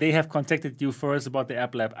there? And they have contacted you first about the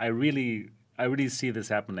App Lab. I really see this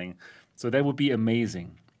happening. So that would be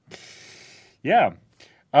amazing. Yeah.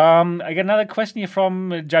 I got another question here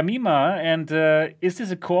from Jamima. And is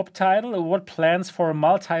this a co-op title, or what plans for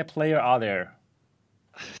multiplayer are there?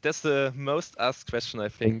 That's the most asked question I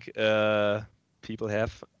think people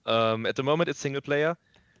have. At the moment, it's single player,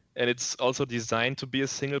 and it's also designed to be a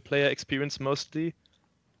single player experience mostly.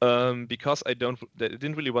 Because I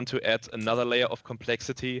didn't really want to add another layer of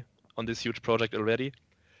complexity on this huge project already.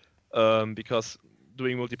 Because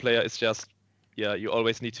doing multiplayer is just, you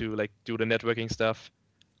always need to like do the networking stuff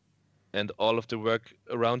and all of the work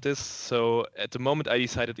around this. So at the moment I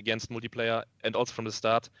decided against multiplayer, and also from the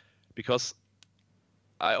start, because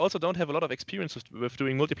I also don't have a lot of experience with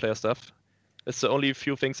doing multiplayer stuff. It's the only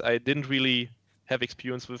few things I didn't really have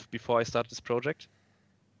experience with before I started this project.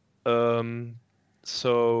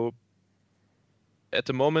 So at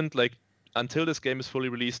the moment, like until this game is fully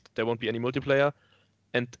released, there won't be any multiplayer.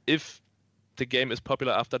 And if the game is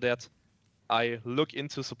popular after that, I look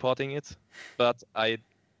into supporting it, but I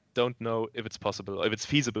don't know if it's possible or if it's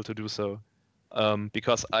feasible to do so,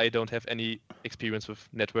 because I don't have any experience with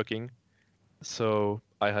networking. So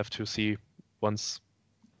I have to see once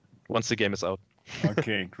once the game is out.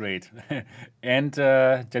 Okay, great. And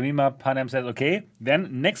Jamima Panem says, okay,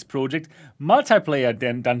 then next project, multiplayer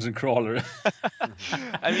then Dungeon Crawler.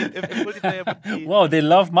 I mean, if multiplayer would be, Wow, they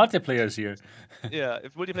love multiplayers here. yeah,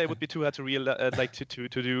 if multiplayer would be too hard to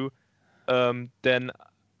to do, then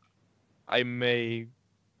I may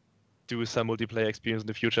do some multiplayer experience in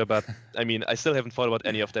the future. But I mean, I still haven't thought about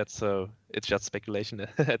any of that, so it's just speculation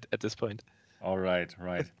at this point. All right,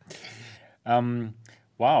 right.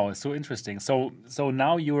 Wow, so interesting. So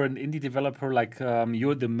now you're an indie developer, like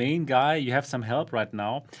you're the main guy. You have some help right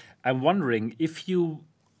now. I'm wondering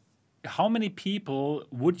how many people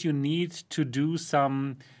would you need to do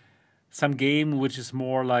some game which is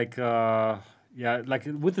more like like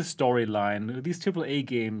with the storyline, these AAA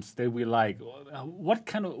games that we like. What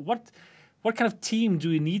kind of team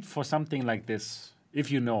do you need for something like this?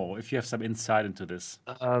 If you have some insight into this.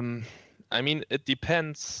 I mean, it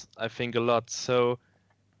depends, I think, a lot. So,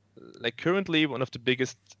 like currently, one of the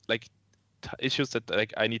biggest issues that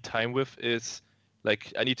I need time with is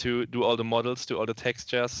I need to do all the models, do all the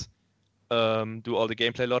textures, do all the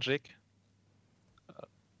gameplay logic.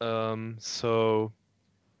 So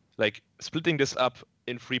splitting this up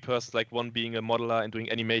in 3 persons, one being a modeler and doing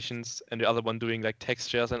animations, and the other one doing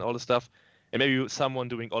textures and all the stuff, and maybe someone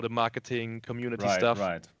doing all the marketing, community stuff.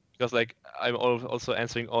 Right. Because I'm also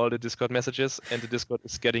answering all the Discord messages, and the Discord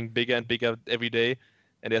is getting bigger and bigger every day,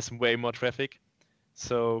 and there's way more traffic.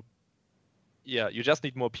 So yeah, you just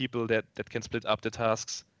need more people that can split up the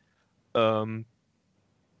tasks. You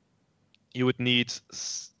would need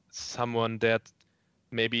someone that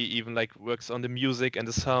maybe even works on the music and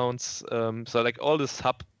the sounds. So all the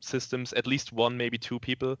subsystems, at least 1, maybe 2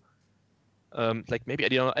 people. Maybe I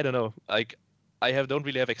don't know. I don't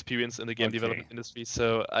really have experience in the game development industry,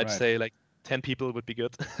 so I'd say 10 people would be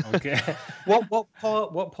good. Okay. What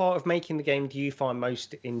part of making the game do you find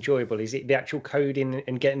most enjoyable? Is it the actual coding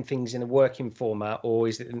and getting things in a working format, or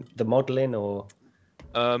is it the modeling, or?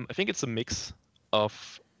 I think it's a mix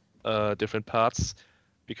of different parts,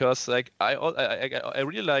 because I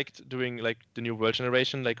really liked doing the new world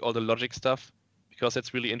generation, all the logic stuff, because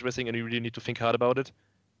it's really interesting and you really need to think hard about it.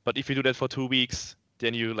 But if you do that for 2 weeks,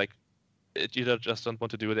 then you you just don't want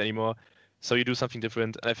to do it anymore. So you do something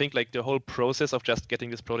different. And I think the whole process of just getting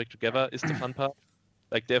this project together is the fun part.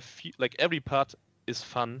 Every part is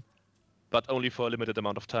fun, but only for a limited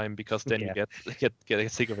amount of time, because then you get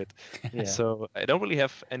sick of it. Yeah. So I don't really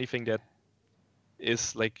have anything that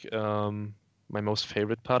is my most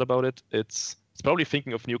favorite part about it. It's probably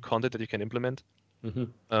thinking of new content that you can implement. Mm-hmm.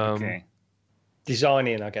 Okay.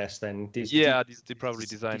 Designing, I guess, then. They're probably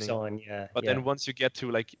designing. Design, yeah. But then once you get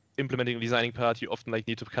to implementing the designing part, you often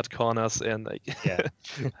need to cut corners and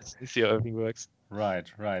see how everything works. Right.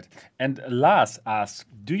 And Lars asks,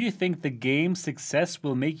 do you think the game's success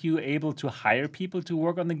will make you able to hire people to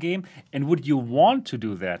work on the game? And would you want to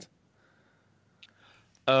do that?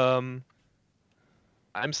 I'm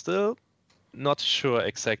still not sure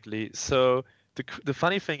exactly. So the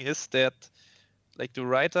funny thing is that the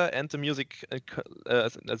writer and the music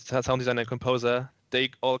sound designer and composer,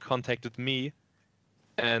 they all contacted me,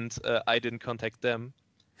 and I didn't contact them.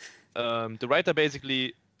 The writer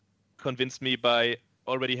basically convinced me by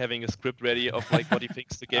already having a script ready of what he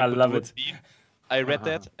thinks the game would be. I read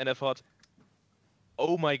that and I thought,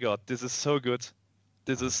 oh my god, this is so good,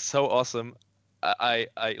 this is so awesome. I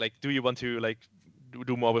do you want to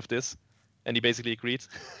do more with this? And he basically agreed,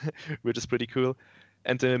 which is pretty cool.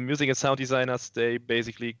 And the music and sound designers, they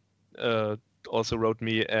basically also wrote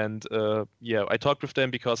me, and I talked with them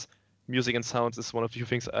because music and sounds is one of the few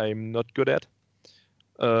things I'm not good at.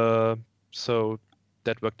 So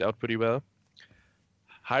that worked out pretty well.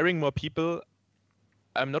 Hiring more people,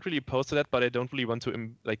 I'm not really opposed to that, but I don't really want to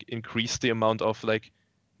increase the amount of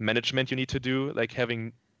management you need to do,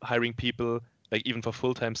 hiring people even for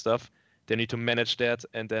full-time stuff. They need to manage that,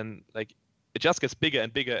 and then it just gets bigger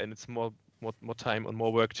and bigger, and it's more time and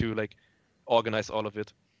more work to organize all of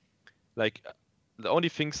it. The only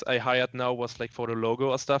things I hired now was for the logo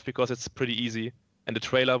or stuff, because it's pretty easy, and the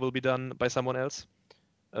trailer will be done by someone else.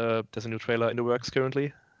 There's a new trailer in the works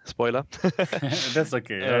currently. Spoiler. That's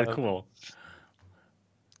okay. Cool.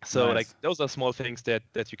 So nice. Those are small things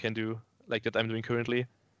that you can do, that I'm doing currently.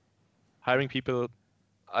 Hiring people,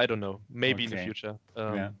 I don't know. Maybe in the future.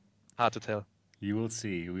 Hard to tell. You will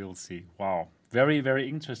see. We will see. Wow. Very, very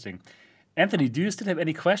interesting. Anthony, do you still have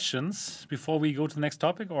any questions before we go to the next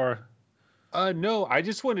topic, or? No, I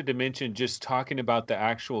just wanted to mention, just talking about the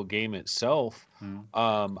actual game itself.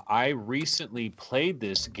 I recently played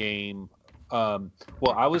this game.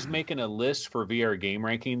 I was making a list for VR Game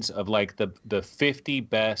Rankings of the 50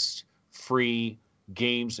 best free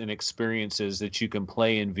games and experiences that you can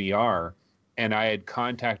play in VR. And I had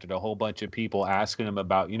contacted a whole bunch of people asking them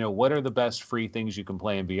about, what are the best free things you can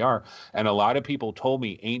play in VR? And a lot of people told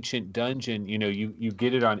me Ancient Dungeon, you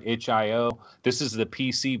get it on itch.io. This is the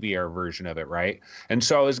PC VR version of it, right? And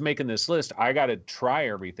so I was making this list. I got to try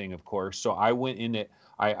everything, of course. So I went in it.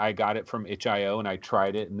 I got it from itch.io and I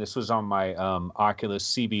tried it. And this was on my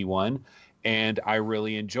Oculus CB1. And I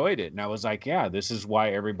really enjoyed it. And I was like, yeah, this is why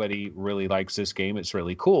everybody really likes this game. It's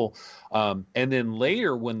really cool. And then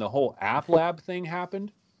later, when the whole App Lab thing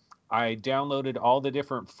happened, I downloaded all the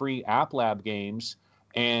different free App Lab games.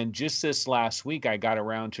 And just this last week, I got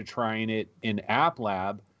around to trying it in App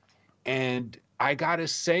Lab. And I got to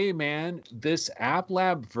say, man, this App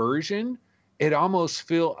Lab version, it almost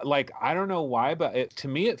feel like, I don't know why, but to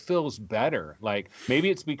me, it feels better. Like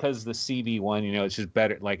maybe it's because the CB1, it's just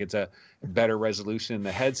better. Like it's a better resolution in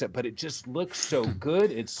the headset, but it just looks so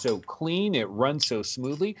good. It's so clean. It runs so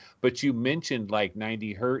smoothly. But you mentioned like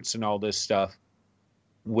 90 hertz and all this stuff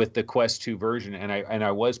with the Quest 2 version. And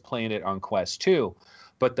I was playing it on Quest 2.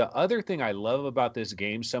 But the other thing I love about this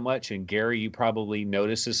game so much, and Gary, you probably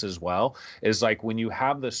notice this as well, is like when you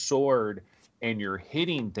have the sword and you're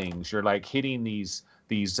hitting things, you're like hitting these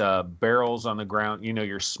barrels on the ground,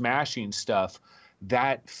 you're smashing stuff,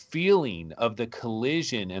 that feeling of the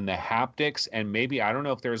collision and the haptics, and maybe, I don't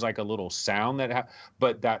know if there's like a little sound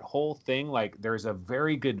but that whole thing, like there's a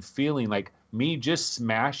very good feeling, like me just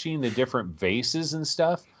smashing the different vases and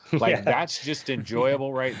stuff, like that's just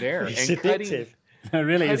enjoyable right there. It's and addictive.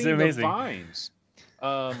 Really, it's amazing. The vines,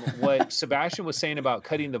 what Sebastian was saying about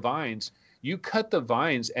cutting the vines, you cut the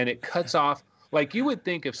vines and it cuts off. Like you would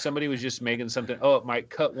think if somebody was just making something, it might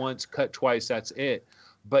cut once, cut twice, that's it.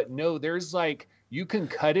 But no, there's like, you can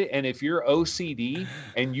cut it. And if you're OCD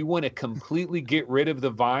and you want to completely get rid of the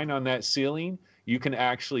vine on that ceiling, you can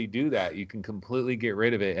actually do that. You can completely get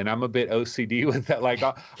rid of it. And I'm a bit OCD with that. Like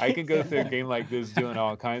I can go through a game like this doing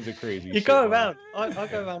all kinds of crazy shit. You go around. I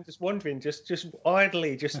go around just wandering, just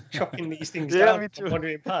idly, just chopping these things down,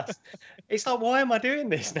 wandering past. It's like, why am I doing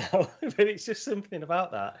this now? But it's just something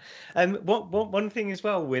about that. And one thing as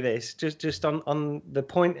well with this, just on the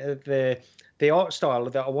point of the art style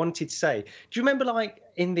that I wanted to say. Do you remember, like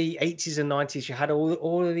in the 80s and 90s, you had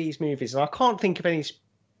all of these movies, and I can't think of any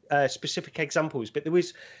specific examples, but there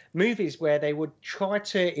was movies where they would try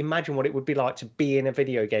to imagine what it would be like to be in a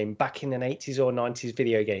video game back in an 80s or 90s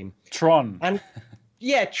video game. Tron. And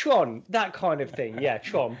yeah, Tron, that kind of thing. Yeah,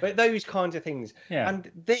 Tron, but those kinds of things. Yeah.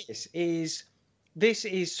 And this is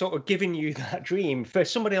sort of giving you that dream for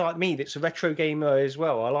somebody like me that's a retro gamer as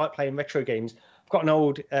well. I like playing retro games. Got an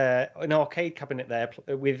old an arcade cabinet there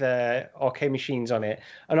with arcade machines on it,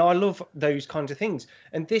 and I love those kinds of things.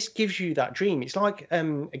 And this gives you that dream. It's like a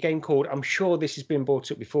game called, I'm sure this has been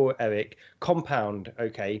brought up before, Eric, Compound.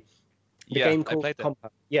 Okay, game called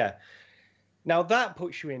Compound. Yeah. Now that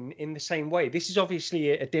puts you in the same way. This is obviously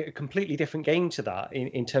a completely different game to that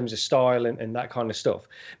in terms of style and that kind of stuff.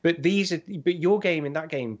 But your game and that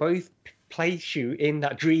game both place you in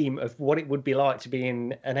that dream of what it would be like to be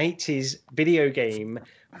in an 80s video game,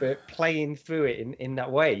 but playing through it in that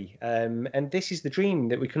way. And this is the dream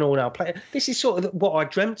that we can all now play. This is sort of what I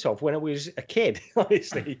dreamt of when I was a kid,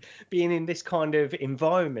 honestly, being in this kind of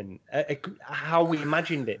environment, how we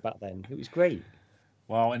imagined it back then. It was great.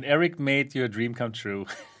 Wow, and Eric made your dream come true.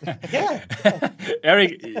 Yeah.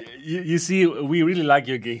 Eric, you see, we really like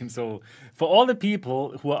your game. So for all the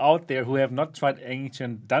people who are out there who have not tried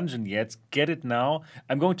Ancient Dungeon yet, get it now.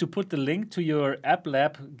 I'm going to put the link to your App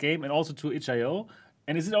Lab game and also to itch.io.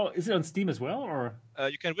 And is it on Steam as well, or?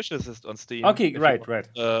 You can wishlist it on Steam. Okay, right.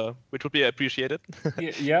 Which would be appreciated.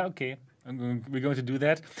 Yeah, okay. We're going to do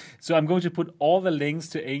that. So I'm going to put all the links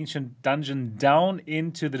to Ancient Dungeon down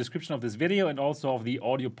into the description of this video and also of the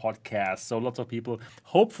audio podcast. So lots of people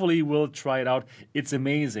hopefully will try it out. It's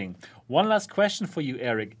amazing. One last question for you,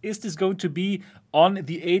 Eric. Is this going to be on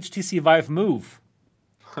the HTC Vive Move?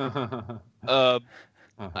 I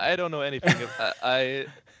don't know anything.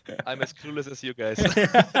 I'm as clueless as you guys.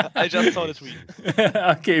 I just saw the tweet.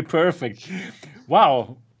 Okay, perfect.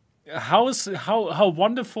 Wow. How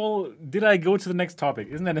wonderful did I go to the next topic?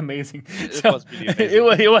 Isn't that amazing? It was really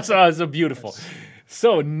amazing. It was so beautiful. Yes.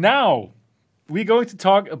 So now we're going to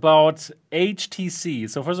talk about HTC.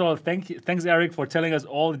 So first of all, thanks Eric for telling us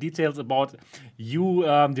all the details about you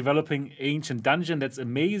developing Ancient Dungeon. That's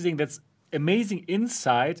amazing. That's amazing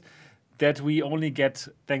insight that we only get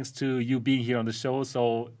thanks to you being here on the show.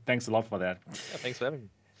 So thanks a lot for that. Yeah, thanks for having me.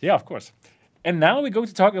 Yeah, of course. And now we're going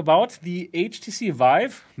to talk about the HTC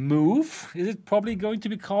Vive Move. Is it probably going to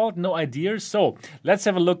be called? No idea. So let's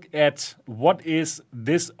have a look at what is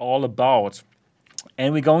this all about.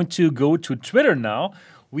 And we're going to go to Twitter now.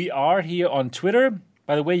 We are here on Twitter.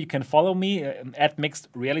 By the way, you can follow me at Mixed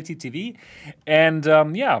Reality TV. And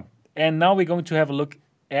and now we're going to have a look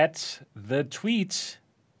at the tweet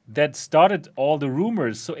that started all the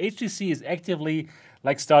rumors. So HTC is actively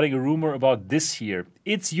like starting a rumor about this here.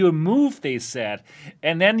 It's your move, they said.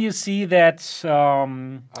 And then you see that...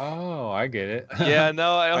 oh, I get it. Yeah,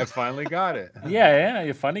 no, I finally got it. yeah,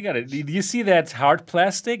 you finally got it. You see that hard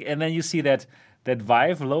plastic, and then you see that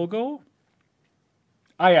Vive logo.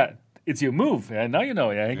 Ah, yeah, it's your move. Yeah, now you know.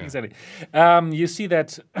 Yeah, exactly. You see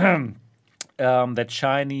that that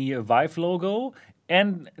shiny Vive logo,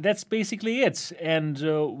 and that's basically it. And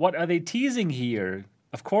what are they teasing here?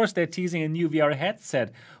 Of course, they're teasing a new VR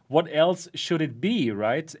headset. What else should it be,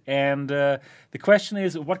 right? And the question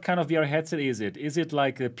is, what kind of VR headset is it? Is it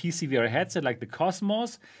like a PC VR headset, like the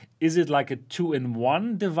Cosmos? Is it like a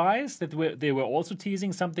 2-in-1 device that they were also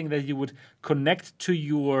teasing, something that you would connect to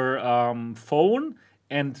your phone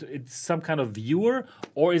and it's some kind of viewer?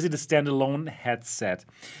 Or is it a standalone headset?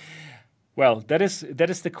 Well, that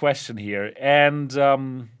is the question here.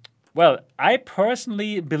 And... well, I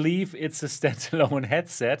personally believe it's a standalone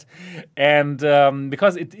headset, and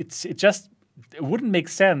because it just wouldn't make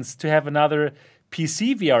sense to have another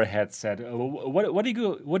PC VR headset. What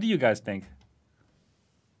do you guys think?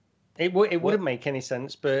 It wouldn't make any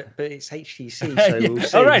sense, but it's HTC, so we'll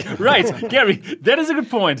see. All right, Gary, that is a good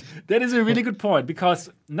point. That is a really good point, because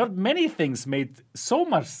not many things made so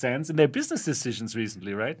much sense in their business decisions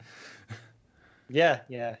recently, right?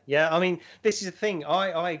 Yeah. I mean, this is the thing.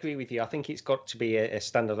 I agree with you. I think it's got to be a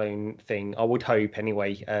standalone thing. I would hope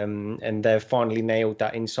anyway. And they've finally nailed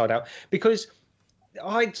that inside out, because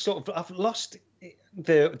I've lost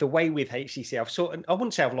the way with HTC. I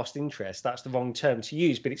wouldn't say I've lost interest. That's the wrong term to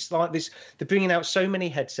use. But it's like this. They're bringing out so many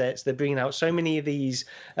headsets. They're bringing out so many of these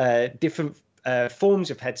different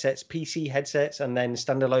forms of headsets, PC headsets, and then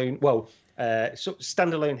standalone. Well, sort of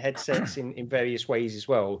standalone headsets in various ways as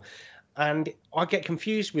well. And I get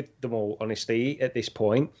confused with them all, honestly, at this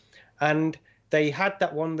point. And they had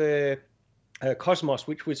that one, the Cosmos,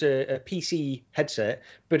 which was a PC headset,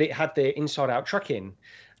 but it had the inside-out tracking.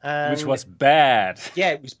 Which was bad. Yeah,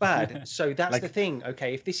 it was bad. So that's the thing.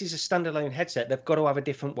 Okay, if this is a standalone headset, they've got to have a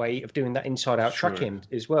different way of doing that inside-out tracking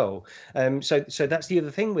as well. So that's the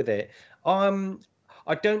other thing with it. I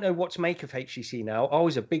don't know what to make of HTC now. I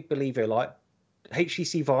was a big believer, like,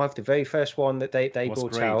 HTC Vive, the very first one that they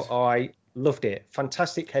brought out, I loved it.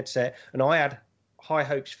 Fantastic headset, and I had high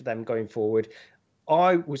hopes for them going forward.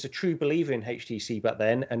 I was a true believer in HTC back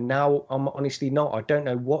then, and now I'm honestly not. I don't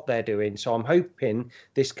know what they're doing, so I'm hoping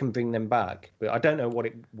this can bring them back, but I don't know what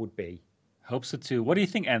it would be. Hope so too. What do you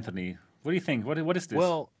think, Anthony? What do you think? What is this?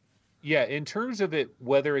 Well, yeah, in terms of it,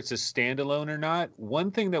 whether it's a standalone or not,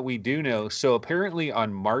 one thing that we do know, so apparently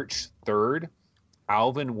on March 3rd,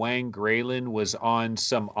 Alvin Wang Graylin was on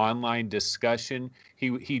some online discussion.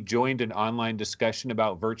 He joined an online discussion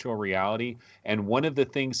about virtual reality, and one of the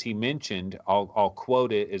things he mentioned, I'll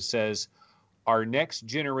quote it. It says, "Our next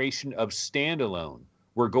generation of standalone.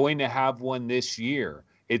 We're going to have one this year.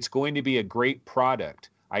 It's going to be a great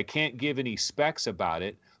product. I can't give any specs about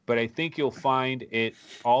it, but I think you'll find it.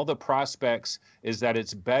 All the prospects is that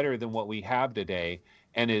it's better than what we have today,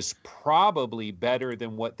 and is probably better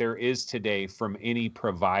than what there is today from any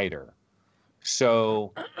provider."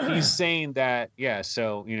 So he's saying that,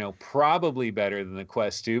 so, probably better than the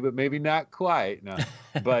Quest 2, but maybe not quite. No.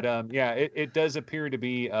 But it does appear to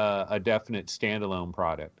be a definite standalone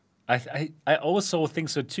product. I also think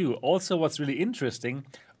so too. Also, what's really interesting,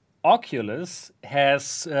 Oculus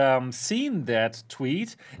has seen that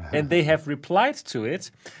tweet and they have replied to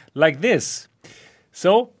it like this.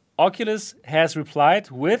 So Oculus has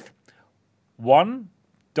replied with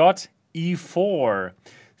 1.E4.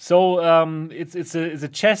 So it's a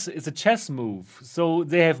chess move. So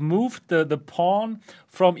they have moved the pawn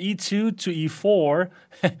from E2 to E4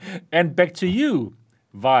 and back to you,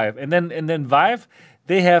 Vive. And then Vive,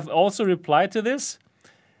 they have also replied to this.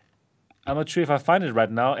 I'm not sure if I find it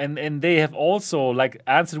right now. And they have also like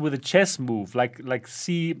answered with a chess move, like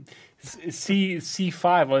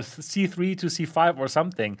C5 or C3 to C5 or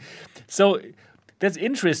something. So that's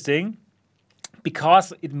interesting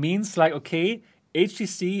because it means like, okay,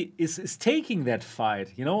 HTC is taking that fight.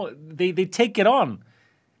 They take it on.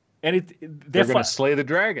 And they're going to slay the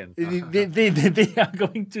dragon. They are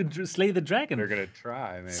going to slay the dragon. They're going to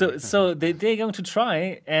try. Maybe. So they're going to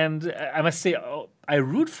try, and I must say, I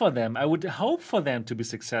root for them. I would hope for them to be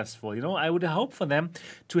successful. I would hope for them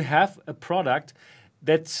to have a product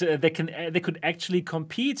that they could actually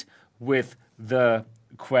compete with the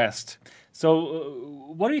Quest. So,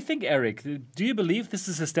 what do you think, Eric? Do you believe this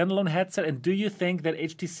is a standalone headset, and do you think that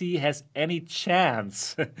HTC has any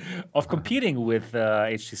chance of competing with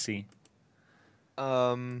HTC?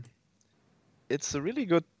 It's a really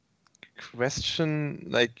good question.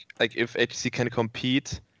 Like if HTC can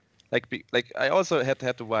compete. Like I also had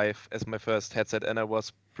the Vive as my first headset, and I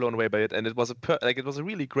was blown away by it. And it was it was a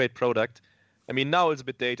really great product. I mean, now it's a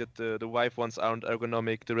bit dated. The Vive ones aren't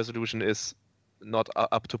ergonomic. The resolution is not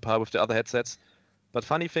up to par with the other headsets. But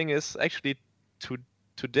funny thing is, actually,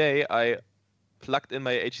 today I plugged in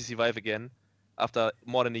my HTC Vive again after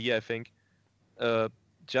more than a year, I think,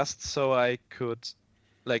 just so I could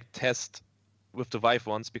like test with the Vive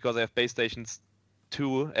ones, because I have base stations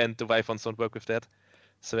 2 and the Vive ones don't work with that.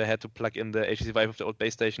 So I had to plug in the HTC Vive with the old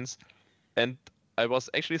base stations, and I was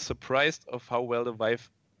actually surprised of how well the Vive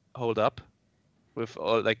hold up with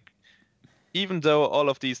all even though all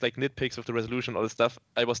of these like nitpicks with the resolution, all this stuff,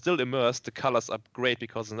 I was still immersed. The colors are great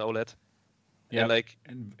because it's an OLED. Yeah,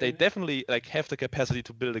 and they definitely have the capacity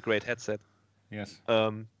to build a great headset. Yes.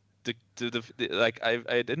 I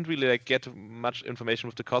didn't really get much information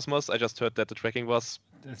with the Cosmos. I just heard that the tracking was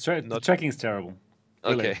the tracking is terrible.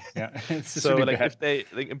 Really. Okay. Yeah. It's so really bad. if they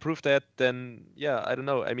improve that, then yeah, I don't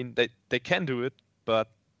know. I mean, they can do it, but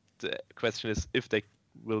the question is if they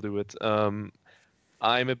will do it.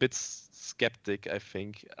 I'm a bit skeptic. I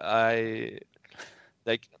think I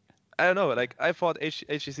don't know. I thought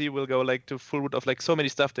HTC will go to full root of so many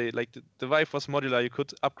stuff. They the Vive was modular. You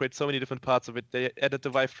could upgrade so many different parts of it. They added the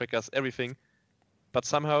Vive trackers, everything, but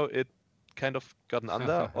somehow it kind of gotten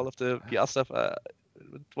under all of the VR stuff.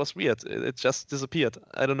 It was weird. It just disappeared.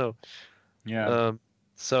 I don't know. Yeah.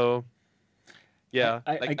 So yeah,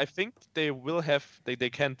 I think they will have. They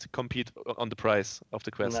can't compete on the price of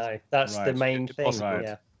the Quest. No, that's the main thing. Right.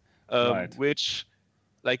 Yeah. Right. Which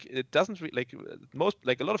it doesn't most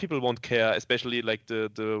a lot of people won't care, especially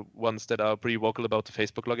the ones that are pretty vocal about the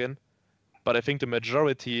Facebook login. But I think the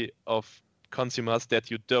majority of consumers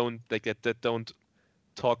that you don't that don't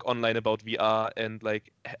talk online about VR and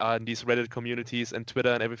are in these Reddit communities and Twitter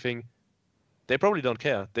and everything, they probably don't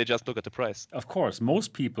care. They just look at the price. Of course,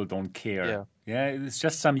 most people don't care. Yeah. Yeah, it's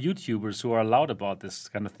just some YouTubers who are loud about this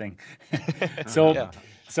kind of thing.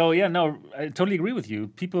 So yeah, no, I totally agree with you.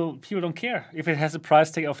 People don't care. If it has a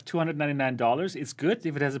price tag of $299, it's good.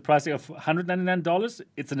 If it has a price tag of $199,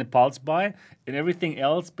 it's an impulse buy, and everything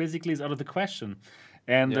else basically is out of the question.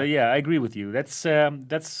 And I agree with you. That's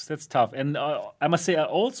tough. And I must say, I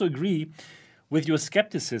also agree with your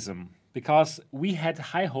skepticism, because we had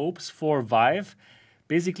high hopes for Vive,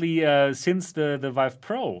 basically since the Vive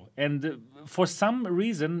Pro, and for some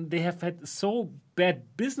reason they have had so bad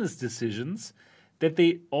business decisions that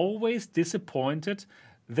they always disappointed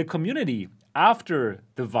the community after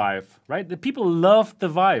the Vive, right? The people loved the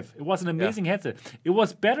Vive. It was an amazing headset. It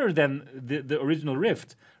was better than the original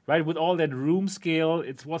Rift, right? With all that room scale,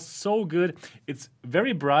 it was so good. It's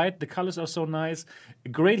very bright. The colors are so nice. A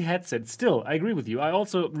great headset. Still, I agree with you. I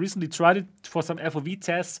also recently tried it for some FOV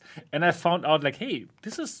tests, and I found out hey,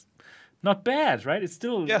 this is not bad, right? It's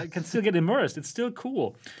still, I can still get immersed. It's still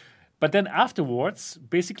cool. But then afterwards,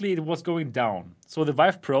 basically it was going down. So the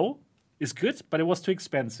Vive Pro is good, but it was too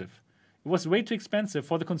expensive. It was way too expensive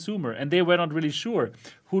for the consumer, and they were not really sure.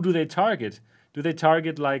 Who do they target? Do they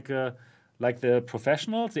target like the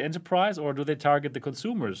professionals, the enterprise, or do they target the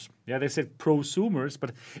consumers? Yeah, they said prosumers,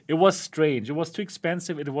 but it was strange. It was too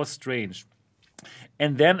expensive. It was strange.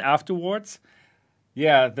 And then afterwards,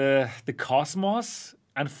 the Cosmos,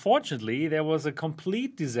 unfortunately, there was a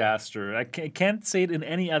complete disaster. I can't say it in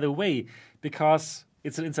any other way, because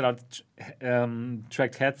it's an inside-out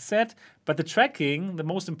tracked headset, but the tracking, the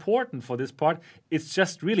most important for this part,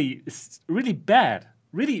 it's really bad.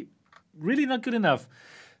 Really, really not good enough.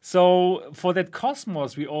 So for that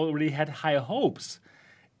Cosmos, we already had high hopes,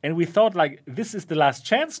 and we thought this is the last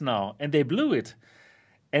chance now, and they blew it.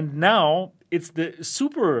 And now it's the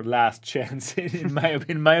super last chance in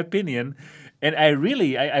my opinion. And I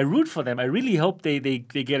root for them. I really hope they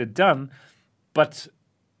get it done. But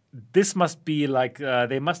this must be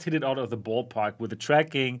they must hit it out of the ballpark with the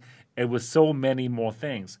tracking and with so many more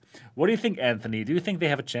things. What do you think, Anthony? Do you think they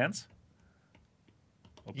have a chance?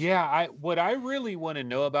 Oops. Yeah, what I really want to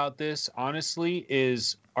know about this, honestly,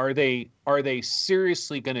 is are they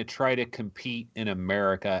seriously going to try to compete in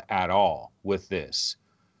America at all with this?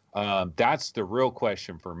 That's the real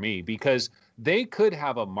question for me, because they could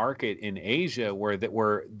have a market in Asia where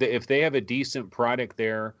if they have a decent product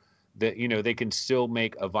there, that they can still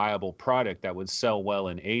make a viable product that would sell well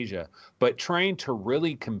in Asia. But trying to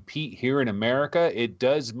really compete here in America, it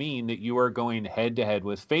does mean that you are going head to head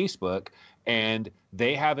with Facebook, and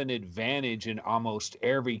they have an advantage in almost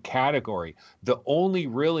every category. The only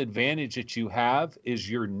real advantage that you have is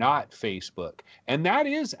you're not Facebook. And that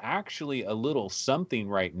is actually a little something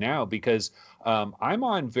right now, because I'm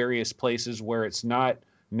on various places where it's not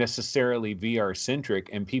necessarily VR centric,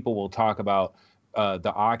 and people will talk about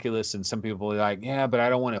the Oculus, and some people are like, yeah, but I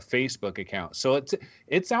don't want a Facebook account. So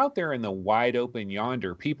it's out there in the wide open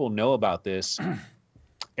yonder. People know about this.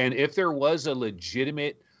 And if there was a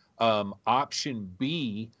legitimate option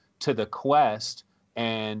B to the Quest,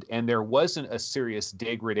 and there wasn't a serious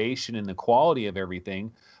degradation in the quality of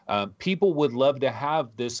everything, people would love to have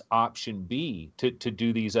this option B to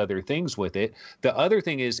do these other things with it. The other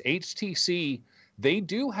thing is HTC, they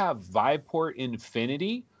do have Viveport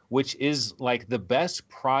Infinity, which is like the best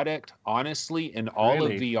product, honestly, in all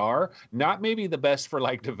of VR. Not maybe the best for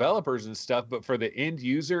like developers and stuff, but for the end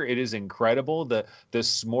user, it is incredible. The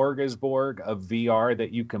smorgasbord of VR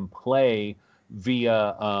that you can play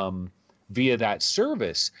via that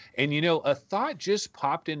service. And a thought just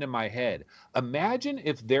popped into my head. Imagine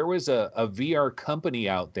if there was a VR company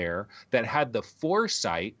out there that had the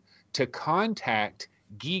foresight to contact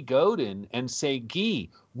Guy Godin and say, Guy,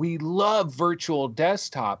 we love virtual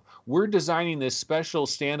desktop. We're designing this special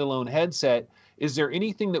standalone headset. Is there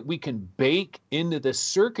anything that we can bake into the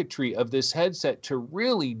circuitry of this headset to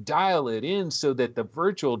really dial it in so that the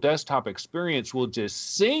virtual desktop experience will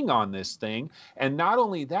just sing on this thing? And not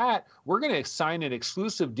only that, we're going to sign an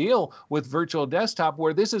exclusive deal with Virtual Desktop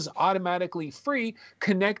where this is automatically free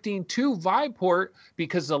connecting to Viveport,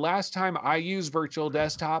 because the last time I used Virtual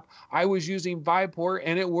Desktop, I was using Viveport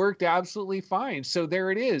and it worked absolutely fine. So there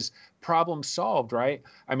it is. Problem solved, right?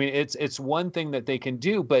 I mean, it's one thing that they can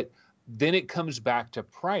do, but then it comes back to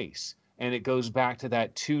price, and it goes back to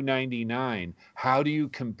that $299. How do you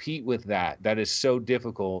compete with that? That is so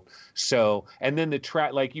difficult. So, and then the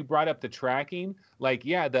track, like you brought up the tracking, like,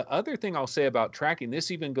 yeah, the other thing I'll say about tracking,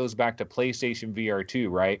 this even goes back to PlayStation VR 2,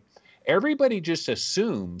 right? Everybody just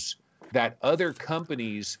assumes that other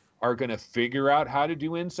companies are going to figure out how to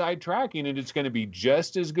do inside tracking, and it's going to be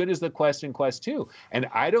just as good as the Quest and Quest 2. And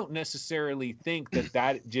I don't necessarily think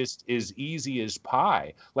that just is easy as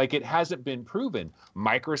pie. Like, it hasn't been proven.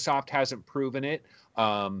 Microsoft hasn't proven it.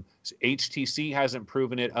 HTC hasn't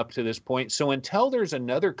proven it up to this point. So until there's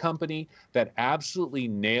another company that absolutely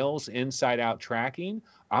nails inside out tracking,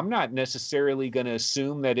 I'm not necessarily going to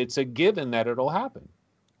assume that it's a given that it'll happen.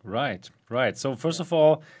 Right. So first of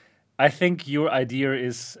all, I think your idea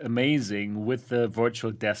is amazing with the virtual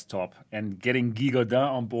desktop and getting Guy Godin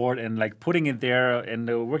on board and like putting it there and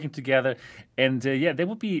working together. And yeah, that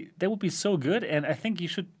would be so good. And I think you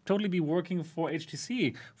should totally be working for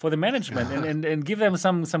HTC, for the management, and give them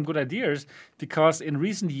some good ideas, because in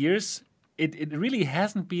recent years it really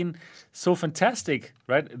hasn't been so fantastic,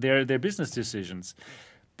 right? Their business decisions.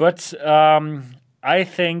 But I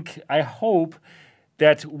hope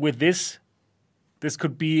that with this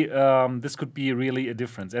could be really a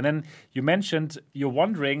difference. And then you mentioned you're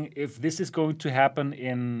wondering if this is going to happen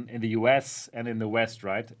in the US and in the West,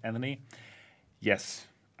 right, Anthony? Yes,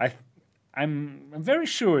 I'm very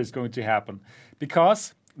sure it's going to happen,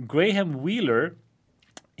 because Graham Wheeler,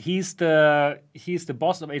 he's the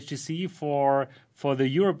boss of HTC for the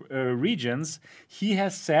Europe regions. He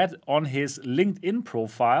has said on his LinkedIn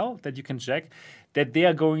profile that you can check that they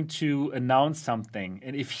are going to announce something.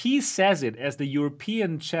 And if he says it as the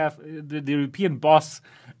European chef, the European boss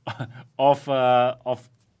of Vive,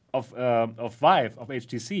 of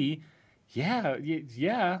HTC,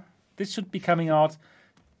 yeah, this should be coming out.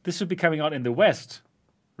 This should be coming out in the West,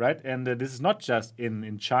 right? And this is not just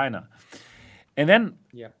in China. And then,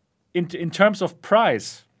 in terms of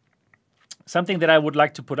price, something that I would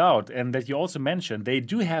like to put out, and that you also mentioned, they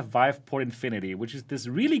do have Viveport Infinity, which is this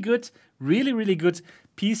really good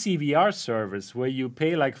PC VR service where you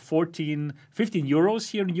pay like 15 euros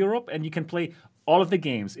here in Europe, and you can play all of the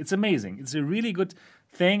games. It's amazing. It's a really good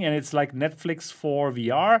thing, and it's like Netflix for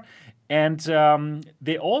VR. And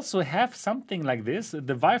they also have something like this,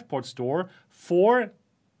 the Viveport store, for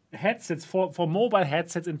headsets, for mobile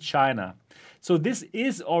headsets in China. So this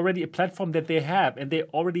is already a platform that they have, and they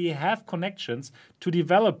already have connections to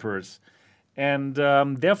developers. And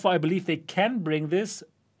therefore, I believe they can bring this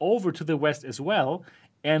over to the West as well.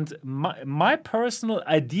 And my personal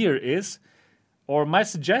idea is, or my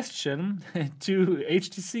suggestion to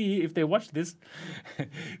HTC, if they watch this,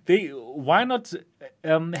 why not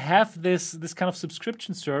have this kind of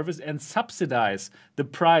subscription service and subsidize the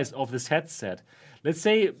price of this headset? Let's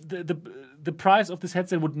say the price of this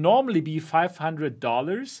headset would normally be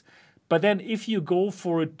 $500, but then if you go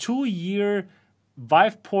for a 2-year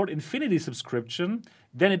Viveport Infinity subscription,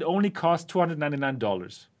 then it only costs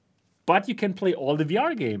 $299. But you can play all the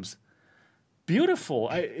VR games. Beautiful.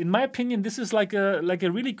 In my opinion, this is like a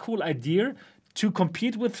really cool idea to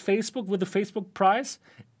compete with Facebook, with the Facebook price,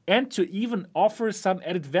 and to even offer some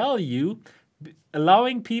added value,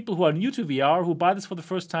 allowing people who are new to VR, who buy this for the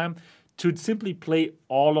first time, to simply play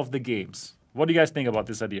all of the games. What do you guys think about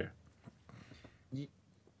this idea?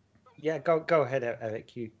 Yeah, go ahead,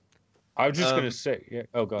 Eric. I was just going to say, yeah.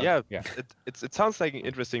 Oh, go ahead. Yeah. It sounds like an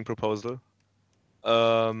interesting proposal.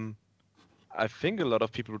 I think a lot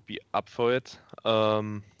of people would be up for it.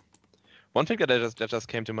 One thing that just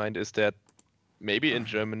came to mind is that maybe in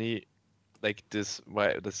Germany, like this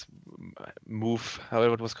Move,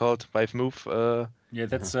 however it was called, Vive Move. Yeah,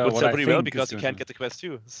 that's would what sell I pretty think well because is you gonna can't get the Quest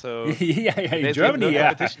 2. So yeah, in there's Germany, no yeah.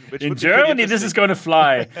 competition, which In would be pretty Germany, this is interesting. going to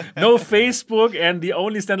fly. No Facebook, and the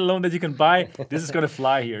only standalone that you can buy, this is going to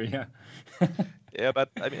fly here, yeah. Yeah, but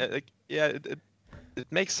I mean, it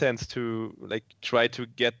makes sense to like try to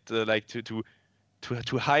get to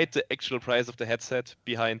hide the actual price of the headset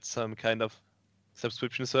behind some kind of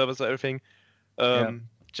subscription service or everything.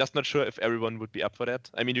 Just not sure if everyone would be up for that.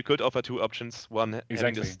 I mean, you could offer two options: one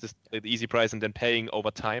having this the easy price and then paying over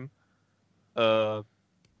time, and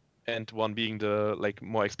one being the like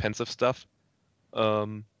more expensive stuff.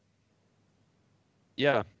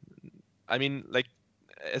 Yeah, I mean, like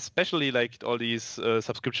especially like all these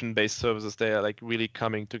subscription-based services, they are like really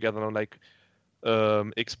coming together on like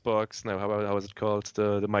Xbox. No, how is it called?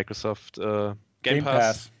 The Microsoft Game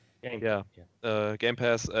Pass. Game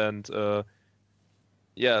Pass and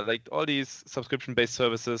yeah, like all these subscription-based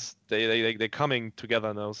services, they're coming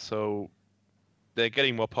together now, so they're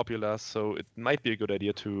getting more popular. So it might be a good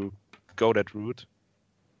idea to go that route.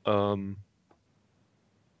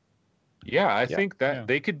 Yeah, I think that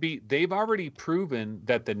they could be. They've already proven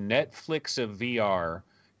that the Netflix of VR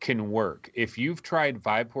can work. If you've tried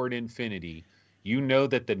Viveport Infinity, you know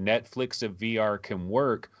that the Netflix of VR can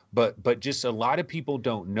work, but just a lot of people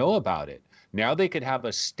don't know about it. Now they could have a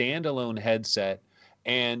standalone headset.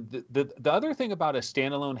 And the other thing about a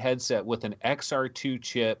standalone headset with an XR2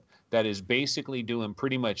 chip that is basically doing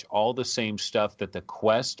pretty much all the same stuff that the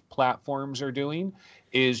Quest platforms are doing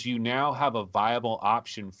is you now have a viable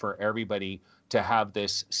option for everybody to have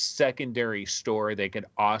this secondary store. They could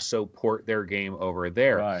also port their game over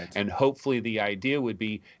there. Right. And hopefully the idea would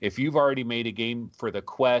be if you've already made a game for the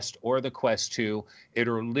Quest or the Quest 2,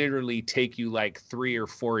 it'll literally take you like 3 or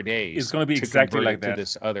 4 days. It's going to be exactly convert like it that. to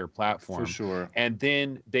this other platform. For sure. And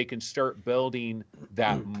then they can start building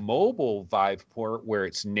that mobile Viveport where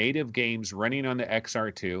it's native games running on the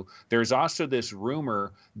XR2. There's also this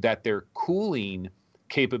rumor that their cooling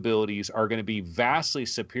capabilities are going to be vastly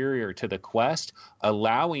superior to the Quest,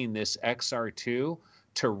 allowing this XR2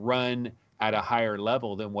 to run at a higher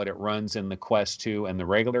level than what it runs in the Quest 2 and the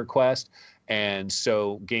regular Quest. And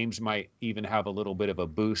so games might even have a little bit of a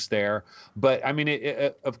boost there. But I mean,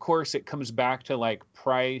 of course, it comes back to like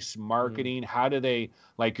price, marketing. How do they,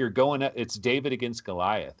 like, you're going up, it's David against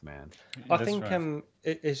Goliath, man. I think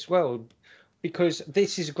as well, because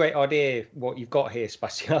this is a great idea, what you've got here,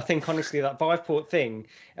 Sebastian. I think, honestly, that Viveport thing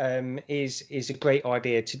is a great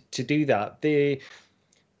idea to do that. The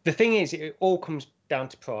thing is, it all comes down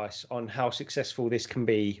to price on how successful this can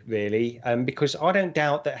be, really, because I don't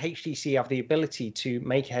doubt that HTC have the ability to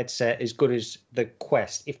make a headset as good as the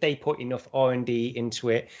Quest if they put enough R&D into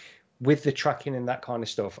it with the tracking and that kind of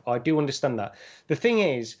stuff. I do understand that. The thing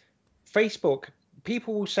is, Facebook,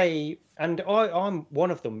 people will say, and I'm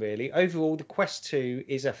one of them really, overall the Quest 2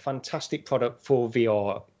 is a fantastic product for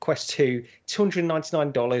VR. Quest 2,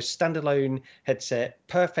 $299, standalone headset,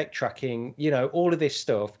 perfect tracking, you know, all of this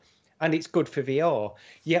stuff, and it's good for VR.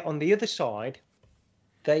 Yet on the other side,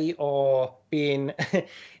 they are being,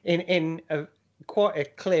 in quite a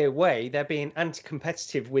clear way, they're being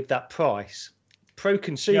anti-competitive with that price.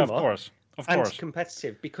 Pro-consumer. Yeah, of course.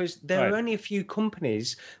 Anti-competitive, because there are only a few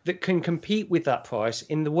companies that can compete with that price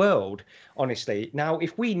in the world, honestly. Now,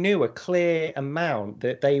 if we knew a clear amount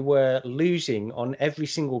that they were losing on every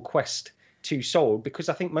single Quest 2 sold, because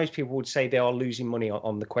I think most people would say they are losing money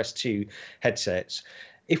on the Quest 2 headsets.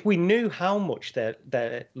 If we knew how much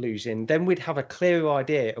they're losing, then we'd have a clearer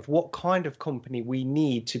idea of what kind of company we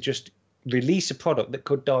need to just release a product that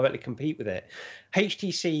could directly compete with it.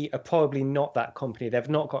 HTC are probably not that company. They've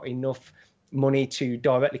not got enough money to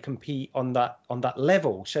directly compete on that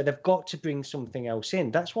level, so they've got to bring something else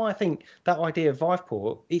in. That's why I think that idea of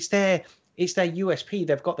Viveport, it's their it's their USP.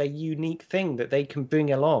 They've got their unique thing that they can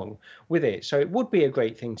bring along with it. So it would be a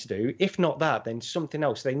great thing to do. If not that, then something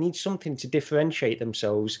else. They need something to differentiate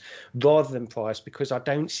themselves rather than price, because I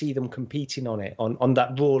don't see them competing on it on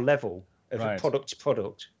that raw level of Right. a product to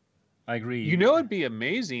product. I agree. You know, it'd be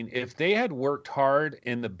amazing if they had worked hard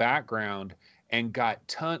in the background and got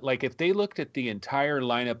like if they looked at the entire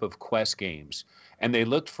lineup of Quest games and they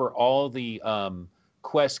looked for all the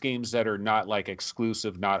Quest games that are not like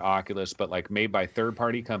exclusive, not Oculus, but like made by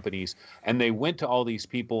third-party companies, and they went to all these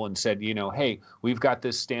people and said, you know, hey, we've got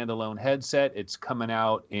this standalone headset. It's coming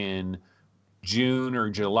out in June or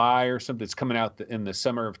July or something. It's coming out in the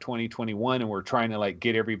summer of 2021, and we're trying to like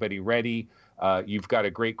get everybody ready. You've got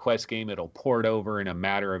a great Quest game. It'll port over in a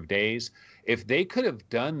matter of days. If they could have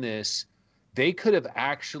done this, they could have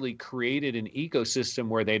actually created an ecosystem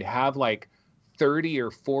where they'd have like 30 or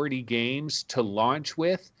 40 games to launch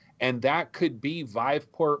with, and that could be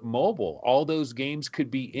Viveport Mobile. All those games could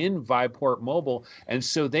be in Viveport Mobile, and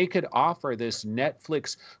so they could offer this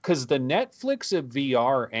Netflix, because the Netflix of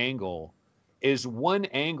VR angle is one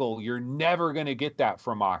angle. You're never going to get that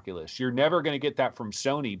from Oculus. You're never going to get that from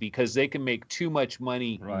Sony, because they can make too much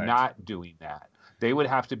money not doing that. They would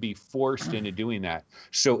have to be forced into doing that.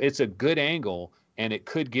 So it's a good angle, and it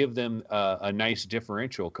could give them a nice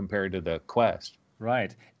differential compared to the Quest.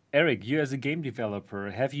 Right. Eric, you as a game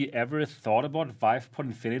developer, have you ever thought about Viveport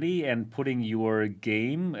Infinity and putting your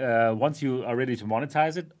game, once you are ready to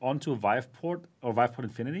monetize it, onto Viveport or Viveport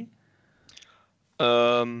Infinity?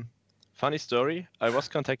 Funny story. I was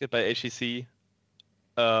contacted by HTC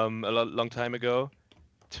long time ago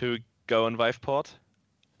to go on Viveport,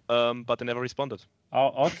 but they never responded.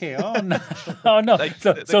 Oh, okay. Oh no! Oh no! Like,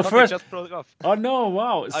 so the first, just broke off. oh no!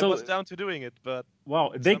 Wow! I So was down to doing it, but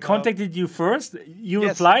wow, they somehow- contacted you first. You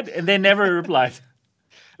Yes. replied, and they never replied.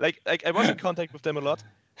 like I was in contact with them a lot.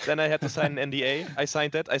 Then I had to sign an NDA. I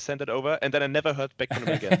signed that. I sent it over, and then I never heard back from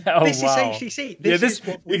them again. Oh This wow! is HTC. Yeah, This is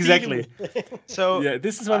what we're exactly. dealing with. So Yeah,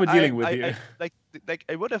 this is what we're dealing with here. Like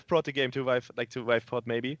I would have brought the game to Viveport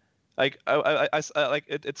maybe. Like like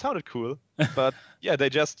it sounded cool, but yeah, they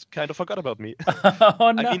just kind of forgot about me.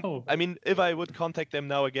 Oh no! I mean, if I would contact them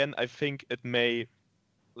now again, I think it may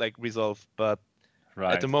like resolve. But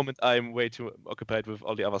Right. at the moment, I'm way too occupied with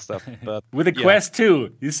all the other stuff. But With the yeah. Quest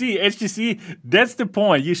 2. You see, HTC, that's the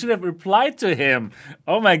point. You should have replied to him.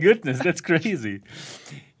 Oh my goodness, that's crazy.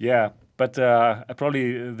 Yeah, but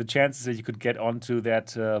probably the chances that you could get onto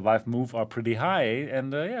that Vive Move are pretty high.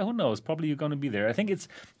 And yeah, who knows? Probably you're going to be there. I think it's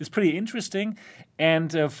pretty interesting. And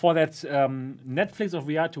for that Netflix of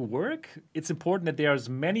VR to work, it's important that there's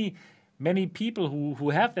many people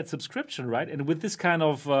who have that subscription, right? And with this kind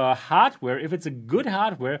of hardware, if it's a good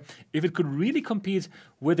hardware, if it could really compete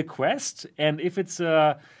with the Quest, and if it's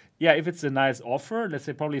if it's a nice offer, let's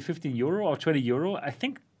say probably €15 or €20, I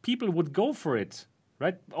think people would go for it,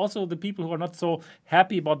 right? Also, the people who are not so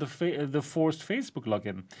happy about the forced Facebook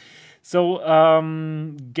login. So,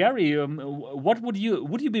 Gary, what would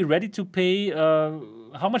you be ready to pay?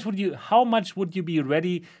 How much would you be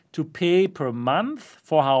ready to pay per month,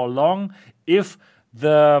 for how long, if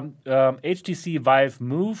the HTC Vive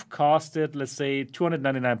Move costed, let's say,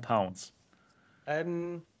 £299?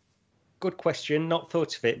 Good question. Not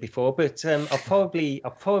thought of it before, but I'll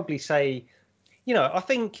probably say, I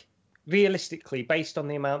think realistically, based on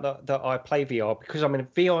the amount that I play VR, because I'm a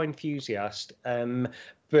VR enthusiast,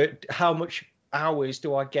 but how much hours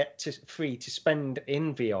do I get free to spend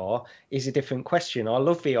in VR is a different question. I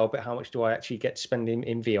love VR, but how much do I actually get to spend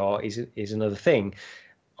in VR is another thing.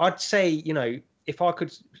 I'd say, if I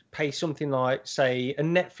could pay something like, say, a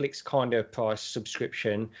Netflix kind of price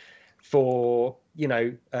subscription for,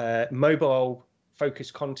 mobile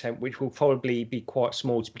focused content, which will probably be quite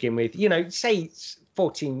small to begin with, say it's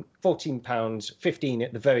 £14, 15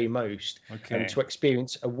 at the very most, Okay. to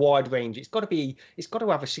experience a wide range. It's got to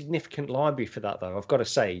have a significant library for that, though. I've got to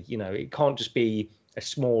say, it can't just be a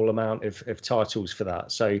small amount of titles for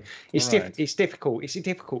that. So it's Right. it's difficult. It's a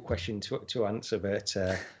difficult question to answer, but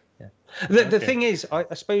yeah. The thing is, I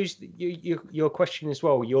suppose your question as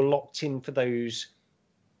well. You're locked in for those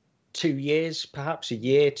 2 years, perhaps a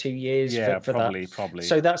year, 2 years. Yeah, for probably. that.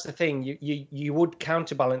 So that's the thing. You would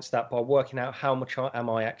counterbalance that by working out how much am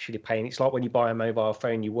I actually paying. It's like when you buy a mobile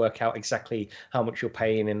phone, you work out exactly how much you're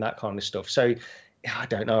paying and that kind of stuff. So I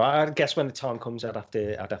don't know. I guess when the time comes, I'd have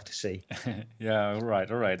to see. Yeah, all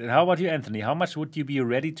right. And how about you, Anthony? How much would you be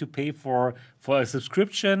ready to pay for a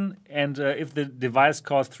subscription, and if the device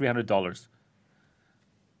costs $300?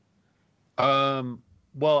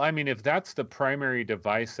 Well, I mean, if that's the primary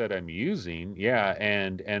device that I'm using, yeah,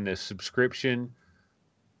 and the subscription,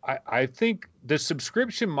 I think the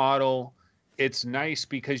subscription model it's nice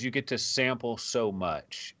because you get to sample so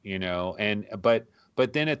much, you know, and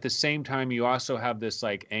but then at the same time you also have this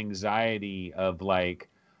like anxiety of like,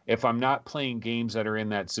 if I'm not playing games that are in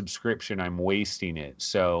that subscription, I'm wasting it.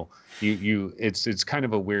 So it's kind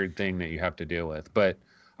of a weird thing that you have to deal with. But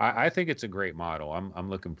I think it's a great model. I'm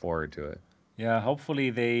looking forward to it. Yeah, hopefully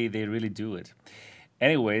they really do it.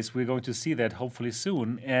 Anyways, we're going to see that hopefully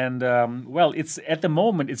soon. And well, it's at the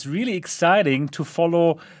moment, it's really exciting to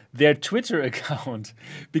follow their Twitter account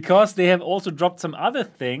because they have also dropped some other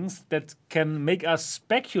things that can make us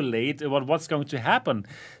speculate about what's going to happen.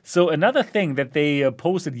 So another thing that they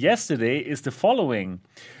posted yesterday is the following.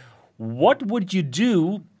 What would you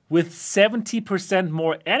do with 70%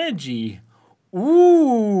 more energy?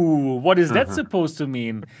 Ooh, what is that supposed to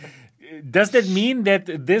mean? Does that mean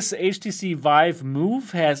that this HTC Vive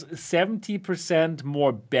Move has 70%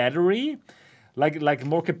 more battery, like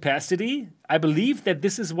more capacity? I believe that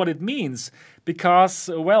this is what it means because,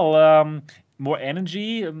 well, more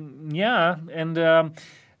energy, yeah, and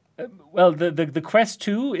well, the Quest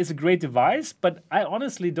 2 is a great device, but I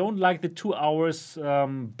honestly don't like the 2 hours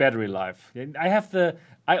battery life.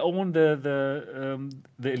 I own the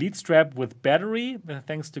Elite Strap with battery,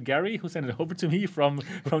 thanks to Gary who sent it over to me from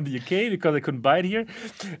the UK because I couldn't buy it here,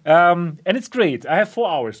 and it's great. I have 4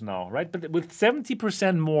 hours now, right? But with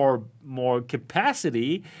 70% more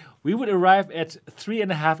capacity, we would arrive at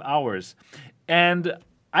 3.5 hours, and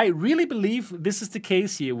I really believe this is the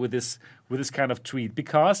case here with this kind of tweet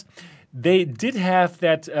because they did have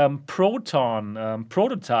that Proton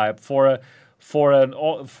prototype for a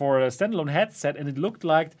standalone headset, and it looked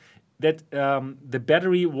like that the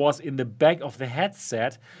battery was in the back of the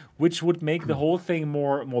headset, which would make the whole thing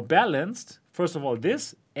more balanced. First of all,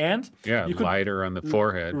 this, and you could, lighter on the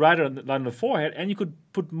forehead, on the forehead, and you could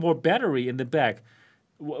put more battery in the back.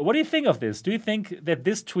 What do you think of this? Do you think that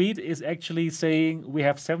this tweet is actually saying we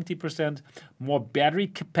have 70% more battery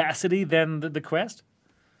capacity than the Quest?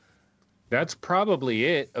 That's probably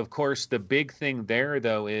it. Of course, the big thing there,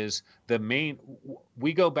 though, is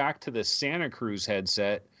we go back to the Santa Cruz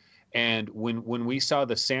headset, and when we saw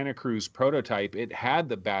the Santa Cruz prototype, it had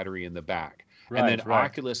the battery in the back. And then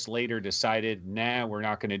Oculus later decided, nah, we're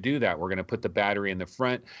not going to do that. We're going to put the battery in the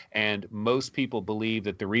front. And most people believe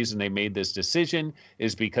that the reason they made this decision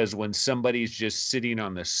is because when somebody's just sitting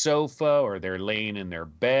on the sofa or they're laying in their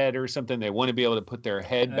bed or something, they want to be able to put their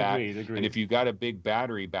head back. Agreed. And if you got a big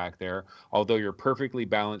battery back there, although you're perfectly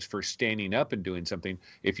balanced for standing up and doing something,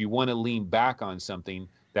 if you want to lean back on something,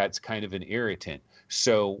 that's kind of an irritant.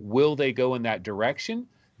 So will they go in that direction?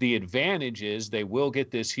 The advantage is they will get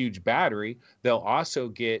this huge battery. They'll also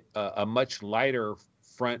get a much lighter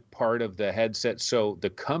front part of the headset, so the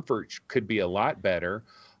comfort could be a lot better.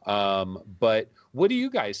 But what do you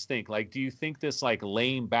guys think? Like, do you think this like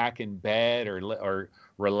laying back in bed or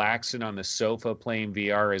relaxing on the sofa playing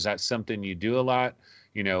VR, is that something you do a lot?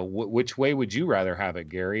 You know, which way would you rather have it,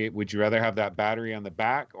 Gary? Would you rather have that battery on the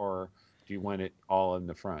back, or do you want it all in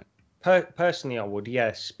the front? Personally, I would,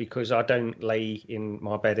 yes, because I don't lay in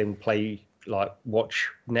my bed and watch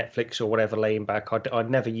Netflix or whatever laying back. I'd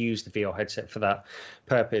never use the VR headset for that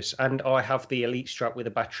purpose. And I have the Elite Strap with a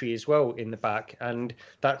battery as well in the back. And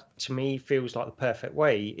that, to me, feels like the perfect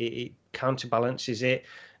way. It counterbalances it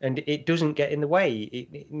and it doesn't get in the way.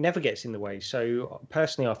 It never gets in the way. So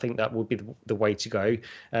personally, I think that would be the way to go.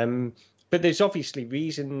 But there's obviously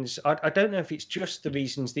reasons. I don't know if it's just the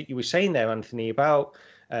reasons that you were saying there, Anthony, about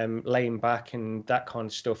laying back and that kind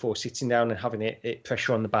of stuff, or sitting down and having it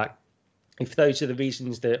pressure on the back. If those are the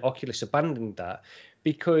reasons that Oculus abandoned that,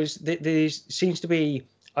 because there seems to be,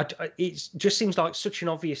 it just seems like such an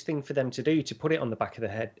obvious thing for them to do, to put it on the back of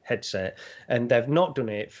the headset, and they've not done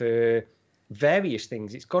it for various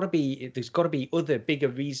things. There's got to be other bigger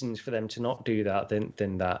reasons for them to not do that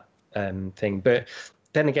than that thing. But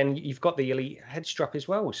then again, you've got the Elite head strap as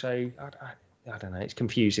well, so I don't know. It's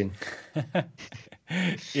confusing.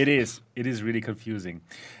 It is really confusing.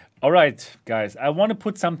 All right, guys, I want to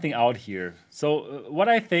put something out here. So what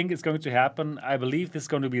I think is going to happen, I believe this is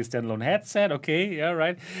going to be a standalone headset. Okay, yeah,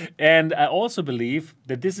 right. And I also believe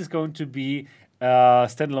that this is going to be a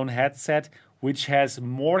standalone headset which has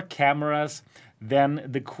more cameras than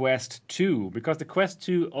the Quest 2, because the Quest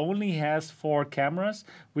 2 only has 4 cameras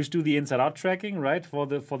which do the inside-out tracking, right? For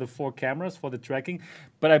the 4 cameras for the tracking.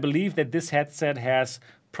 But I believe that this headset has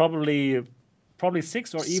probably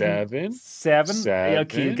 6 or even 7.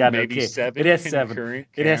 Okay, you got it. Okay. 7 it has 7. Cameras?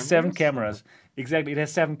 It has 7 cameras. Exactly. It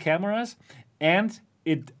has 7 cameras, and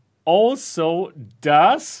it also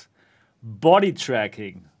does body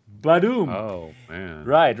tracking. Badoom. Oh, man.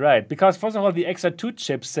 Right. Because first of all, the XR2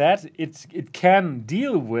 chipset, it can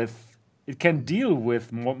deal with it can deal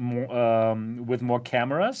with more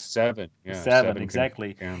cameras. 7, yeah. Seven,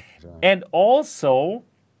 exactly. cameras, And also,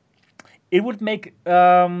 it would make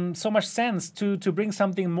so much sense to bring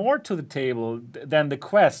something more to the table than the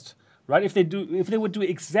Quest, right? If they would do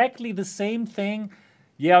exactly the same thing,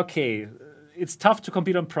 yeah, okay. It's tough to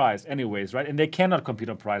compete on price anyways, right? And they cannot compete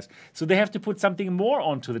on price. So they have to put something more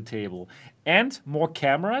onto the table. And more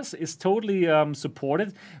cameras is totally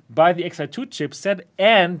supported by the XR2 chipset.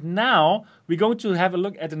 And now we're going to have a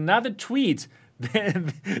look at another tweet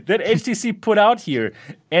that HTC put out here.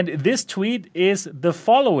 And this tweet is the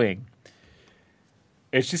following.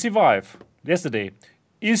 HTC Vive, yesterday.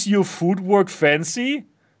 Is your footwork fancy?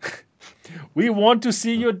 We want to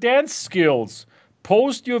see your dance skills.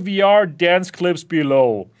 Post your VR dance clips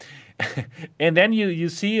below. And then you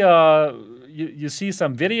see you see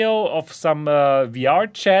some video of some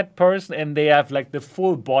VR chat person, and they have like the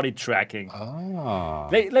full body tracking. Ah.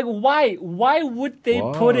 Like why would they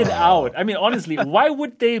put it out? I mean, honestly, why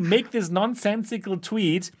would they make this nonsensical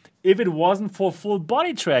tweet if it wasn't for full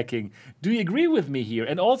body tracking? Do you agree with me here?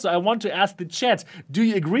 And also, I want to ask the chat, do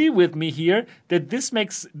you agree with me here that this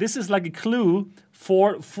is like a clue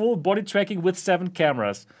for full body tracking with 7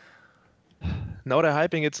 cameras? Now they're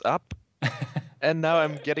hyping it's up, and now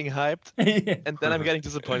I'm getting hyped, and then I'm getting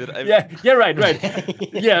disappointed. Right. Yeah, right.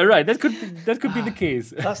 That could be the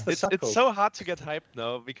case. That's the It's so hard to get hyped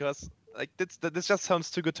now because like this just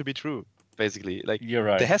sounds too good to be true. Basically, like You're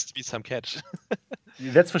right. there has to be some catch.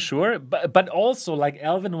 That's for sure. But also, like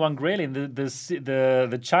Alvin Wang Grelin,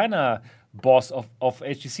 the China boss of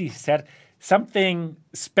HTC, said something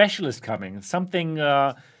special is coming, something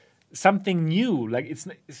new. Like it's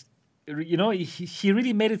he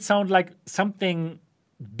really made it sound like something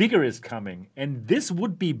bigger is coming, and this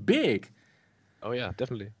would be big. Oh yeah,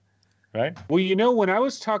 definitely. Right? Well, when I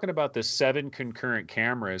was talking about the 7 concurrent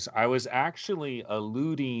cameras, I was actually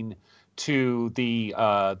alluding to the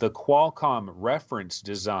Qualcomm reference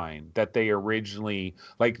design that they originally,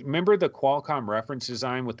 like, remember the Qualcomm reference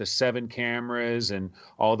design with the 7 cameras and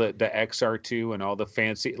all the XR2 and all the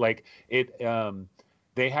fancy, like it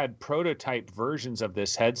they had prototype versions of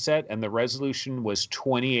this headset, and the resolution was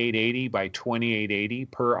 2880 by 2880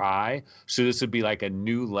 per eye. So this would be like a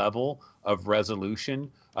new level of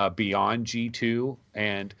resolution beyond G2.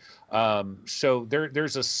 And so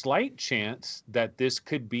there's a slight chance that this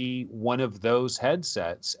could be one of those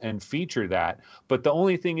headsets and feature that. But the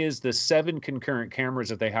only thing is the 7 concurrent cameras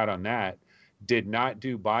that they had on that did not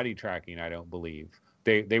do body tracking, I don't believe.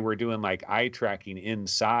 They were doing like eye tracking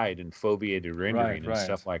inside and foveated rendering and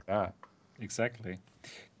stuff like that. Exactly.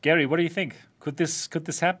 Gary, what do you think? Could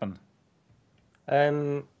this happen?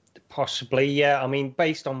 Possibly, yeah. I mean,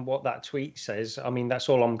 based on what that tweet says, I mean, that's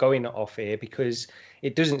all I'm going off here, because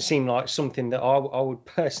it doesn't seem like something that I would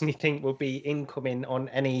personally think would be incoming on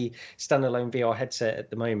any standalone VR headset at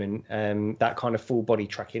the moment. That kind of full body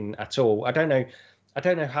tracking at all. I don't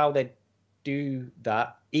know how they'd do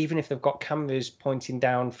that, even if they've got cameras pointing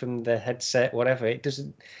down from the headset, whatever. It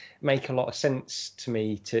doesn't make a lot of sense to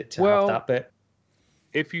me to have that. But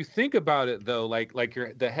if you think about it, though, like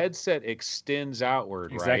the headset extends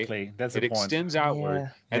outward, right? Exactly, that's the point. It extends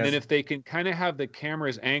outward, and then if they can kind of have the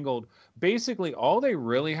cameras angled, basically all they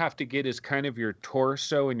really have to get is kind of your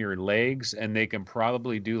torso and your legs, and they can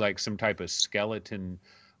probably do like some type of skeleton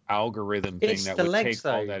algorithm thing that would take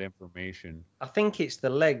all that information. I think it's the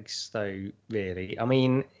legs, though, really. I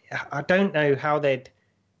mean, I don't know how they'd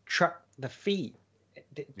track the feet.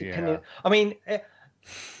 I mean,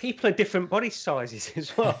 people are different body sizes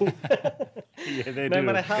as well. Yeah, they do.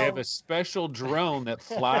 They have a special drone that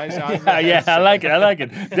flies out. Yeah, I like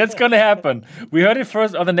it. That's going to happen. We heard it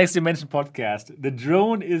first on the Next Dimension podcast. The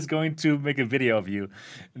drone is going to make a video of you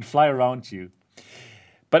and fly around you.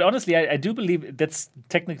 But honestly, I do believe that's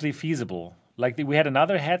technically feasible. Like we had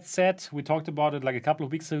another headset. We talked about it like a couple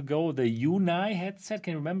of weeks ago. The Unai headset.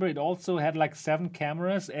 Can you remember? It also had like 7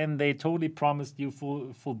 cameras, and they totally promised you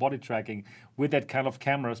full body tracking with that kind of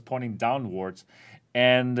cameras pointing downwards.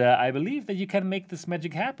 And I believe that you can make this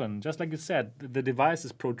magic happen. Just like you said, the device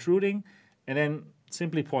is protruding, and then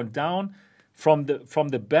simply point down. From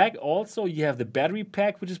the back also, you have the battery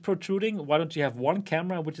pack, which is protruding. Why don't you have one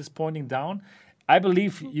camera which is pointing down? I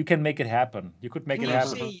believe you can make it happen. You could make it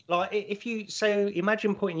happen. See, like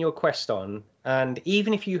imagine putting your Quest on, and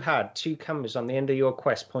even if you had 2 cameras on the end of your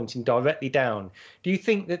Quest pointing directly down, do you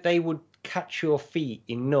think that they would catch your feet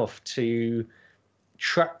enough to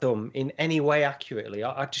track them in any way accurately?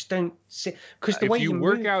 I just don't see, because the way you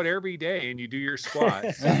work out every day and you do your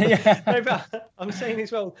squats. No, but I'm saying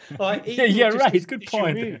as well, like right. Good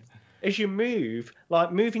point. as you move,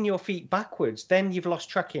 like moving your feet backwards, then you've lost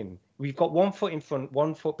tracking. We've got 1 foot in front,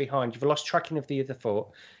 1 foot behind. You've lost tracking of the other foot.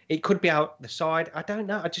 It could be out the side. I don't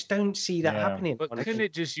know. I just don't see that happening. But honestly. couldn't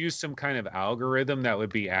it just use some kind of algorithm that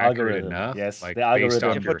would be accurate enough? Yes, like the based algorithm.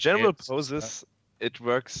 on Yeah, for your general hits? poses, it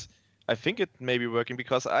works. I think it may be working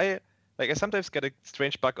because I sometimes get a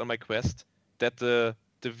strange bug on my Quest that the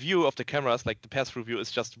view of the cameras, like the pass-through view,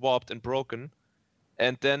 is just warped and broken.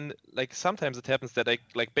 And then like sometimes it happens that I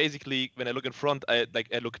like basically when I look in front, I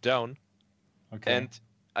look down, Okay. and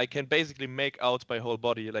I can basically make out my whole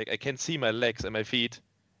body. Like I can see my legs and my feet,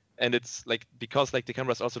 and it's like because like the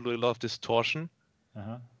cameras also do a lot of distortion.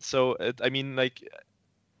 Uh-huh. So I mean like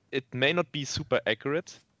it may not be super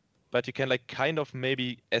accurate, but you can like kind of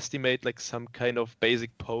maybe estimate like some kind of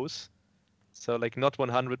basic pose. So like not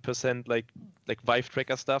 100% like Vive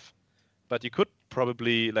tracker stuff, but you could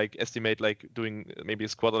probably like estimate like doing maybe a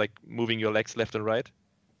squat or like moving your legs left and right.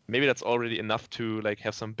 Maybe that's already enough to like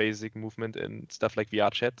have some basic movement and stuff like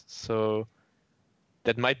VR chat. So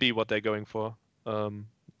that might be what they're going for. Not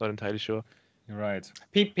entirely sure. You're right.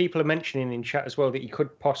 People are mentioning in chat as well that you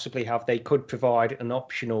could possibly have. They could provide an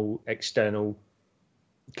optional external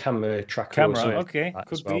camera tracker. or something okay, like that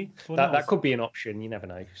could as well. be. Who That knows? could be an option. You never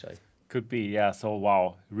know. So. Could be, yeah. So,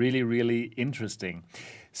 wow, really, really interesting.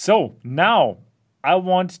 So, now I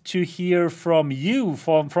want to hear from you,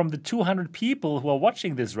 from the 200 people who are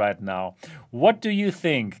watching this right now. What do you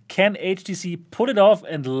think? Can HTC pull it off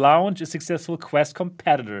and launch a successful Quest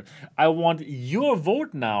competitor? I want your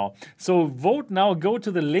vote now. So, vote now. Go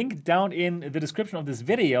to the link down in the description of this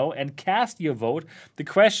video and cast your vote. The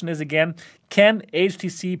question is again, can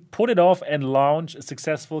HTC pull it off and launch a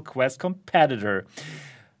successful Quest competitor?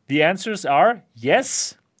 The answers are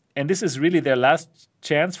yes, and this is really their last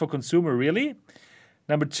chance for consumer, really.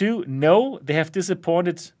 Number 2, no, they have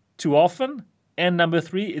disappointed too often. And number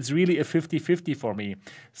 3, it's really a 50-50 for me.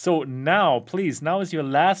 So now, please, now is your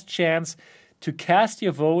last chance to cast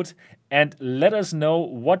your vote and let us know,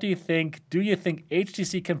 what do you think? Do you think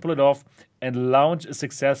HTC can pull it off and launch a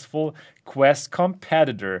successful Quest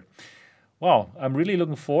competitor? Well, I'm really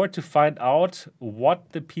looking forward to find out what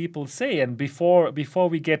the people say. And before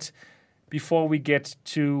we get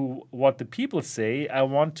to what the people say, I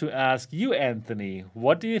want to ask you, Anthony,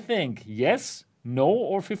 what do you think? Yes, no,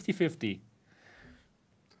 or 50-50?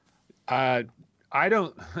 I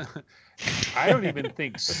don't I don't even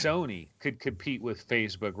think Sony could compete with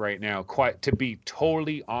Facebook right now, quite to be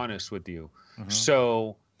totally honest with you.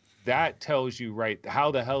 So that tells you, right,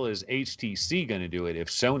 how the hell is HTC going to do it if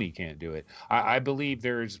Sony can't do it? I believe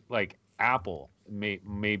there's like Apple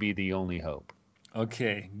may be the only hope.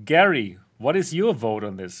 Okay. Gary, what is your vote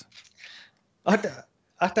on this? I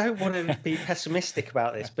don't want to be pessimistic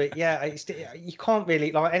about this, but yeah, you can't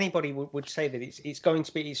really, like anybody would say that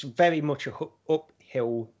it's very much a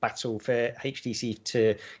uphill battle for HTC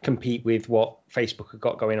to compete with what Facebook have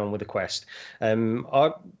got going on with the Quest.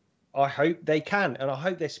 I hope they can, and I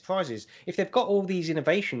hope they're surprises. If they've got all these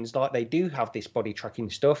innovations, like they do have this body tracking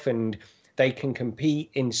stuff, and they can compete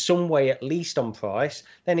in some way, at least on price,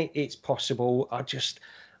 then it's possible. I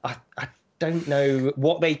don't know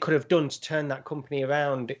what they could have done to turn that company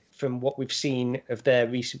around from what we've seen of their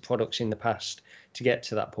recent products in the past to get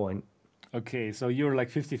to that point. Okay, so you're like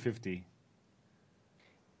 50-50.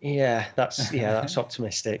 Yeah, that's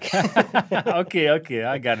optimistic. Okay,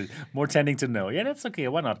 I got it. More tending to no. Yeah, that's okay.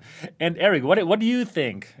 Why not? And Eric, what do you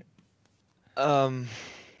think?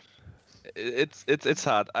 It's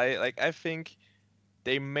hard. I think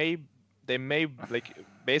they may like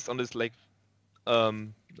based on this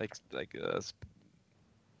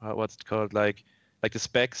what's it called, like the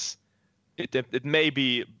specs. It may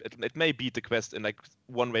beat the Quest in like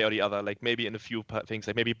one way or the other, like maybe in a few things,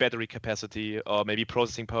 like maybe battery capacity or maybe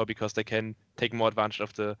processing power, because they can take more advantage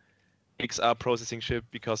of the XR processing chip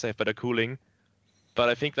because they have better cooling. But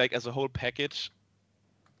I think like as a whole package,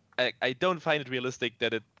 I don't find it realistic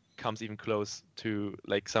that it comes even close to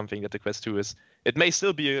like something that the Quest 2 is. It may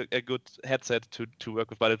still be a good headset to work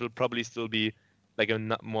with, but it will probably still be like a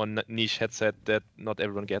more niche headset that not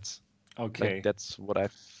everyone gets. Okay. Like, that's what I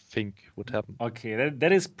think would happen. Okay,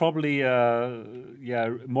 that is probably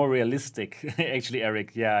more realistic, actually,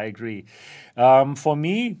 Eric. Yeah, I agree. For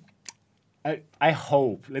me, I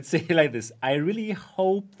hope, let's say it like this, I really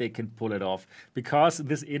hope they can pull it off, because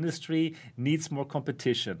this industry needs more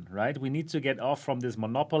competition, right? We need to get off from this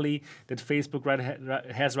monopoly that Facebook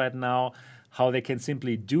has right now, how they can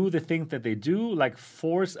simply do the things that they do, like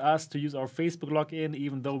force us to use our Facebook login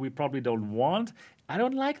even though we probably don't want. I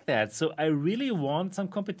don't like that. So I really want some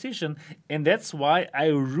competition, and that's why I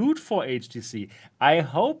root for HTC. I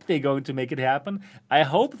hope they're going to make it happen. I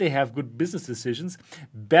hope they have good business decisions,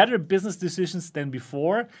 better business decisions than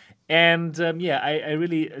before. And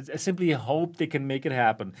I simply hope they can make it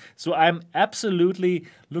happen. So I'm absolutely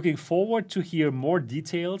looking forward to hear more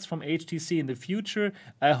details from HTC in the future.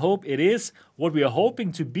 I hope it is what we are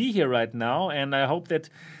hoping to be here right now, and I hope that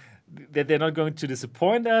they're not going to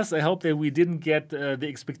disappoint us. I hope that we didn't get the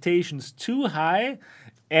expectations too high,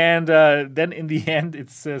 and then in the end,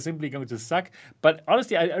 it's simply going to suck. But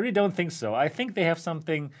honestly, I really don't think so. I think they have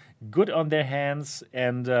something good on their hands,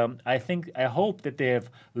 and I hope that they have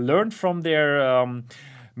learned from their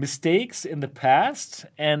mistakes in the past,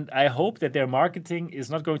 and I hope that their marketing is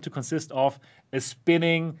not going to consist of a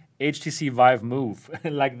spinning HTC Vive Move,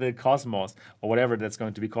 like the Cosmos, or whatever that's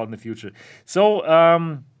going to be called in the future. So,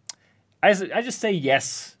 I just say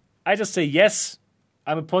yes. I just say yes.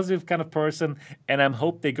 I'm a positive kind of person, and I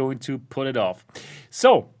hope they're going to pull it off.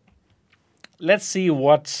 So, let's see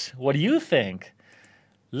what you think.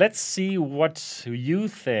 Let's see what you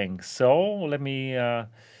think. So, let me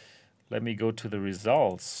go to the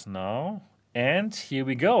results now. And here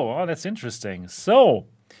we go. Oh, that's interesting. So,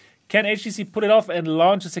 can HTC pull it off and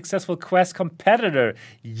launch a successful Quest competitor?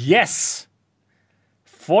 Yes.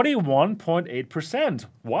 41.8%.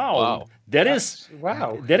 Wow. That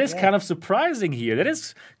is kind of surprising here. That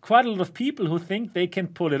is quite a lot of people who think they can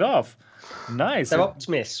pull it off. Nice. They're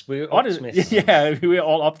optimists. We're optimists. Yeah, we're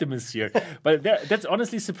all optimists here. But that's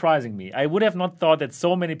honestly surprising me. I would have not thought that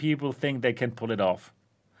so many people think they can pull it off.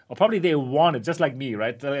 Or probably they want it, just like me,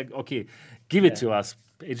 right? They're like, okay, give it to us,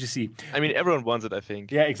 HTC. I mean, everyone wants it, I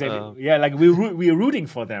think. Yeah, exactly. Like we're rooting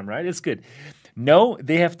for them, right? It's good. No,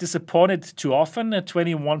 they have disappointed too often at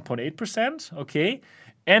 21.8%. Okay.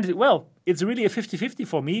 And, well, it's really a 50-50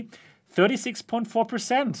 for me.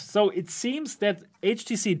 36.4%. So it seems that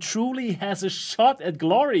HTC truly has a shot at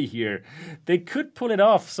glory here. They could pull it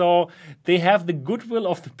off. So they have the goodwill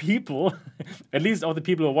of the people, at least of the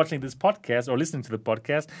people who are watching this podcast or listening to the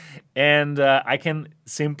podcast. And I can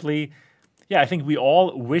simply, I think we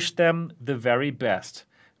all wish them the very best.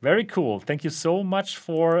 Very cool. Thank you so much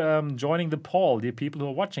for joining the poll, dear people who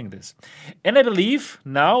are watching this. And I believe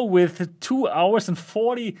now with 2 hours and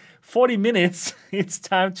 40 minutes, it's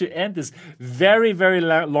time to end this very, very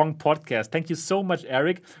long podcast. Thank you so much,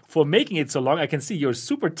 Eric, for making it so long. I can see you're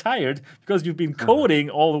super tired because you've been coding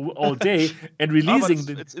all day and releasing.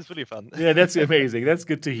 It's really fun. Yeah, that's amazing. That's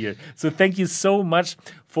good to hear. So thank you so much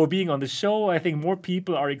for being on the show. I think more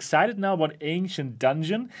people are excited now about Ancient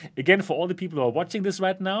Dungeon. Again, for all the people who are watching this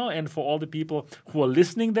right now and for all the people who are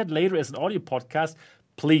listening that later as an audio podcast,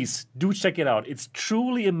 please do check it out. It's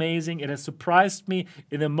truly amazing. It has surprised me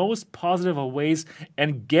in the most positive of ways.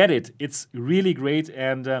 And get it. It's really great.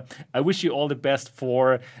 And I wish you all the best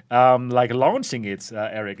for launching it,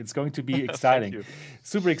 Eric. It's going to be exciting.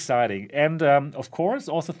 Super exciting. And of course,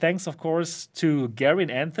 also thanks, of course, to Gary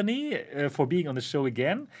and Anthony for being on the show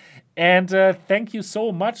again. And thank you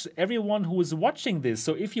so much, everyone who is watching this.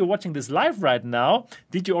 So if you're watching this live right now,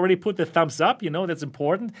 did you already put the thumbs up? You know, that's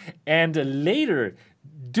important. And later,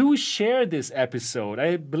 do share this episode.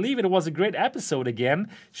 I believe it was a great episode again.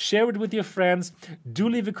 Share it with your friends. Do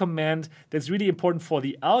leave a comment. That's really important for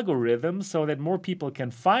the algorithm so that more people can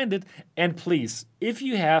find it. And please, if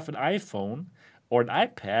you have an iPhone or an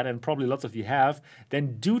iPad, and probably lots of you have,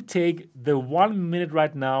 then do take the 1 minute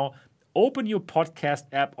right now. Open your podcast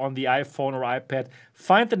app on the iPhone or iPad.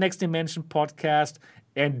 Find the Next Dimension podcast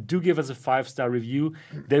and do give us a 5-star review.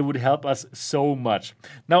 That would help us so much.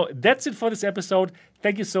 Now, that's it for this episode.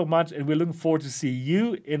 Thank you so much, and we're looking forward to see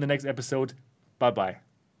you in the next episode. Bye-bye.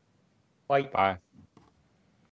 Bye. Bye.